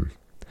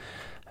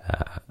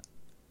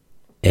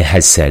 it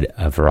has said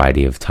a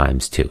variety of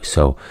times too.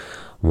 So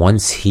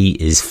once he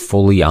is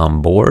fully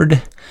on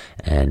board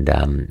and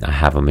I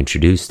have him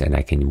introduced and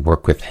I can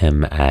work with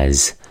him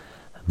as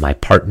my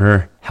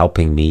partner,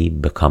 helping me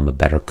become a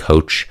better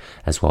coach,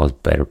 as well as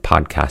better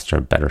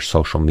podcaster, better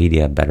social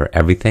media, better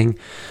everything,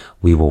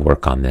 we will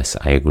work on this.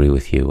 I agree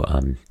with you.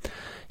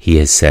 He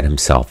has said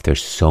himself,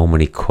 there's so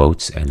many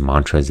quotes and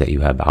mantras that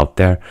you have out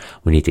there.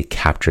 We need to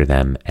capture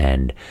them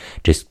and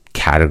just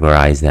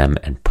categorize them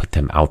and put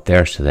them out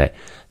there so that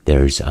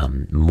there's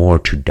more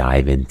to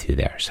dive into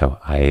there. So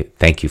I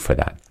thank you for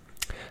that.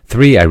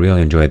 3, I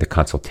really enjoy the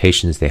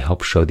consultations. They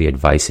help show the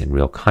advice in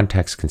real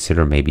context.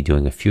 Consider maybe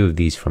doing a few of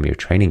these from your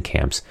training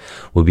camps.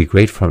 Would be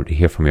great to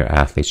hear from your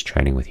athletes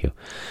training with you.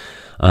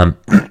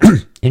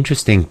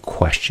 Interesting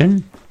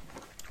question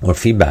or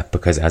feedback,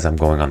 because as I'm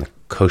going on the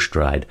coast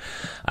ride,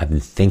 I've been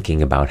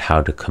thinking about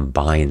how to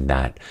combine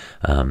that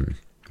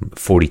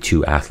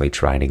 42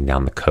 athletes riding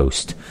down the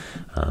coast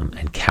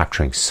and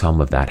capturing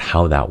some of that,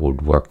 how that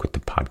would work with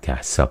the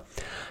podcast. So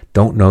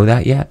don't know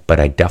that yet,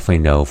 but I definitely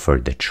know for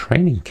the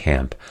training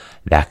camp,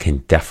 that can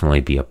definitely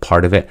be a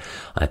part of it.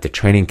 At the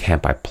training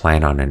camp, I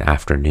plan on an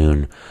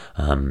afternoon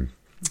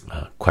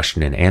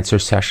question and answer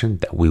session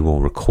that we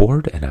will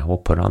record and I will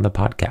put on the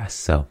podcast.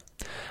 So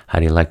how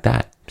do you like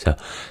that? So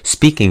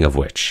speaking of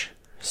which,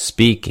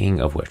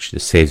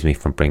 this saves me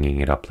from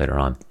bringing it up later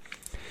on.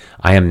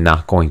 I am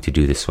not going to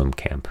do the swim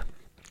camp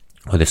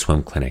or the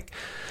swim clinic.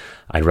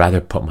 I'd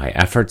rather put my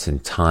efforts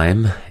and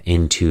time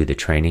into the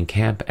training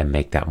camp and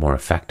make that more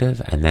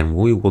effective. And then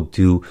we will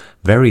do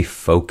very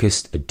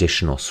focused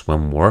additional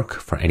swim work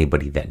for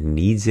anybody that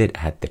needs it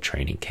at the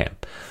training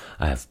camp.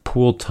 I have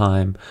pool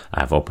time,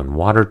 I have open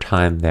water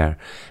time there.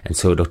 And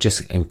so it'll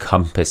just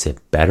encompass it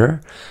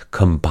better,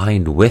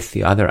 combined with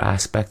the other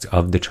aspects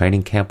of the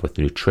training camp with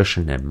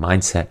nutrition and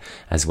mindset,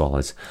 as well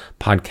as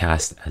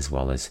podcast, as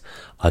well as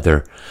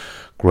other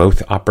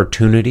growth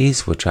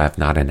opportunities, which I have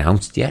not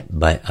announced yet.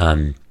 But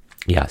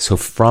yeah, so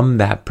from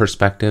that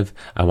perspective,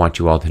 I want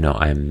you all to know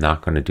I am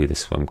not going to do the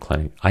swim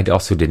clinic. I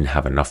also didn't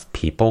have enough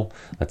people.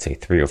 Let's say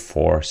 3 or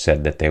 4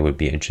 said that they would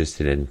be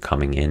interested in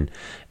coming in.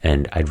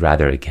 And I'd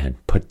rather, again,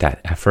 put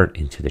that effort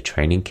into the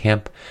training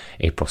camp,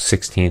 April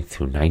 16th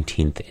through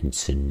 19th in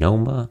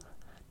Sonoma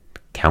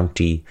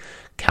County,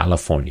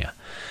 California.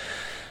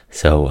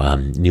 So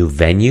new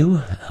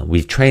venue.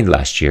 We've trained the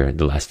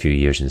last few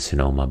years in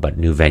Sonoma, but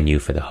new venue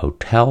for the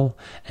hotel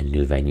and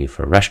new venue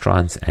for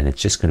restaurants. And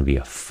it's just going to be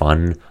a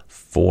fun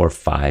 4 or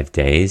 5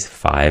 days,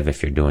 5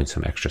 if you're doing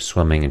some extra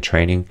swimming and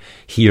training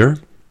here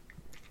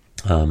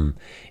in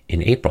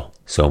April.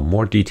 So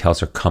more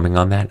details are coming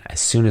on that. As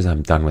soon as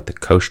I'm done with the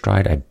coast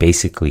ride, I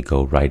basically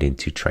go right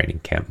into training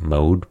camp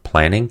mode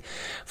planning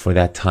for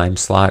that time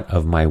slot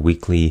of my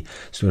weekly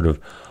sort of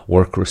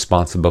work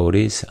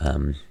responsibilities.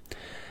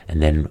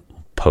 And then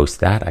post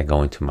that, I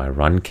go into my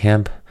run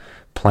camp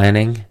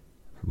planning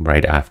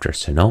right after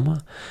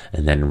Sonoma.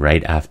 And then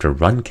right after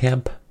run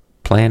camp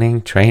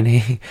planning,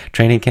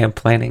 training camp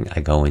planning, I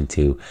go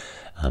into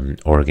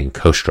Oregon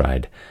Coast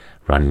Ride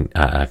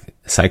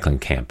cycling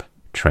camp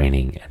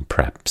training, and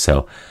prep.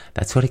 So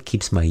that's what it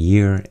keeps my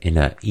year in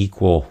an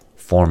equal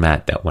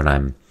format, that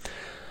when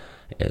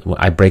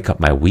I break up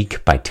my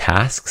week by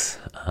tasks,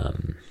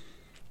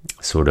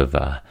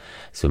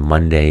 so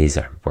Mondays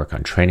I work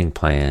on training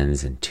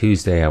plans, and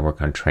Tuesday I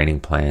work on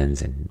training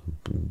plans, and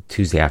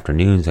Tuesday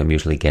afternoons I'm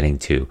usually getting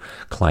to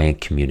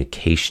client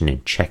communication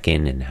and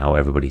check-in and how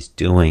everybody's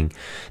doing.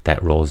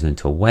 That rolls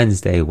into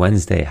Wednesday.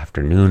 Wednesday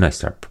afternoon I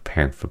start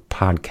preparing for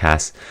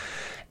podcasts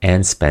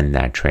and spend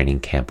that training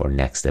camp or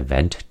next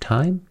event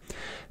time.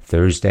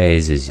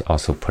 Thursdays is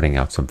also putting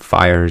out some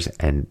fires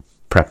and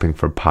prepping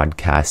for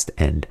podcast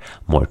and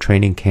more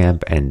training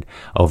camp and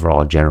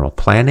overall general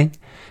planning.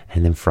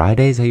 And then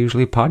Fridays, I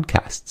usually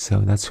podcast. So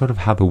that's sort of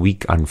how the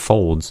week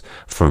unfolds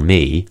for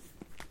me.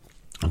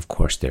 Of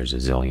course, there's a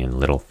zillion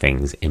little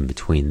things in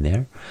between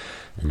there.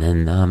 And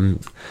then,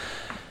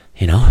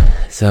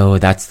 so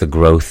that's the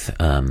growth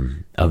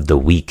of the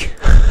week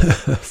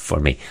for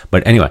me.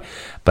 But anyway,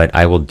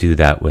 I will do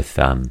that with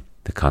the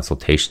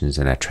consultations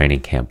and that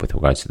training camp with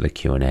regards to the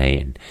Q&A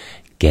and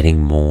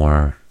getting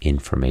more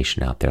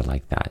information out there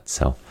like that.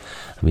 So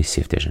let me see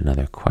if there's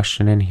another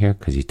question in here,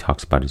 because he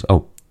talks about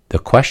the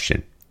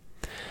question.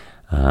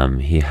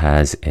 He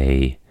has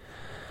a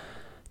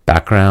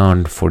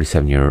background,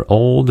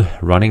 47-year-old,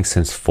 running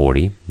since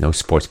 40, no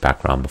sports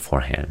background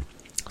beforehand.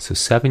 So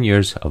 7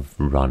 years of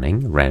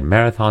running, ran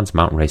marathons,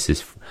 mountain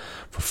races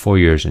for 4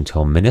 years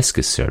until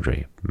meniscus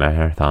surgery.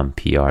 Marathon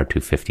PR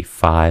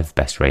 255,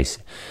 best in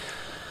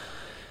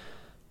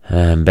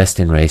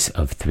race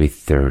of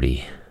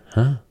 3:30.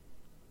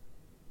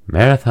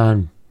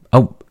 Marathon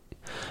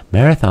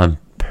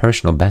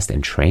personal best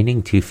in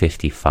training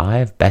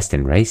 255, best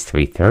in race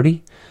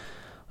 3:30.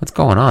 What's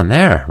going on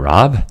there,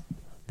 Rob?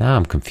 Now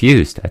I'm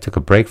confused. I took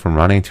a break from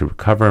running to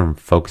recover and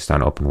focused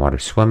on open water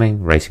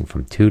swimming, racing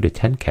from 2 to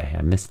 10K.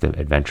 I missed the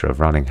adventure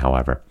of running,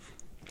 however.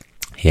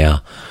 Yeah,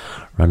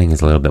 running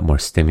is a little bit more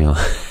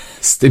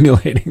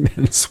stimulating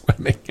than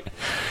swimming,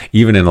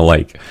 even in a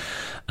lake.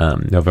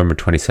 November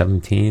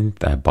 2017,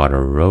 I bought a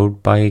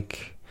road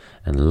bike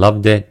and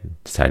loved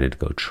it. Decided to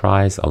go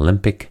try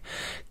Olympic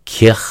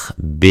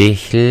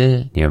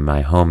Kirchbechel near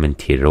my home in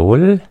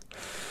Tirol.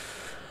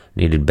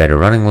 Needed better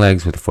running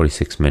legs with a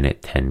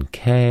 46-minute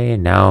 10K.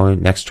 Now,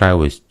 next try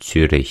was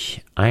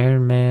Zurich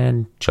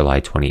Ironman, July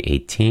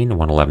 2018.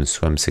 111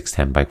 swim,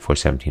 610 bike,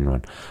 417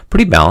 run.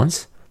 Pretty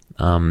balanced.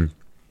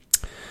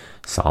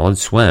 Solid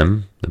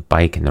swim. The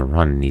bike and the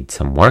run need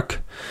some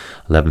work.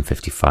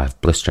 11:55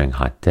 blistering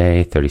hot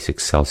day,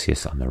 36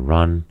 Celsius on the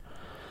run.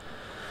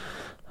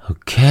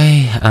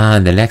 Okay,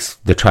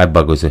 the tri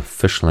bug was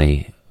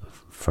officially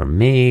for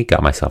me.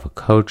 Got myself a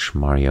coach,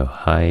 Mario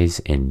Heis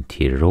in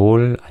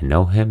Tirol. I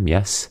know him,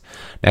 yes.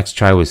 Next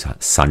try was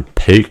St.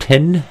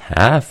 Pölten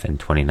half in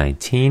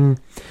 2019.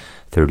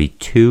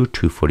 32,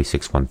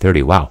 246,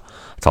 130. Wow,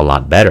 that's a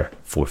lot better.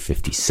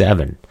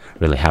 457.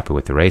 Really happy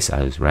with the race.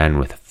 I ran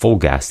with full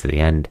gas to the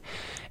end.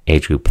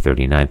 Age group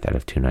 39th out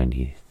of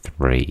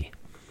 293.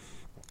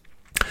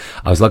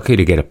 I was lucky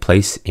to get a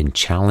place in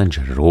Challenge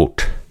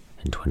Roth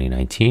in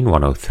 2019,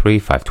 103,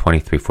 520,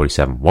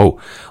 347. Whoa,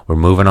 we're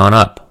moving on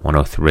up.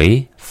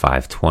 103,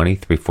 520,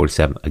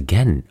 347.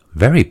 Again,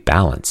 very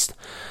balanced.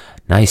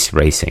 Nice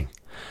racing.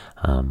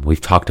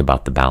 We've talked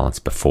about the balance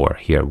before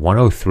here.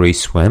 103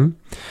 swim,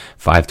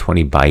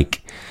 520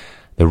 bike.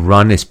 The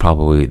run is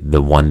probably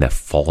the one that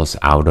falls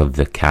out of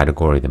the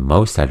category the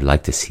most. I'd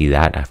like to see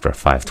that after a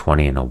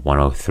 520 and a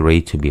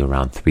 103 to be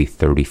around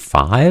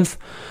 335.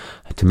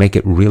 To make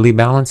it really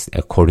balanced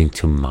according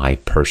to my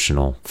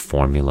personal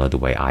formula, the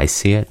way I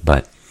see it.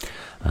 But,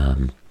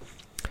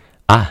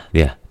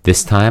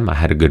 this time I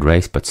had a good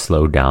race, but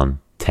slowed down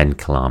 10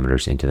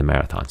 kilometers into the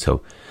marathon.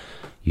 So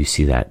you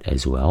see that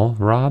as well,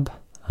 Rob.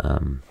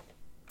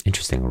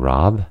 Interesting,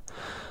 Rob.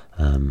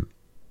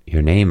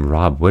 Your name,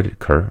 Rob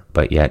Whitaker,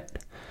 but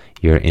yet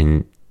you're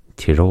in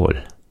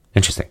Tirol.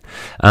 Interesting.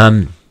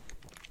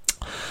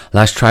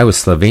 Last try was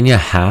Slovenia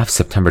half,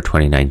 September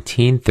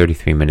 2019,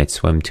 33-minute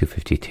swim,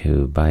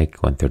 252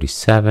 bike,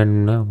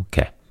 137.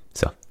 Okay,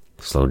 so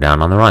slow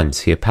down on the run.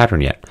 See a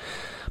pattern yet?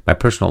 My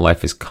personal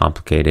life is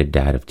complicated.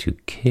 Dad of 2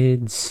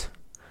 kids.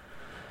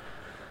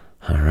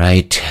 All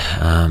right.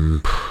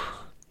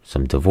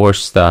 Some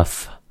divorce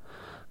stuff.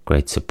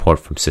 Great support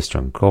from sister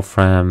and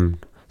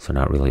girlfriend. So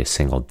not really a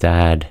single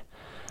dad.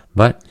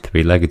 But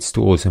 3-legged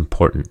stool is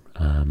important.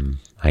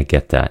 I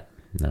get that.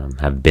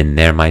 I've been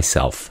there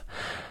myself.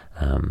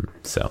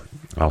 So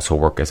I also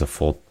work as a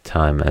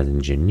full-time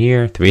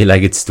engineer.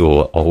 3-legged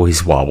stool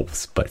always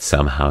wobbles, but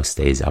somehow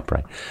stays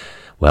upright.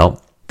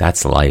 Well,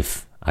 that's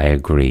life. I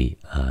agree.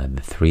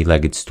 The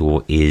 3-legged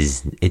stool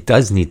it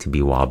does need to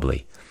be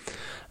wobbly.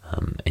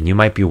 And you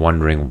might be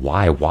wondering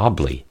why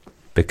wobbly?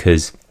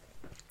 Because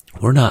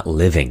we're not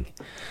living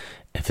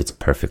if it's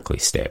perfectly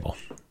stable.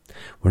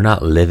 We're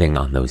not living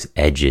on those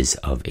edges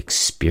of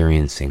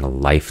experiencing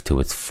life to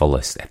its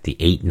fullest at the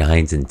 8,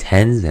 9s, and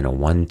 10s and a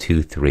 1,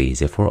 2,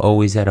 3s. If we're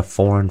always at a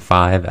 4 and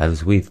 5,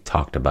 as we've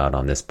talked about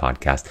on this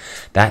podcast,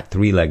 that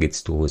three-legged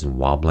stool is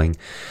wobbling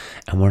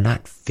and we're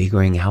not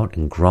figuring out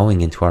and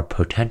growing into our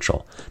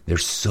potential.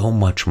 There's so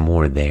much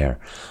more there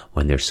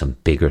when there's some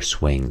bigger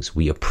swings.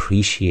 We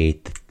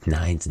appreciate the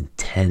 9s and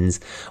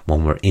 10s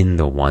when we're in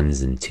the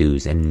 1s and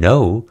 2s, and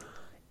know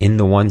in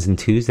the 1s and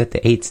 2s that the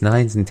 8s,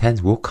 9s, and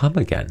 10s will come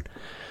again.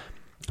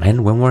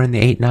 And when we're in the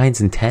 8, 9s,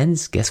 and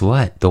 10s, guess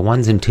what? The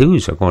 1s and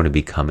 2s are going to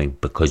be coming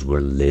because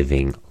we're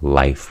living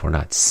life. We're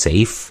not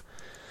safe.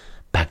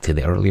 Back to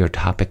the earlier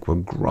topic, we're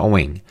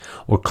growing.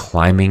 We're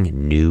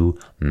climbing new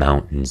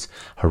mountains,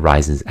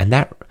 horizons, and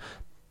that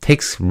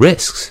takes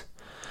risks.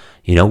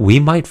 We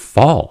might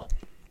fall.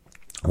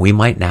 We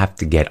might have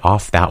to get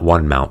off that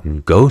one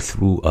mountain, go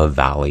through a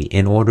valley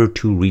in order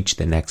to reach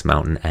the next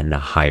mountain and a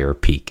higher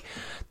peak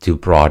to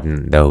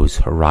broaden those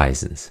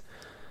horizons.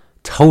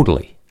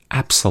 Totally.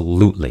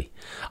 Absolutely.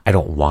 I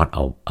don't want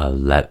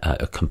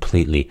a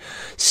completely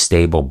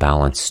stable,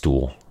 balanced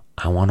stool.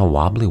 I want a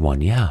wobbly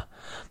one, yeah.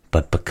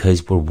 But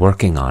because we're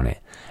working on it.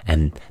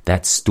 And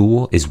that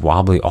stool is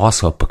wobbly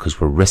also because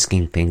we're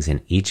risking things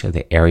in each of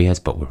the areas,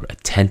 but we're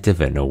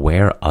attentive and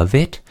aware of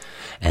it.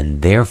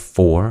 And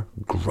therefore,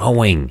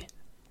 growing.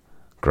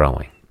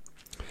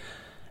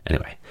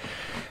 Anyway,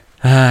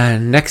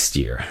 next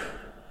year,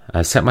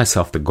 I set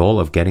myself the goal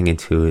of getting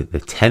into the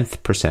 10th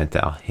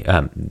percentile.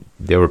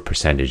 There were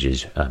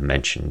percentages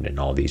mentioned in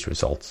all these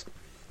results.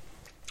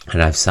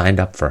 And I've signed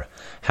up for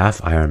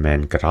half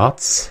Ironman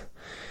Graz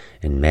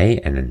in May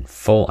and in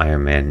full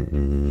Ironman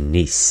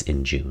Nice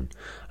in June.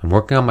 I'm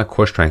working on my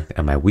core strength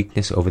and my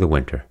weaknesses over the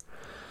winter,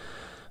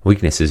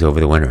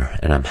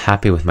 and I'm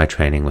happy with my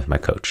training with my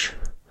coach.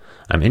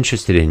 I'm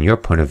interested in your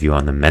point of view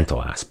on the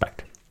mental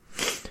aspect.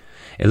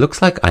 It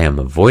looks like I am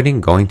avoiding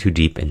going too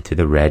deep into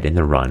the red in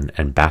the run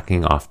and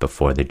backing off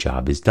before the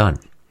job is done.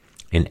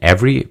 In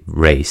every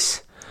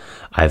race,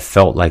 I've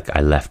felt like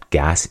I left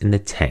gas in the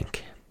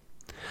tank.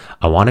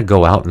 I want to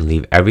go out and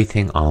leave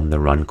everything on the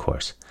run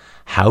course.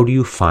 How do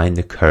you find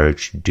the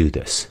courage to do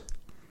this?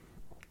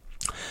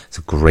 It's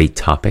a great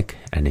topic,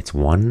 and it's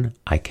one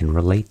I can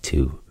relate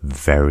to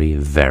very,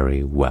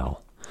 very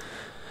well.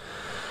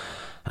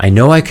 I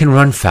know I can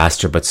run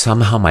faster, but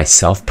somehow my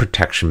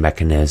self-protection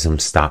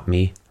mechanisms stop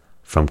me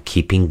from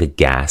keeping the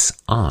gas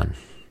on.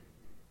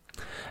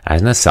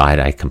 As an aside,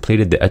 I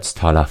completed the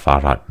Ötztaler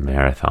Fahrrad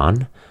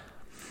Marathon.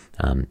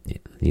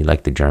 You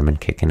like the German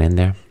kicking in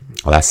there?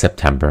 Last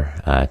September,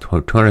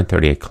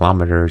 238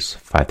 kilometers,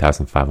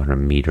 5,500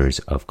 meters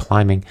of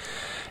climbing,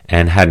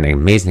 and had an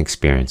amazing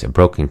experience. A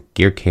broken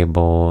gear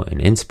cable in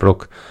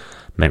Innsbruck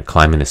meant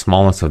climbing the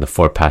smallest of the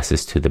 4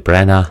 passes to the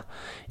Brenner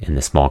in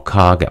the small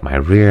cog at my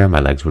rear. My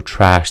legs were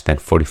trashed, then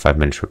 45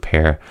 minutes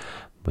repair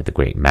with the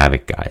great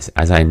Mavic guys.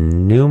 As I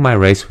knew my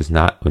race was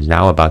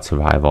now about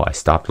survival, I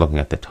stopped looking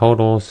at the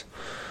totals.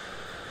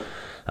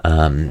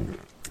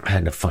 I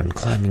had a fun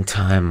climbing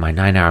time. My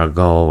 9-hour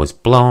goal was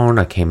blown.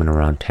 I came in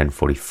around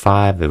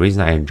 10:45. The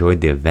reason I enjoyed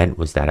the event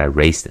was that I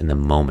raced in the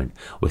moment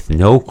with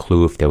no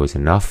clue if there was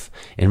enough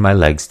in my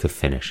legs to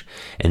finish.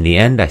 In the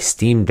end, I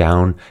steamed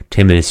down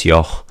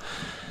Timmisjoch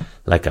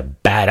like a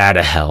bat out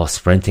of hell,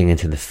 sprinting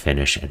into the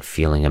finish and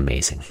feeling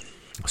amazing.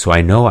 So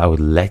I know I would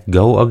let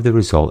go of the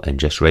result and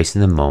just race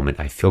in the moment.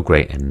 I feel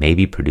great and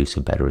maybe produce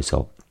a better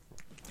result.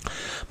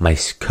 My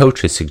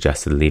coach has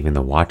suggested leaving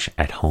the watch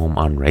at home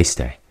on race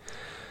day.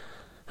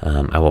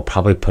 I will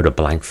probably put a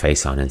blank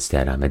face on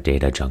instead. I'm a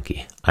data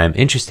junkie. I am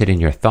interested in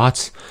your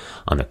thoughts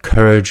on the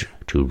courage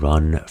to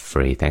run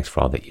free. Thanks for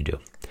all that you do.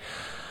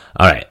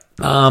 All right.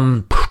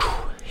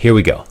 Here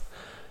we go.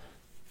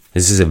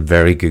 This is a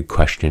very good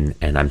question,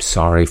 and I'm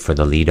sorry for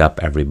the lead up,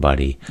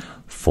 everybody,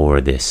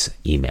 for this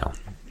email.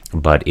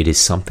 But it is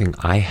something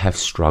I have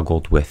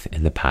struggled with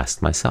in the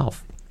past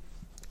myself.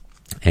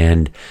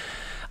 And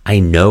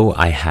I know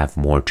I have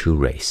more to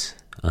race.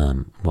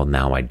 Well,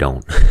 now I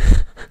don't.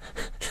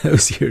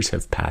 Those years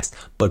have passed.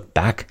 But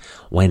back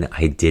when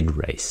I did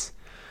race,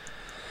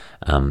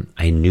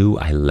 I knew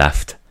I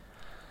left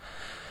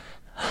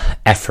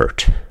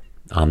effort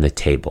on the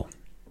table.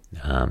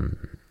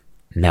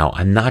 Now,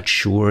 I'm not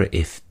sure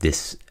if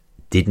this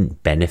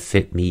didn't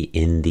benefit me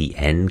in the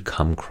end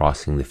come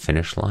crossing the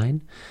finish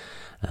line,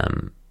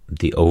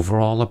 the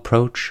overall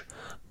approach,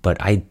 but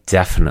I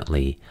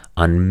definitely,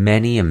 on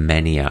many a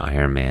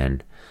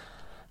Ironman,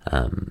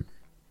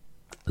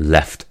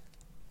 left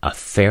a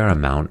fair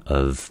amount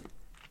of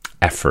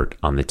effort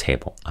on the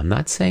table. I'm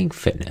not saying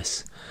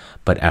fitness,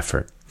 but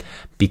effort,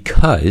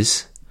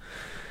 because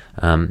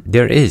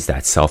there is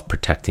that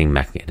self-protecting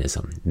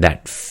mechanism,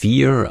 that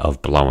fear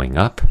of blowing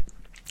up,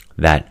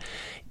 that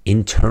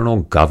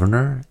internal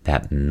governor,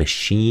 that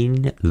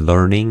machine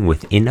learning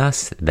within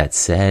us that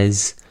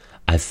says,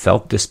 I've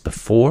felt this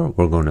before,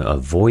 we're going to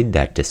avoid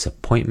that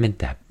disappointment,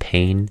 that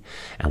pain,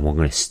 and we're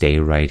going to stay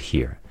right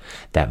here.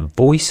 That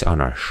voice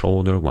on our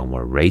shoulder when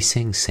we're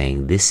racing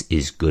saying this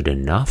is good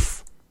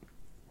enough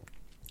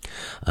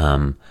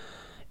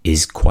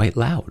is quite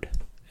loud.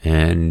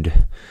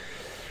 And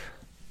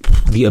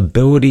the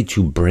ability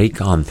to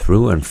break on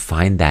through and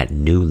find that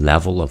new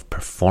level of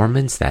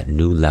performance, that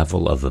new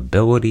level of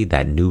ability,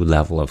 that new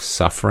level of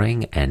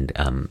suffering and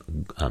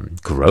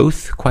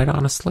growth, quite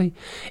honestly,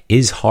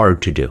 is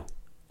hard to do.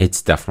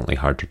 It's definitely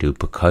hard to do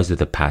because of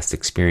the past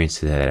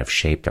experiences that have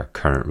shaped our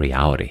current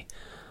reality.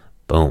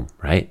 Boom,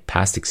 right?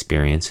 Past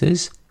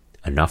experiences,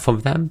 enough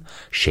of them,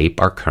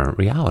 shape our current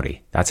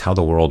reality. That's how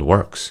the world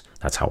works.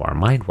 That's how our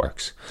mind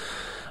works.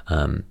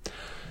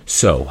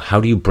 So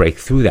how do you break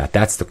through that?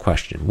 That's the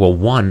question. Well,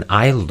 one,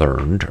 I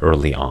learned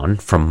early on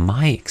from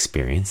my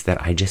experience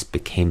that I just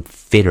became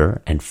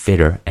fitter and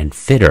fitter and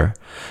fitter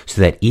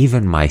so that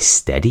even my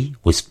steady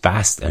was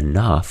fast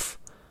enough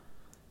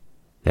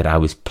that I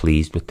was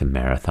pleased with the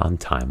marathon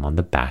time on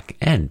the back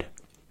end.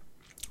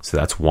 So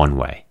that's one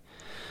way.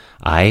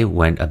 I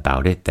went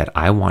about it that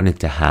I wanted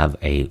to have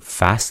a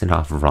fast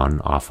enough run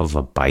off of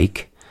a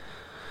bike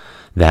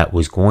that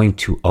was going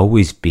to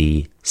always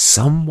be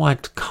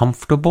somewhat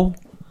comfortable,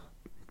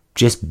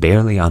 just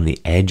barely on the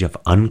edge of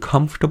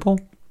uncomfortable.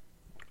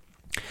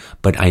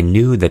 But I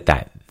knew that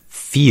that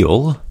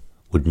feel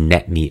would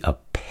net me a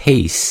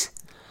pace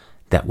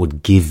that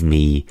would give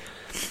me,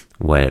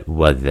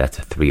 whether that's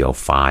a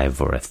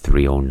 3:05 or a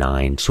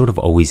 3:09, sort of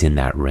always in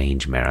that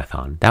range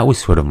marathon. That was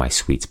sort of my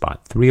sweet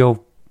spot,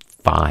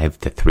 3:05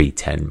 to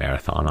 3:10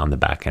 marathon on the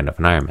back end of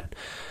an Ironman.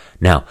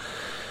 Now,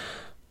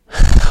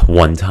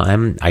 one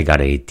time I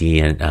got a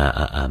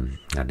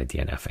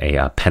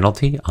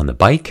penalty on the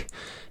bike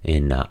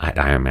at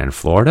Ironman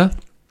Florida.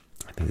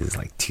 I think it was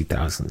like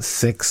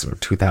 2006 or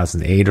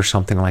 2008 or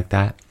something like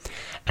that.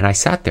 And I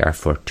sat there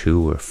for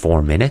 2 or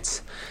 4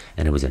 minutes,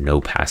 and it was a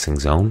no passing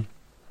zone.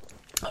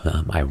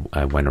 I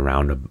went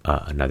around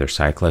another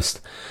cyclist,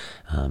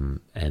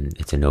 and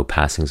it's a no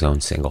passing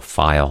zone, single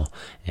file,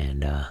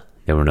 and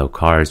there were no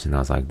cars, and I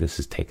was like, this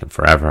is taking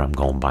forever. I'm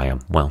going by them.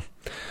 Well,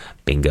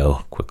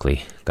 bingo,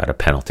 quickly got a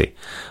penalty.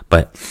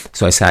 But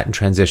so I sat in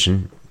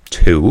transition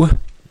 2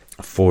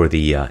 for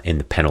in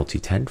the penalty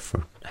tent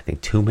for, I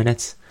think, 2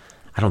 minutes.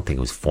 I don't think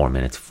it was 4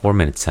 minutes. 4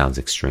 minutes sounds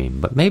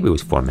extreme, but maybe it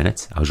was 4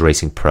 minutes. I was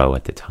racing pro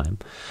at the time.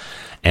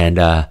 And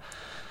I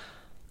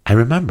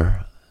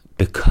remember,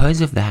 because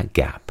of that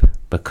gap,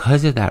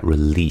 because of that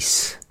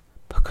release,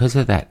 because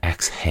of that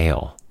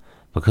exhale,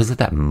 because of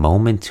that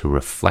moment to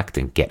reflect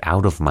and get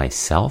out of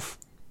myself,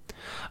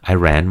 I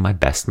ran my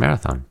best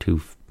marathon.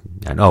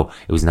 No,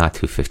 it was not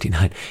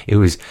 2:59. It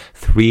was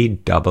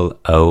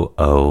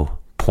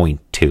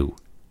 3:00.2.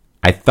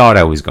 I thought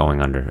I was going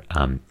under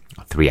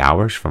 3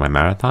 hours for my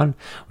marathon,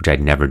 which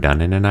I'd never done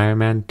in an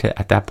Ironman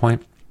at that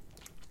point.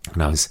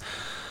 And I was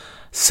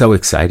so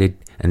excited.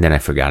 And then I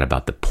forgot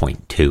about the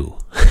 0.2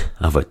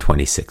 of a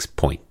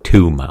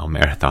 26.2 mile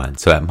marathon.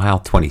 So at mile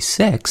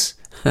 26,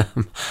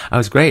 I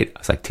was great. I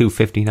was like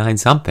 2:59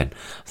 something.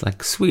 I was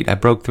like, sweet, I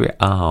broke 3.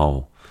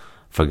 Oh,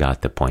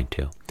 forgot the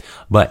 0.2.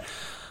 But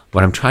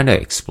what I'm trying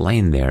to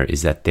explain there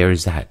is that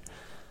there's that,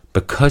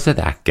 because of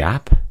that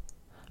gap,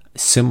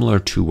 similar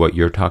to what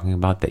you're talking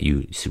about, that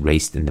you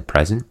raced in the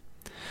present,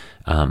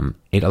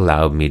 it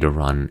allowed me to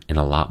run in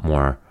a lot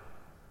more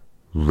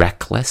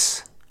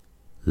reckless,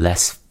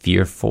 less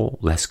fearful,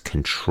 less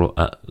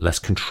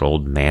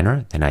controlled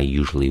manner than I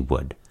usually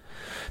would.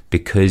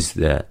 Because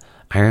the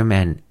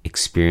Ironman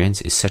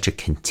experience is such a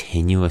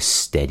continuous,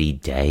 steady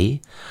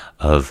day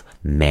of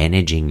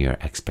managing your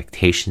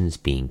expectations,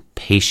 being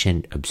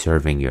patient,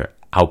 observing your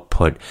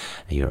output,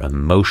 your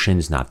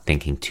emotions, not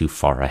thinking too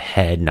far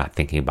ahead, not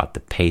thinking about the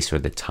pace or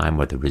the time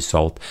or the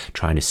result,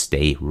 trying to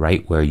stay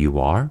right where you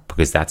are,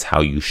 because that's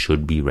how you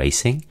should be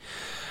racing.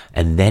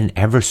 And then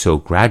ever so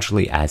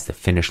gradually, as the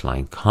finish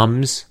line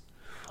comes,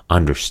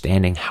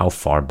 understanding how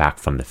far back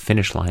from the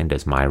finish line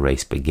does my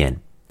race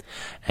begin.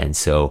 And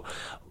so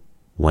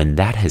when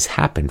that has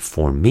happened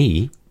for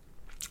me,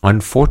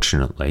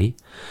 unfortunately,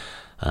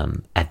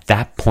 at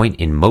that point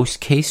in most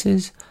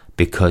cases,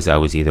 because I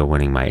was either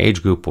winning my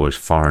age group or was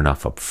far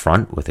enough up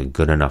front with a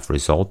good enough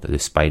result,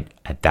 despite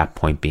at that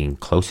point being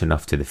close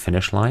enough to the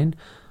finish line,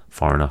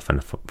 far enough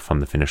from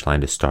the finish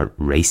line to start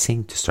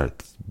racing, to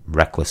start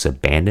reckless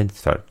abandon,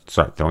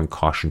 start throwing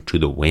caution to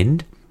the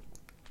wind.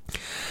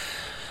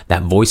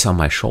 That voice on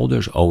my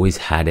shoulders always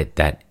had it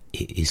that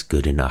it is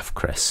good enough,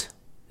 Chris.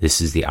 This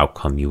is the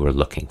outcome you were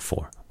looking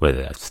for.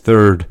 Whether that's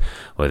third,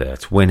 whether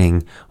that's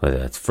winning, whether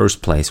that's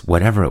first place,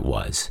 whatever it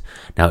was.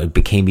 Now, it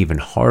became even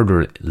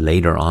harder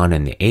later on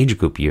in the age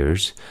group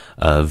years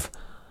of,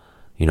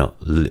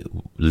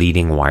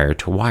 leading wire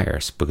to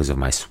wires. Because of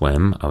my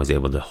swim, I was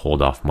able to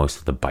hold off most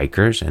of the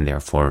bikers, and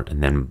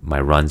then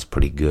my run's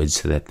pretty good,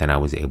 so that then I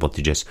was able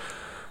to just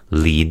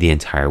lead the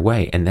entire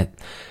way. And that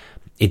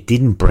it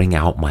didn't bring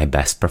out my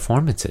best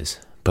performances,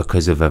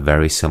 because of a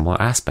very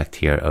similar aspect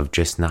here of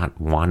just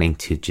not wanting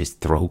to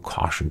just throw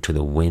caution to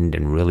the wind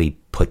and really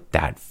put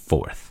that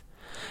forth.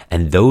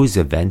 And those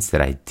events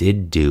that I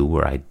did do,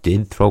 where I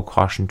did throw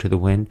caution to the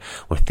wind,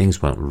 where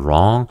things went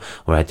wrong,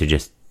 where I had to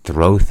just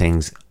throw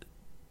things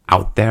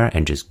out there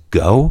and just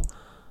go,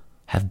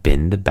 have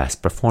been the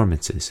best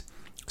performances.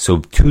 So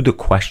to the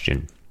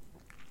question,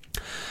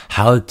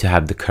 How to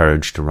have the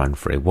courage to run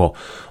free? Well,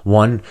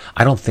 one,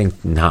 I don't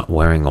think not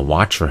wearing a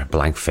watch or a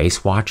blank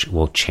face watch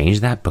will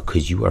change that,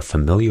 because you are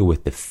familiar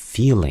with the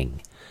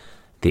feeling,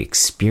 the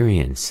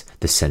experience,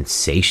 the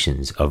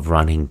sensations of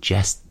running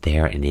just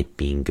there and it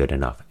being good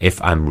enough,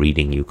 if I'm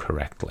reading you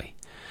correctly.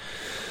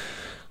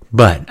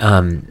 But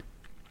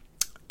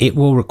it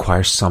will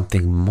require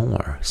something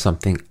more,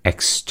 something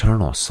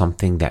external,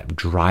 something that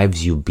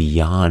drives you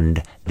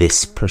beyond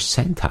this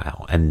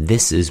percentile. And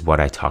this is what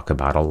I talk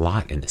about a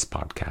lot in this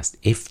podcast.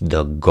 If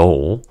the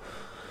goal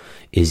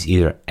is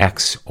either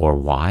X or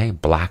Y,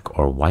 black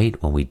or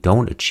white, when we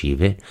don't achieve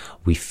it,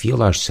 we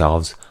feel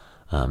ourselves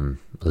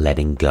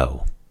letting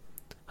go.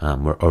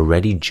 We're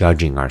already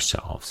judging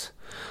ourselves.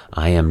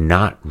 I am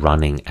not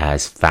running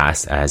as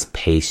fast as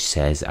pace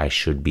says I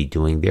should be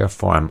doing.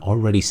 Therefore, I'm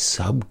already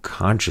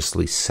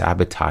subconsciously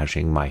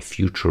sabotaging my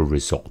future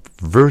result.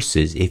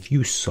 Versus if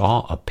you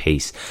saw a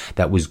pace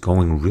that was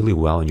going really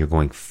well and you're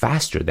going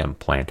faster than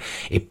planned,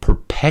 it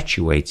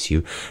perpetuates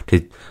you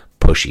to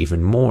push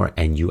even more,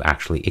 and you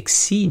actually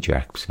exceed your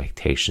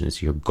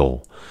expectations, your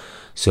goal.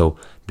 So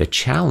the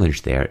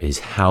challenge there is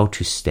how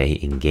to stay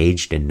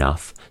engaged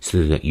enough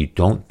so that you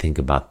don't think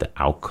about the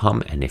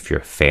outcome and if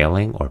you're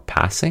failing or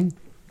passing,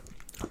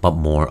 but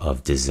more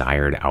of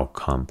desired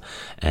outcome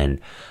and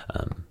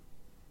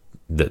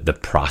the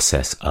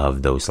process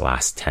of those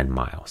last 10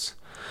 miles.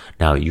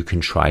 Now, you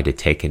can try to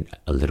take it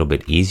a little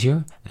bit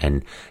easier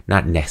and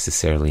not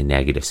necessarily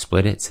negative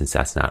split it, since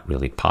that's not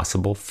really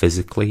possible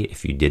physically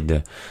if you did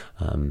the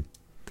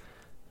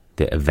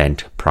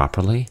event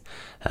properly.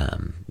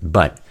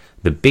 But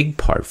the big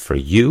part for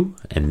you,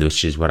 and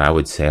which is what I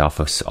would say off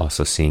of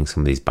also seeing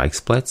some of these bike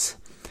splits,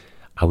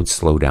 I would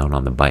slow down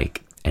on the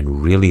bike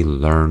and really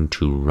learn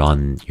to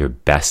run your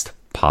best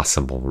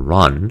possible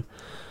run,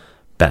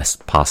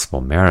 best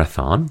possible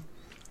marathon,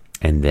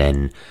 and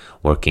then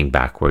working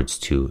backwards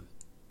to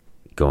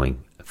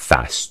going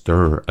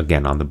faster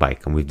again on the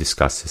bike. And we've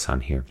discussed this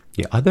on here.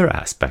 The other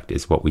aspect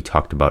is what we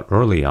talked about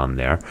early on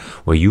there,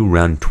 where you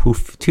run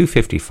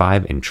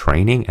 2:55 in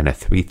training and a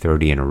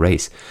 3:30 in a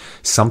race.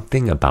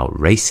 Something about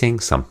racing,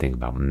 something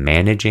about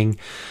managing,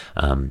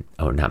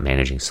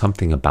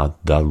 something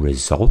about the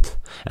result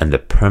and the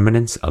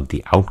permanence of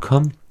the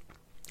outcome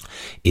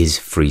is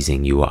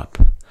freezing you up.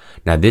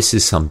 Now, this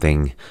is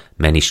something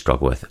many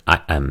struggle with.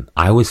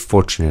 I was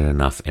fortunate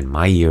enough in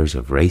my years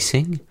of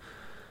racing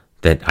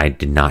that I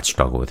did not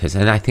struggle with this.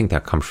 And I think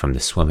that comes from the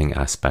swimming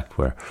aspect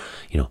where,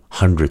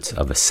 hundredths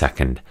of a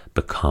second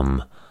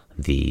become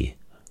the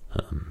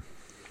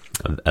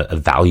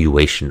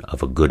evaluation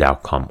of a good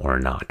outcome or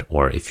not,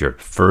 or if you're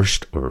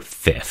first or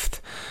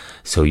fifth.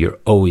 So you're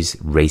always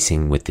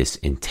racing with this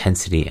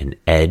intensity and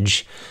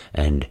edge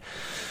and,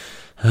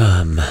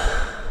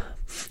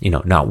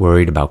 not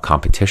worried about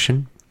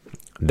competition,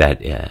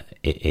 that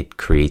it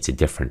creates a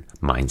different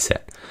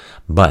mindset.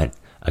 But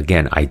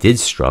again, I did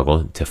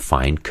struggle to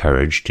find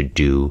courage to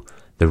do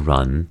the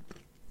run,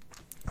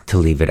 to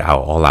leave it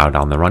all out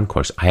on the run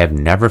course. I have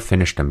never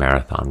finished a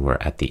marathon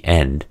where at the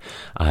end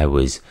I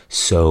was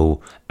so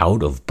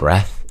out of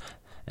breath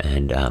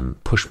and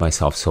pushed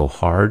myself so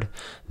hard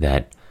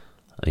that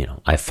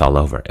I fell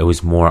over. It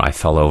was more I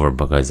fell over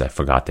because I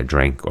forgot to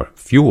drink or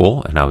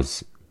fuel, and I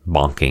was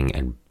bonking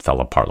and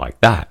fell apart like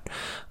that.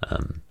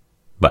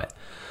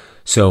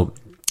 So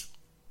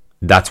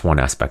that's one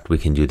aspect. We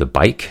can do the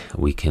bike.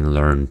 We can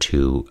learn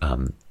to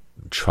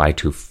try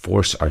to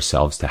force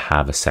ourselves to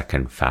have a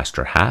second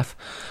faster half.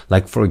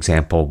 Like, for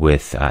example,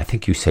 with, I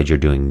think you said you're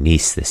doing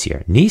Nice this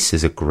year. Nice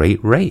is a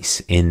great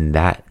race in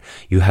that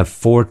you have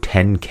 4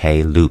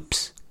 10K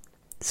loops.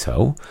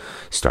 So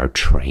start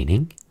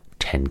training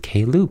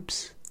 10K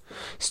loops.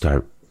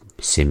 Start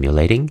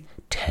simulating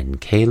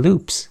 10K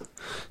loops.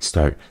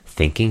 Start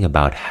thinking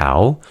about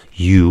how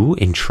you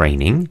in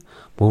training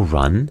will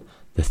run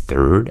the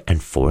 3rd and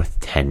 4th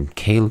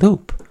 10K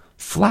loop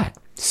flat.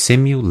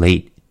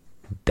 Simulate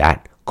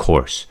that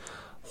course.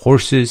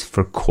 Horses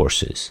for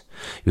courses.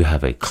 You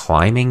have a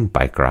climbing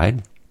bike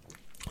ride,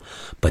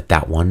 but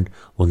that one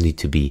will need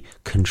to be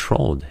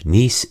controlled.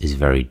 Nice is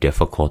very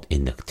difficult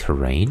in the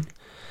terrain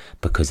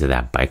because of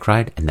that bike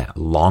ride, and that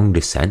long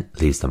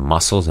descent leaves the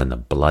muscles and the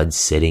blood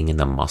sitting in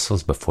the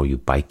muscles before you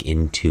bike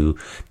into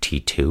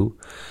T2.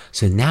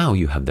 So now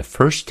you have the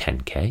first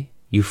 10K,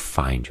 you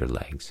find your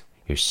legs.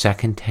 Your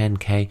second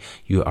 10K,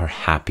 you are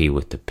happy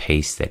with the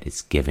pace that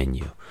it's given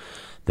you.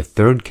 The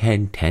third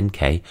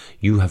 10K,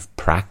 you have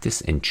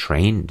practiced and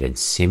trained and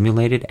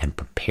simulated and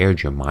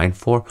prepared your mind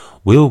for,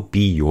 will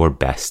be your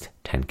best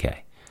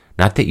 10K.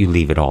 Not that you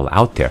leave it all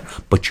out there,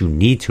 but you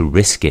need to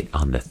risk it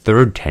on the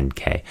third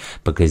 10K,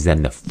 because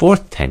then the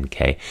fourth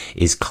 10K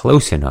is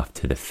close enough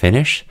to the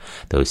finish,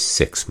 those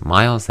 6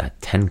 miles, that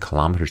 10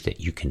 kilometers that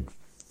you can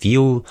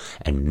feel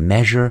and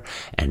measure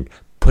and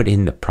put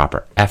in the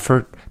proper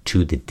effort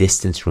to the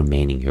distance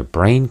remaining. Your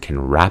brain can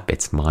wrap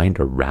its mind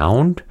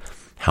around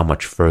how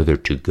much further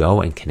to go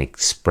and can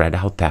spread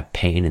out that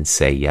pain and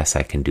say, yes,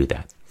 I can do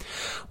that.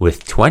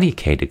 With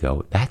 20K to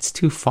go, that's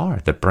too far.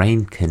 The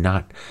brain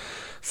cannot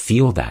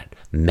feel that,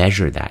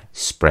 measure that,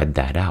 spread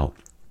that out.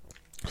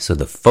 So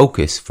the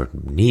focus for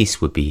Nice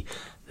would be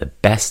the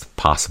best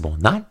possible,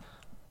 not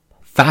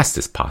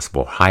fastest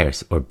possible,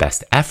 highest or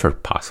best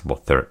effort possible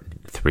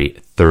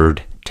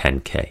third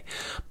 10K,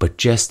 but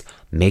just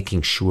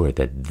making sure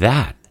that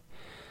that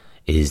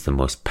is the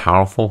most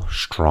powerful,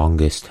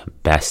 strongest,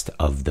 best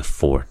of the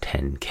 4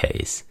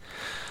 10Ks.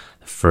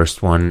 The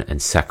first one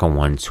and second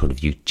one, sort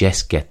of you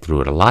just get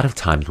through it. A lot of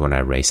times when I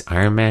race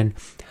Ironman,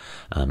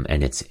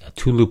 and it's a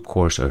 2-loop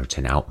course, or it's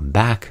an out and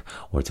back,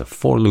 or it's a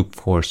 4-loop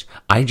course,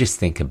 I just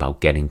think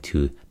about getting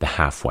to the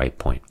halfway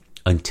point.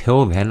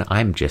 Until then,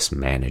 I'm just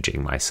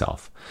managing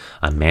myself.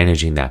 I'm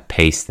managing that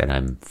pace that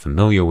I'm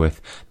familiar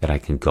with, that I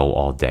can go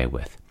all day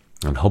with.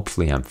 And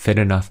hopefully I'm fit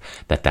enough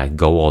that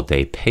go all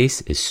day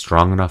pace is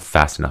strong enough,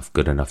 fast enough,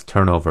 good enough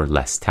turnover,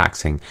 less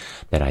taxing,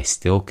 that I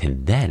still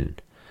can then,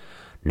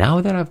 now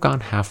that I've gone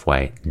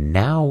halfway,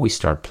 now we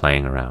start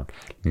playing around.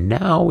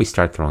 Now we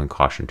start throwing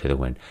caution to the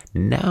wind.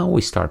 Now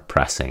we start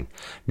pressing.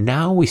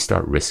 Now we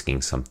start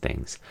risking some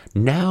things.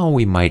 Now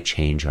we might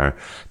change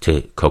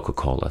to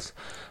Coca-Colas,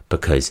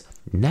 because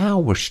now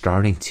we're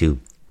starting to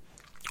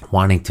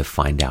wanting to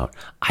find out,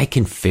 I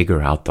can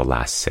figure out the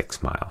last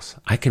 6 miles.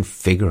 I can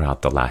figure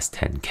out the last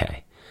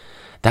 10K.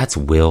 That's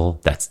will,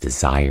 that's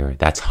desire,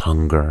 that's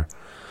hunger,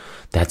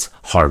 that's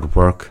hard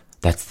work,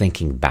 that's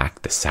thinking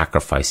back the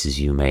sacrifices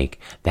you make.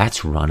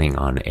 That's running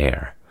on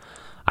air.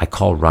 I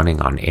call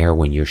running on air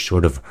when you're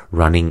sort of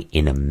running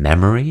in a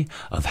memory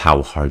of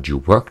how hard you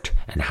worked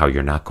and how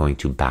you're not going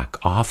to back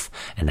off,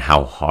 and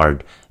how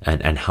hard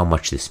and how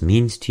much this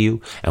means to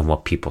you, and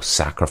what people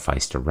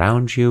sacrificed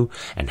around you,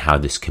 and how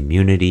this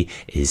community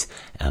is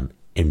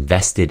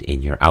invested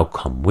in your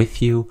outcome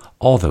with you.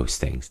 All those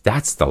things.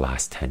 That's the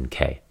last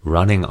 10K.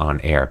 Running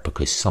on air,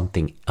 because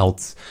something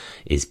else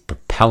is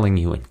propelling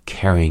you and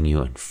carrying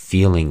you and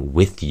feeling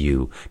with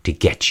you to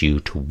get you,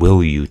 to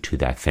will you to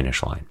that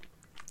finish line.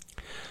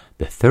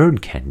 The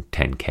third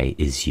 10K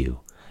is you.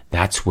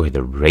 That's where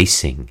the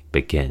racing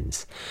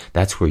begins.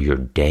 That's where your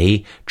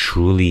day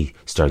truly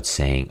starts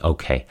saying,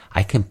 okay,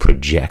 I can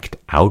project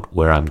out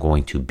where I'm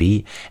going to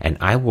be, and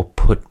I will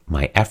put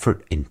my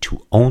effort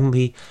into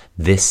only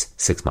this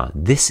 6 miles.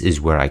 This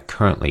is where I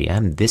currently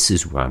am. This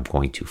is where I'm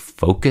going to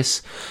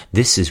focus.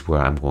 This is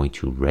where I'm going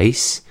to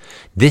race.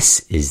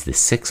 This is the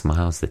 6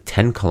 miles, the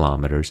 10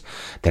 kilometers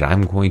that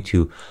I'm going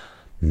to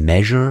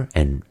measure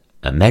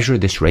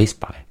this race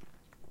by.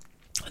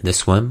 The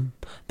swim,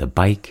 the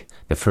bike,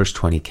 the first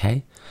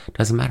 20K,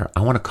 doesn't matter.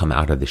 I want to come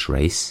out of this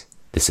race,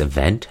 this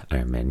event,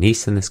 Ironman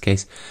Nice in this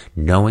case,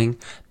 knowing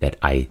that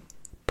I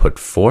put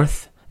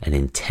forth an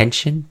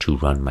intention to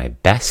run my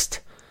best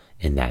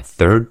in that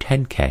third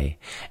 10K.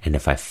 And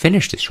if I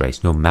finish this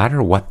race, no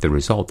matter what the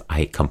result,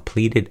 I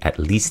completed at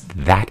least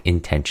that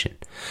intention.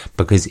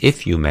 Because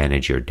if you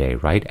manage your day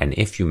right, and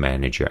if you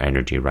manage your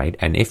energy right,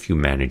 and if you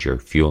manage your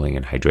fueling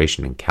and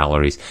hydration and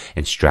calories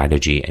and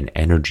strategy and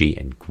energy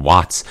and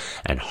watts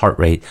and heart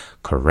rate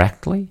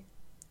correctly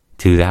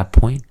to that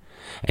point,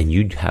 and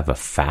you have a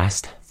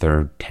fast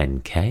third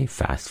 10K,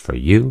 fast for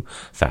you,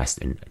 fast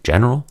in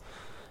general,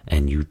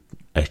 and you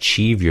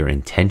achieve your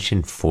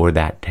intention for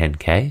that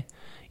 10K,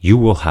 you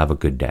will have a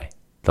good day.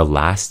 The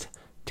last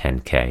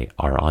 10K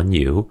are on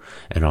you,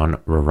 and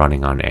we're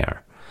running on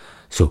air.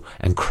 So,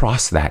 and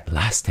cross that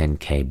last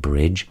 10K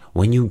bridge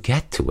when you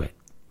get to it.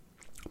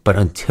 But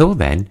until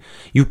then,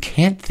 you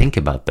can't think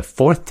about the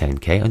fourth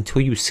 10K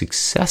until you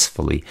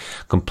successfully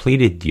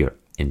completed your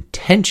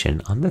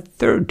intention on the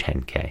third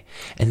 10K.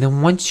 And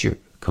then once you're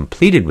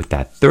completed with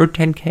that third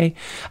 10K,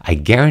 I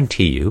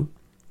guarantee you,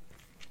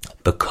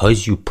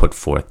 because you put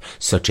forth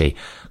such a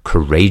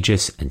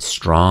courageous and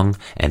strong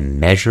and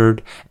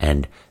measured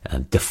and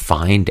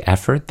defined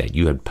effort that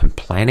you had been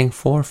planning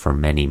for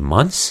many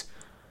months,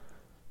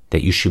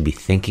 that you should be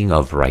thinking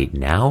of right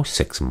now,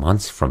 6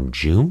 months from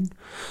June,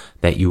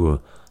 that you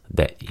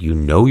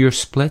know your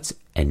splits,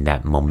 and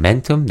that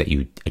momentum that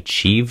you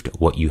achieved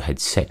what you had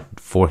set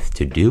forth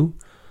to do,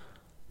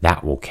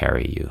 that will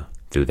carry you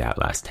through that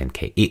last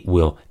 10K. It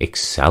will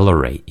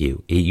accelerate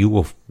you. You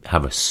will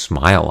have a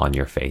smile on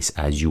your face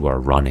as you are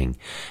running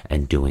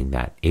and doing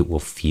that. It will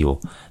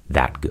feel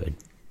that good.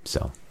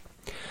 So,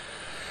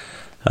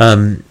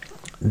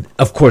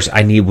 of course,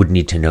 I would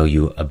need to know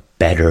you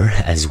better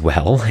as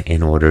well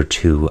in order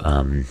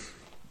to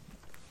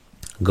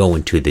go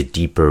into the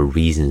deeper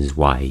reasons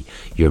why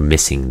you're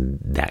missing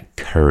that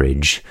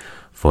courage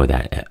for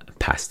that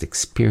past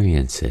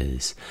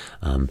experiences,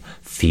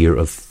 fear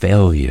of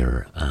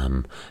failure,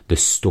 the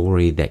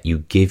story that you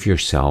give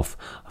yourself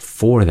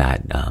for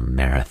that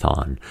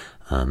marathon.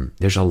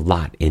 There's a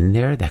lot in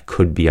there that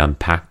could be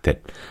unpacked that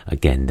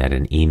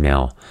an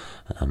email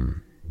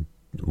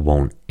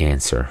won't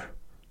answer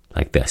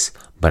like this.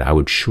 But I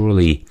would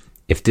surely,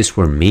 if this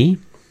were me,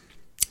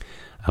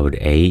 I would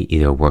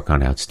either work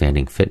on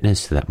outstanding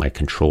fitness so that my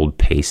controlled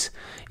pace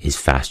is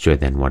faster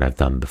than what I've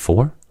done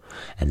before.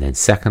 And then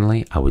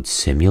secondly, I would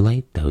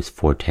simulate those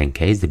 4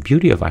 10Ks. The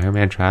beauty of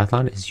Ironman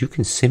Triathlon is you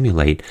can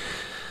simulate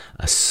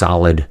a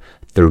solid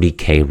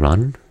 30K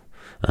run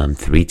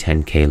 3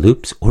 10K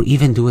loops, or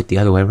even do it the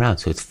other way around.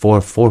 So it's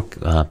four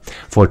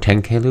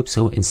 10K loops.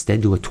 So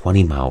instead do a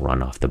 20-mile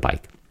run off the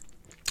bike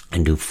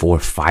and do 4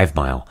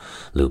 5-mile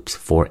loops,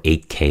 4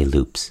 8K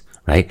loops.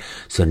 Right?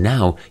 So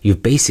now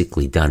you've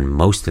basically done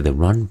most of the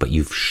run, but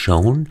you've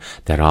shown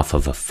that off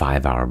of a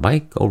 5-hour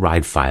bike, go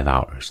ride 5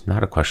 hours.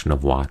 Not a question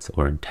of watts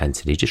or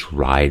intensity. Just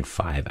ride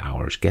 5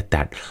 hours. Get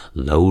that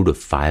load of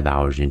 5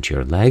 hours into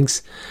your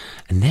legs,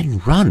 and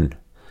then run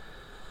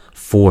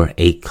 4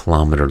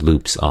 8-kilometer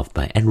loops off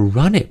bike, and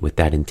run it with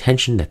that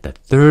intention that the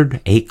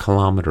third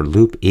 8-kilometer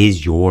loop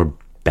is your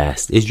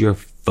best, is your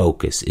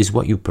focus, is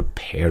what you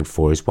prepared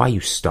for, is why you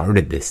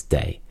started this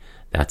day.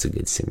 That's a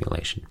good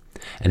simulation.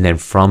 And then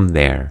from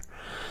there,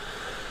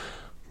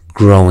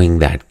 growing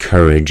that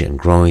courage and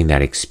growing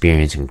that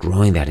experience and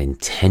growing that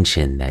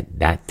intention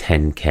that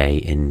 10K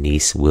in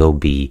Nice will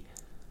be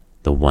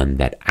the one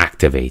that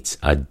activates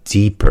a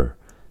deeper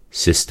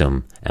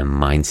system and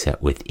mindset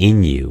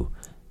within you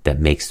that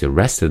makes the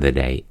rest of the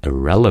day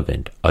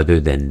irrelevant other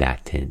than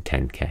that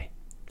 10K.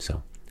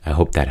 So I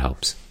hope that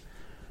helps.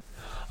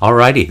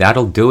 Alrighty,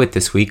 that'll do it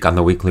this week on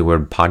the Weekly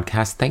Word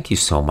Podcast. Thank you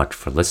so much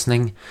for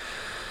listening.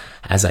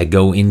 As I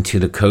go into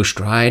the coast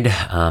ride,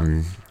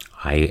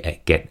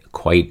 I get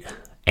quite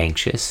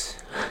anxious,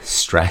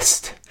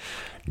 stressed,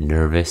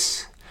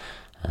 nervous,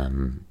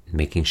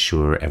 making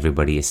sure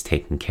everybody is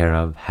taken care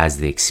of, has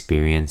the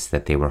experience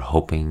that they were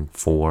hoping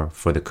for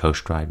the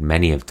coast ride.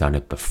 Many have done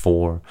it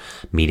before,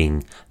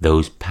 meeting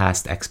those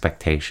past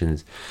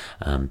expectations,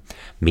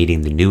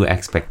 meeting the new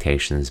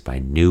expectations by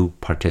new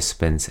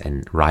participants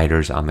and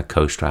riders on the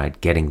coast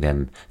ride, getting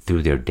them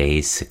through their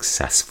days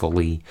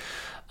successfully.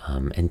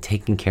 And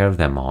taking care of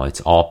them all.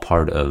 It's all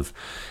part of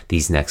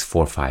these next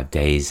 4 or 5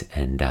 days,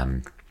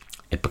 and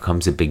it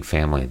becomes a big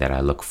family that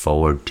I look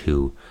forward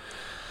to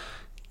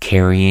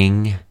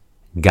carrying,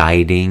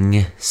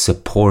 guiding,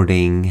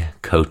 supporting,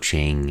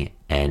 coaching,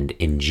 and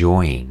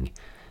enjoying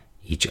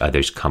each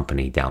other's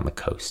company down the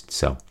coast.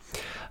 So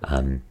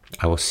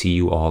I will see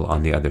you all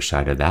on the other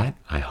side of that.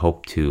 I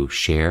hope to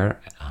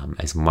share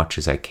as much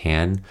as I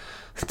can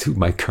to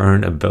my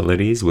current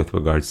abilities with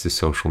regards to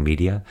social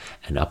media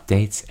and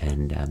updates.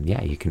 And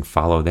you can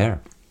follow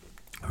there.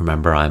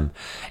 Remember, I'm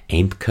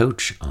AIMP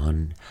Coach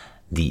on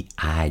the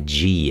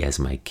IG, as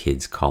my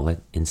kids call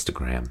it,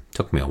 Instagram.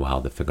 Took me a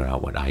while to figure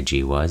out what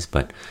IG was,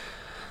 but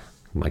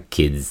my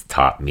kids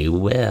taught me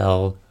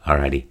well.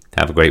 Alrighty,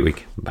 have a great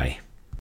week. Bye.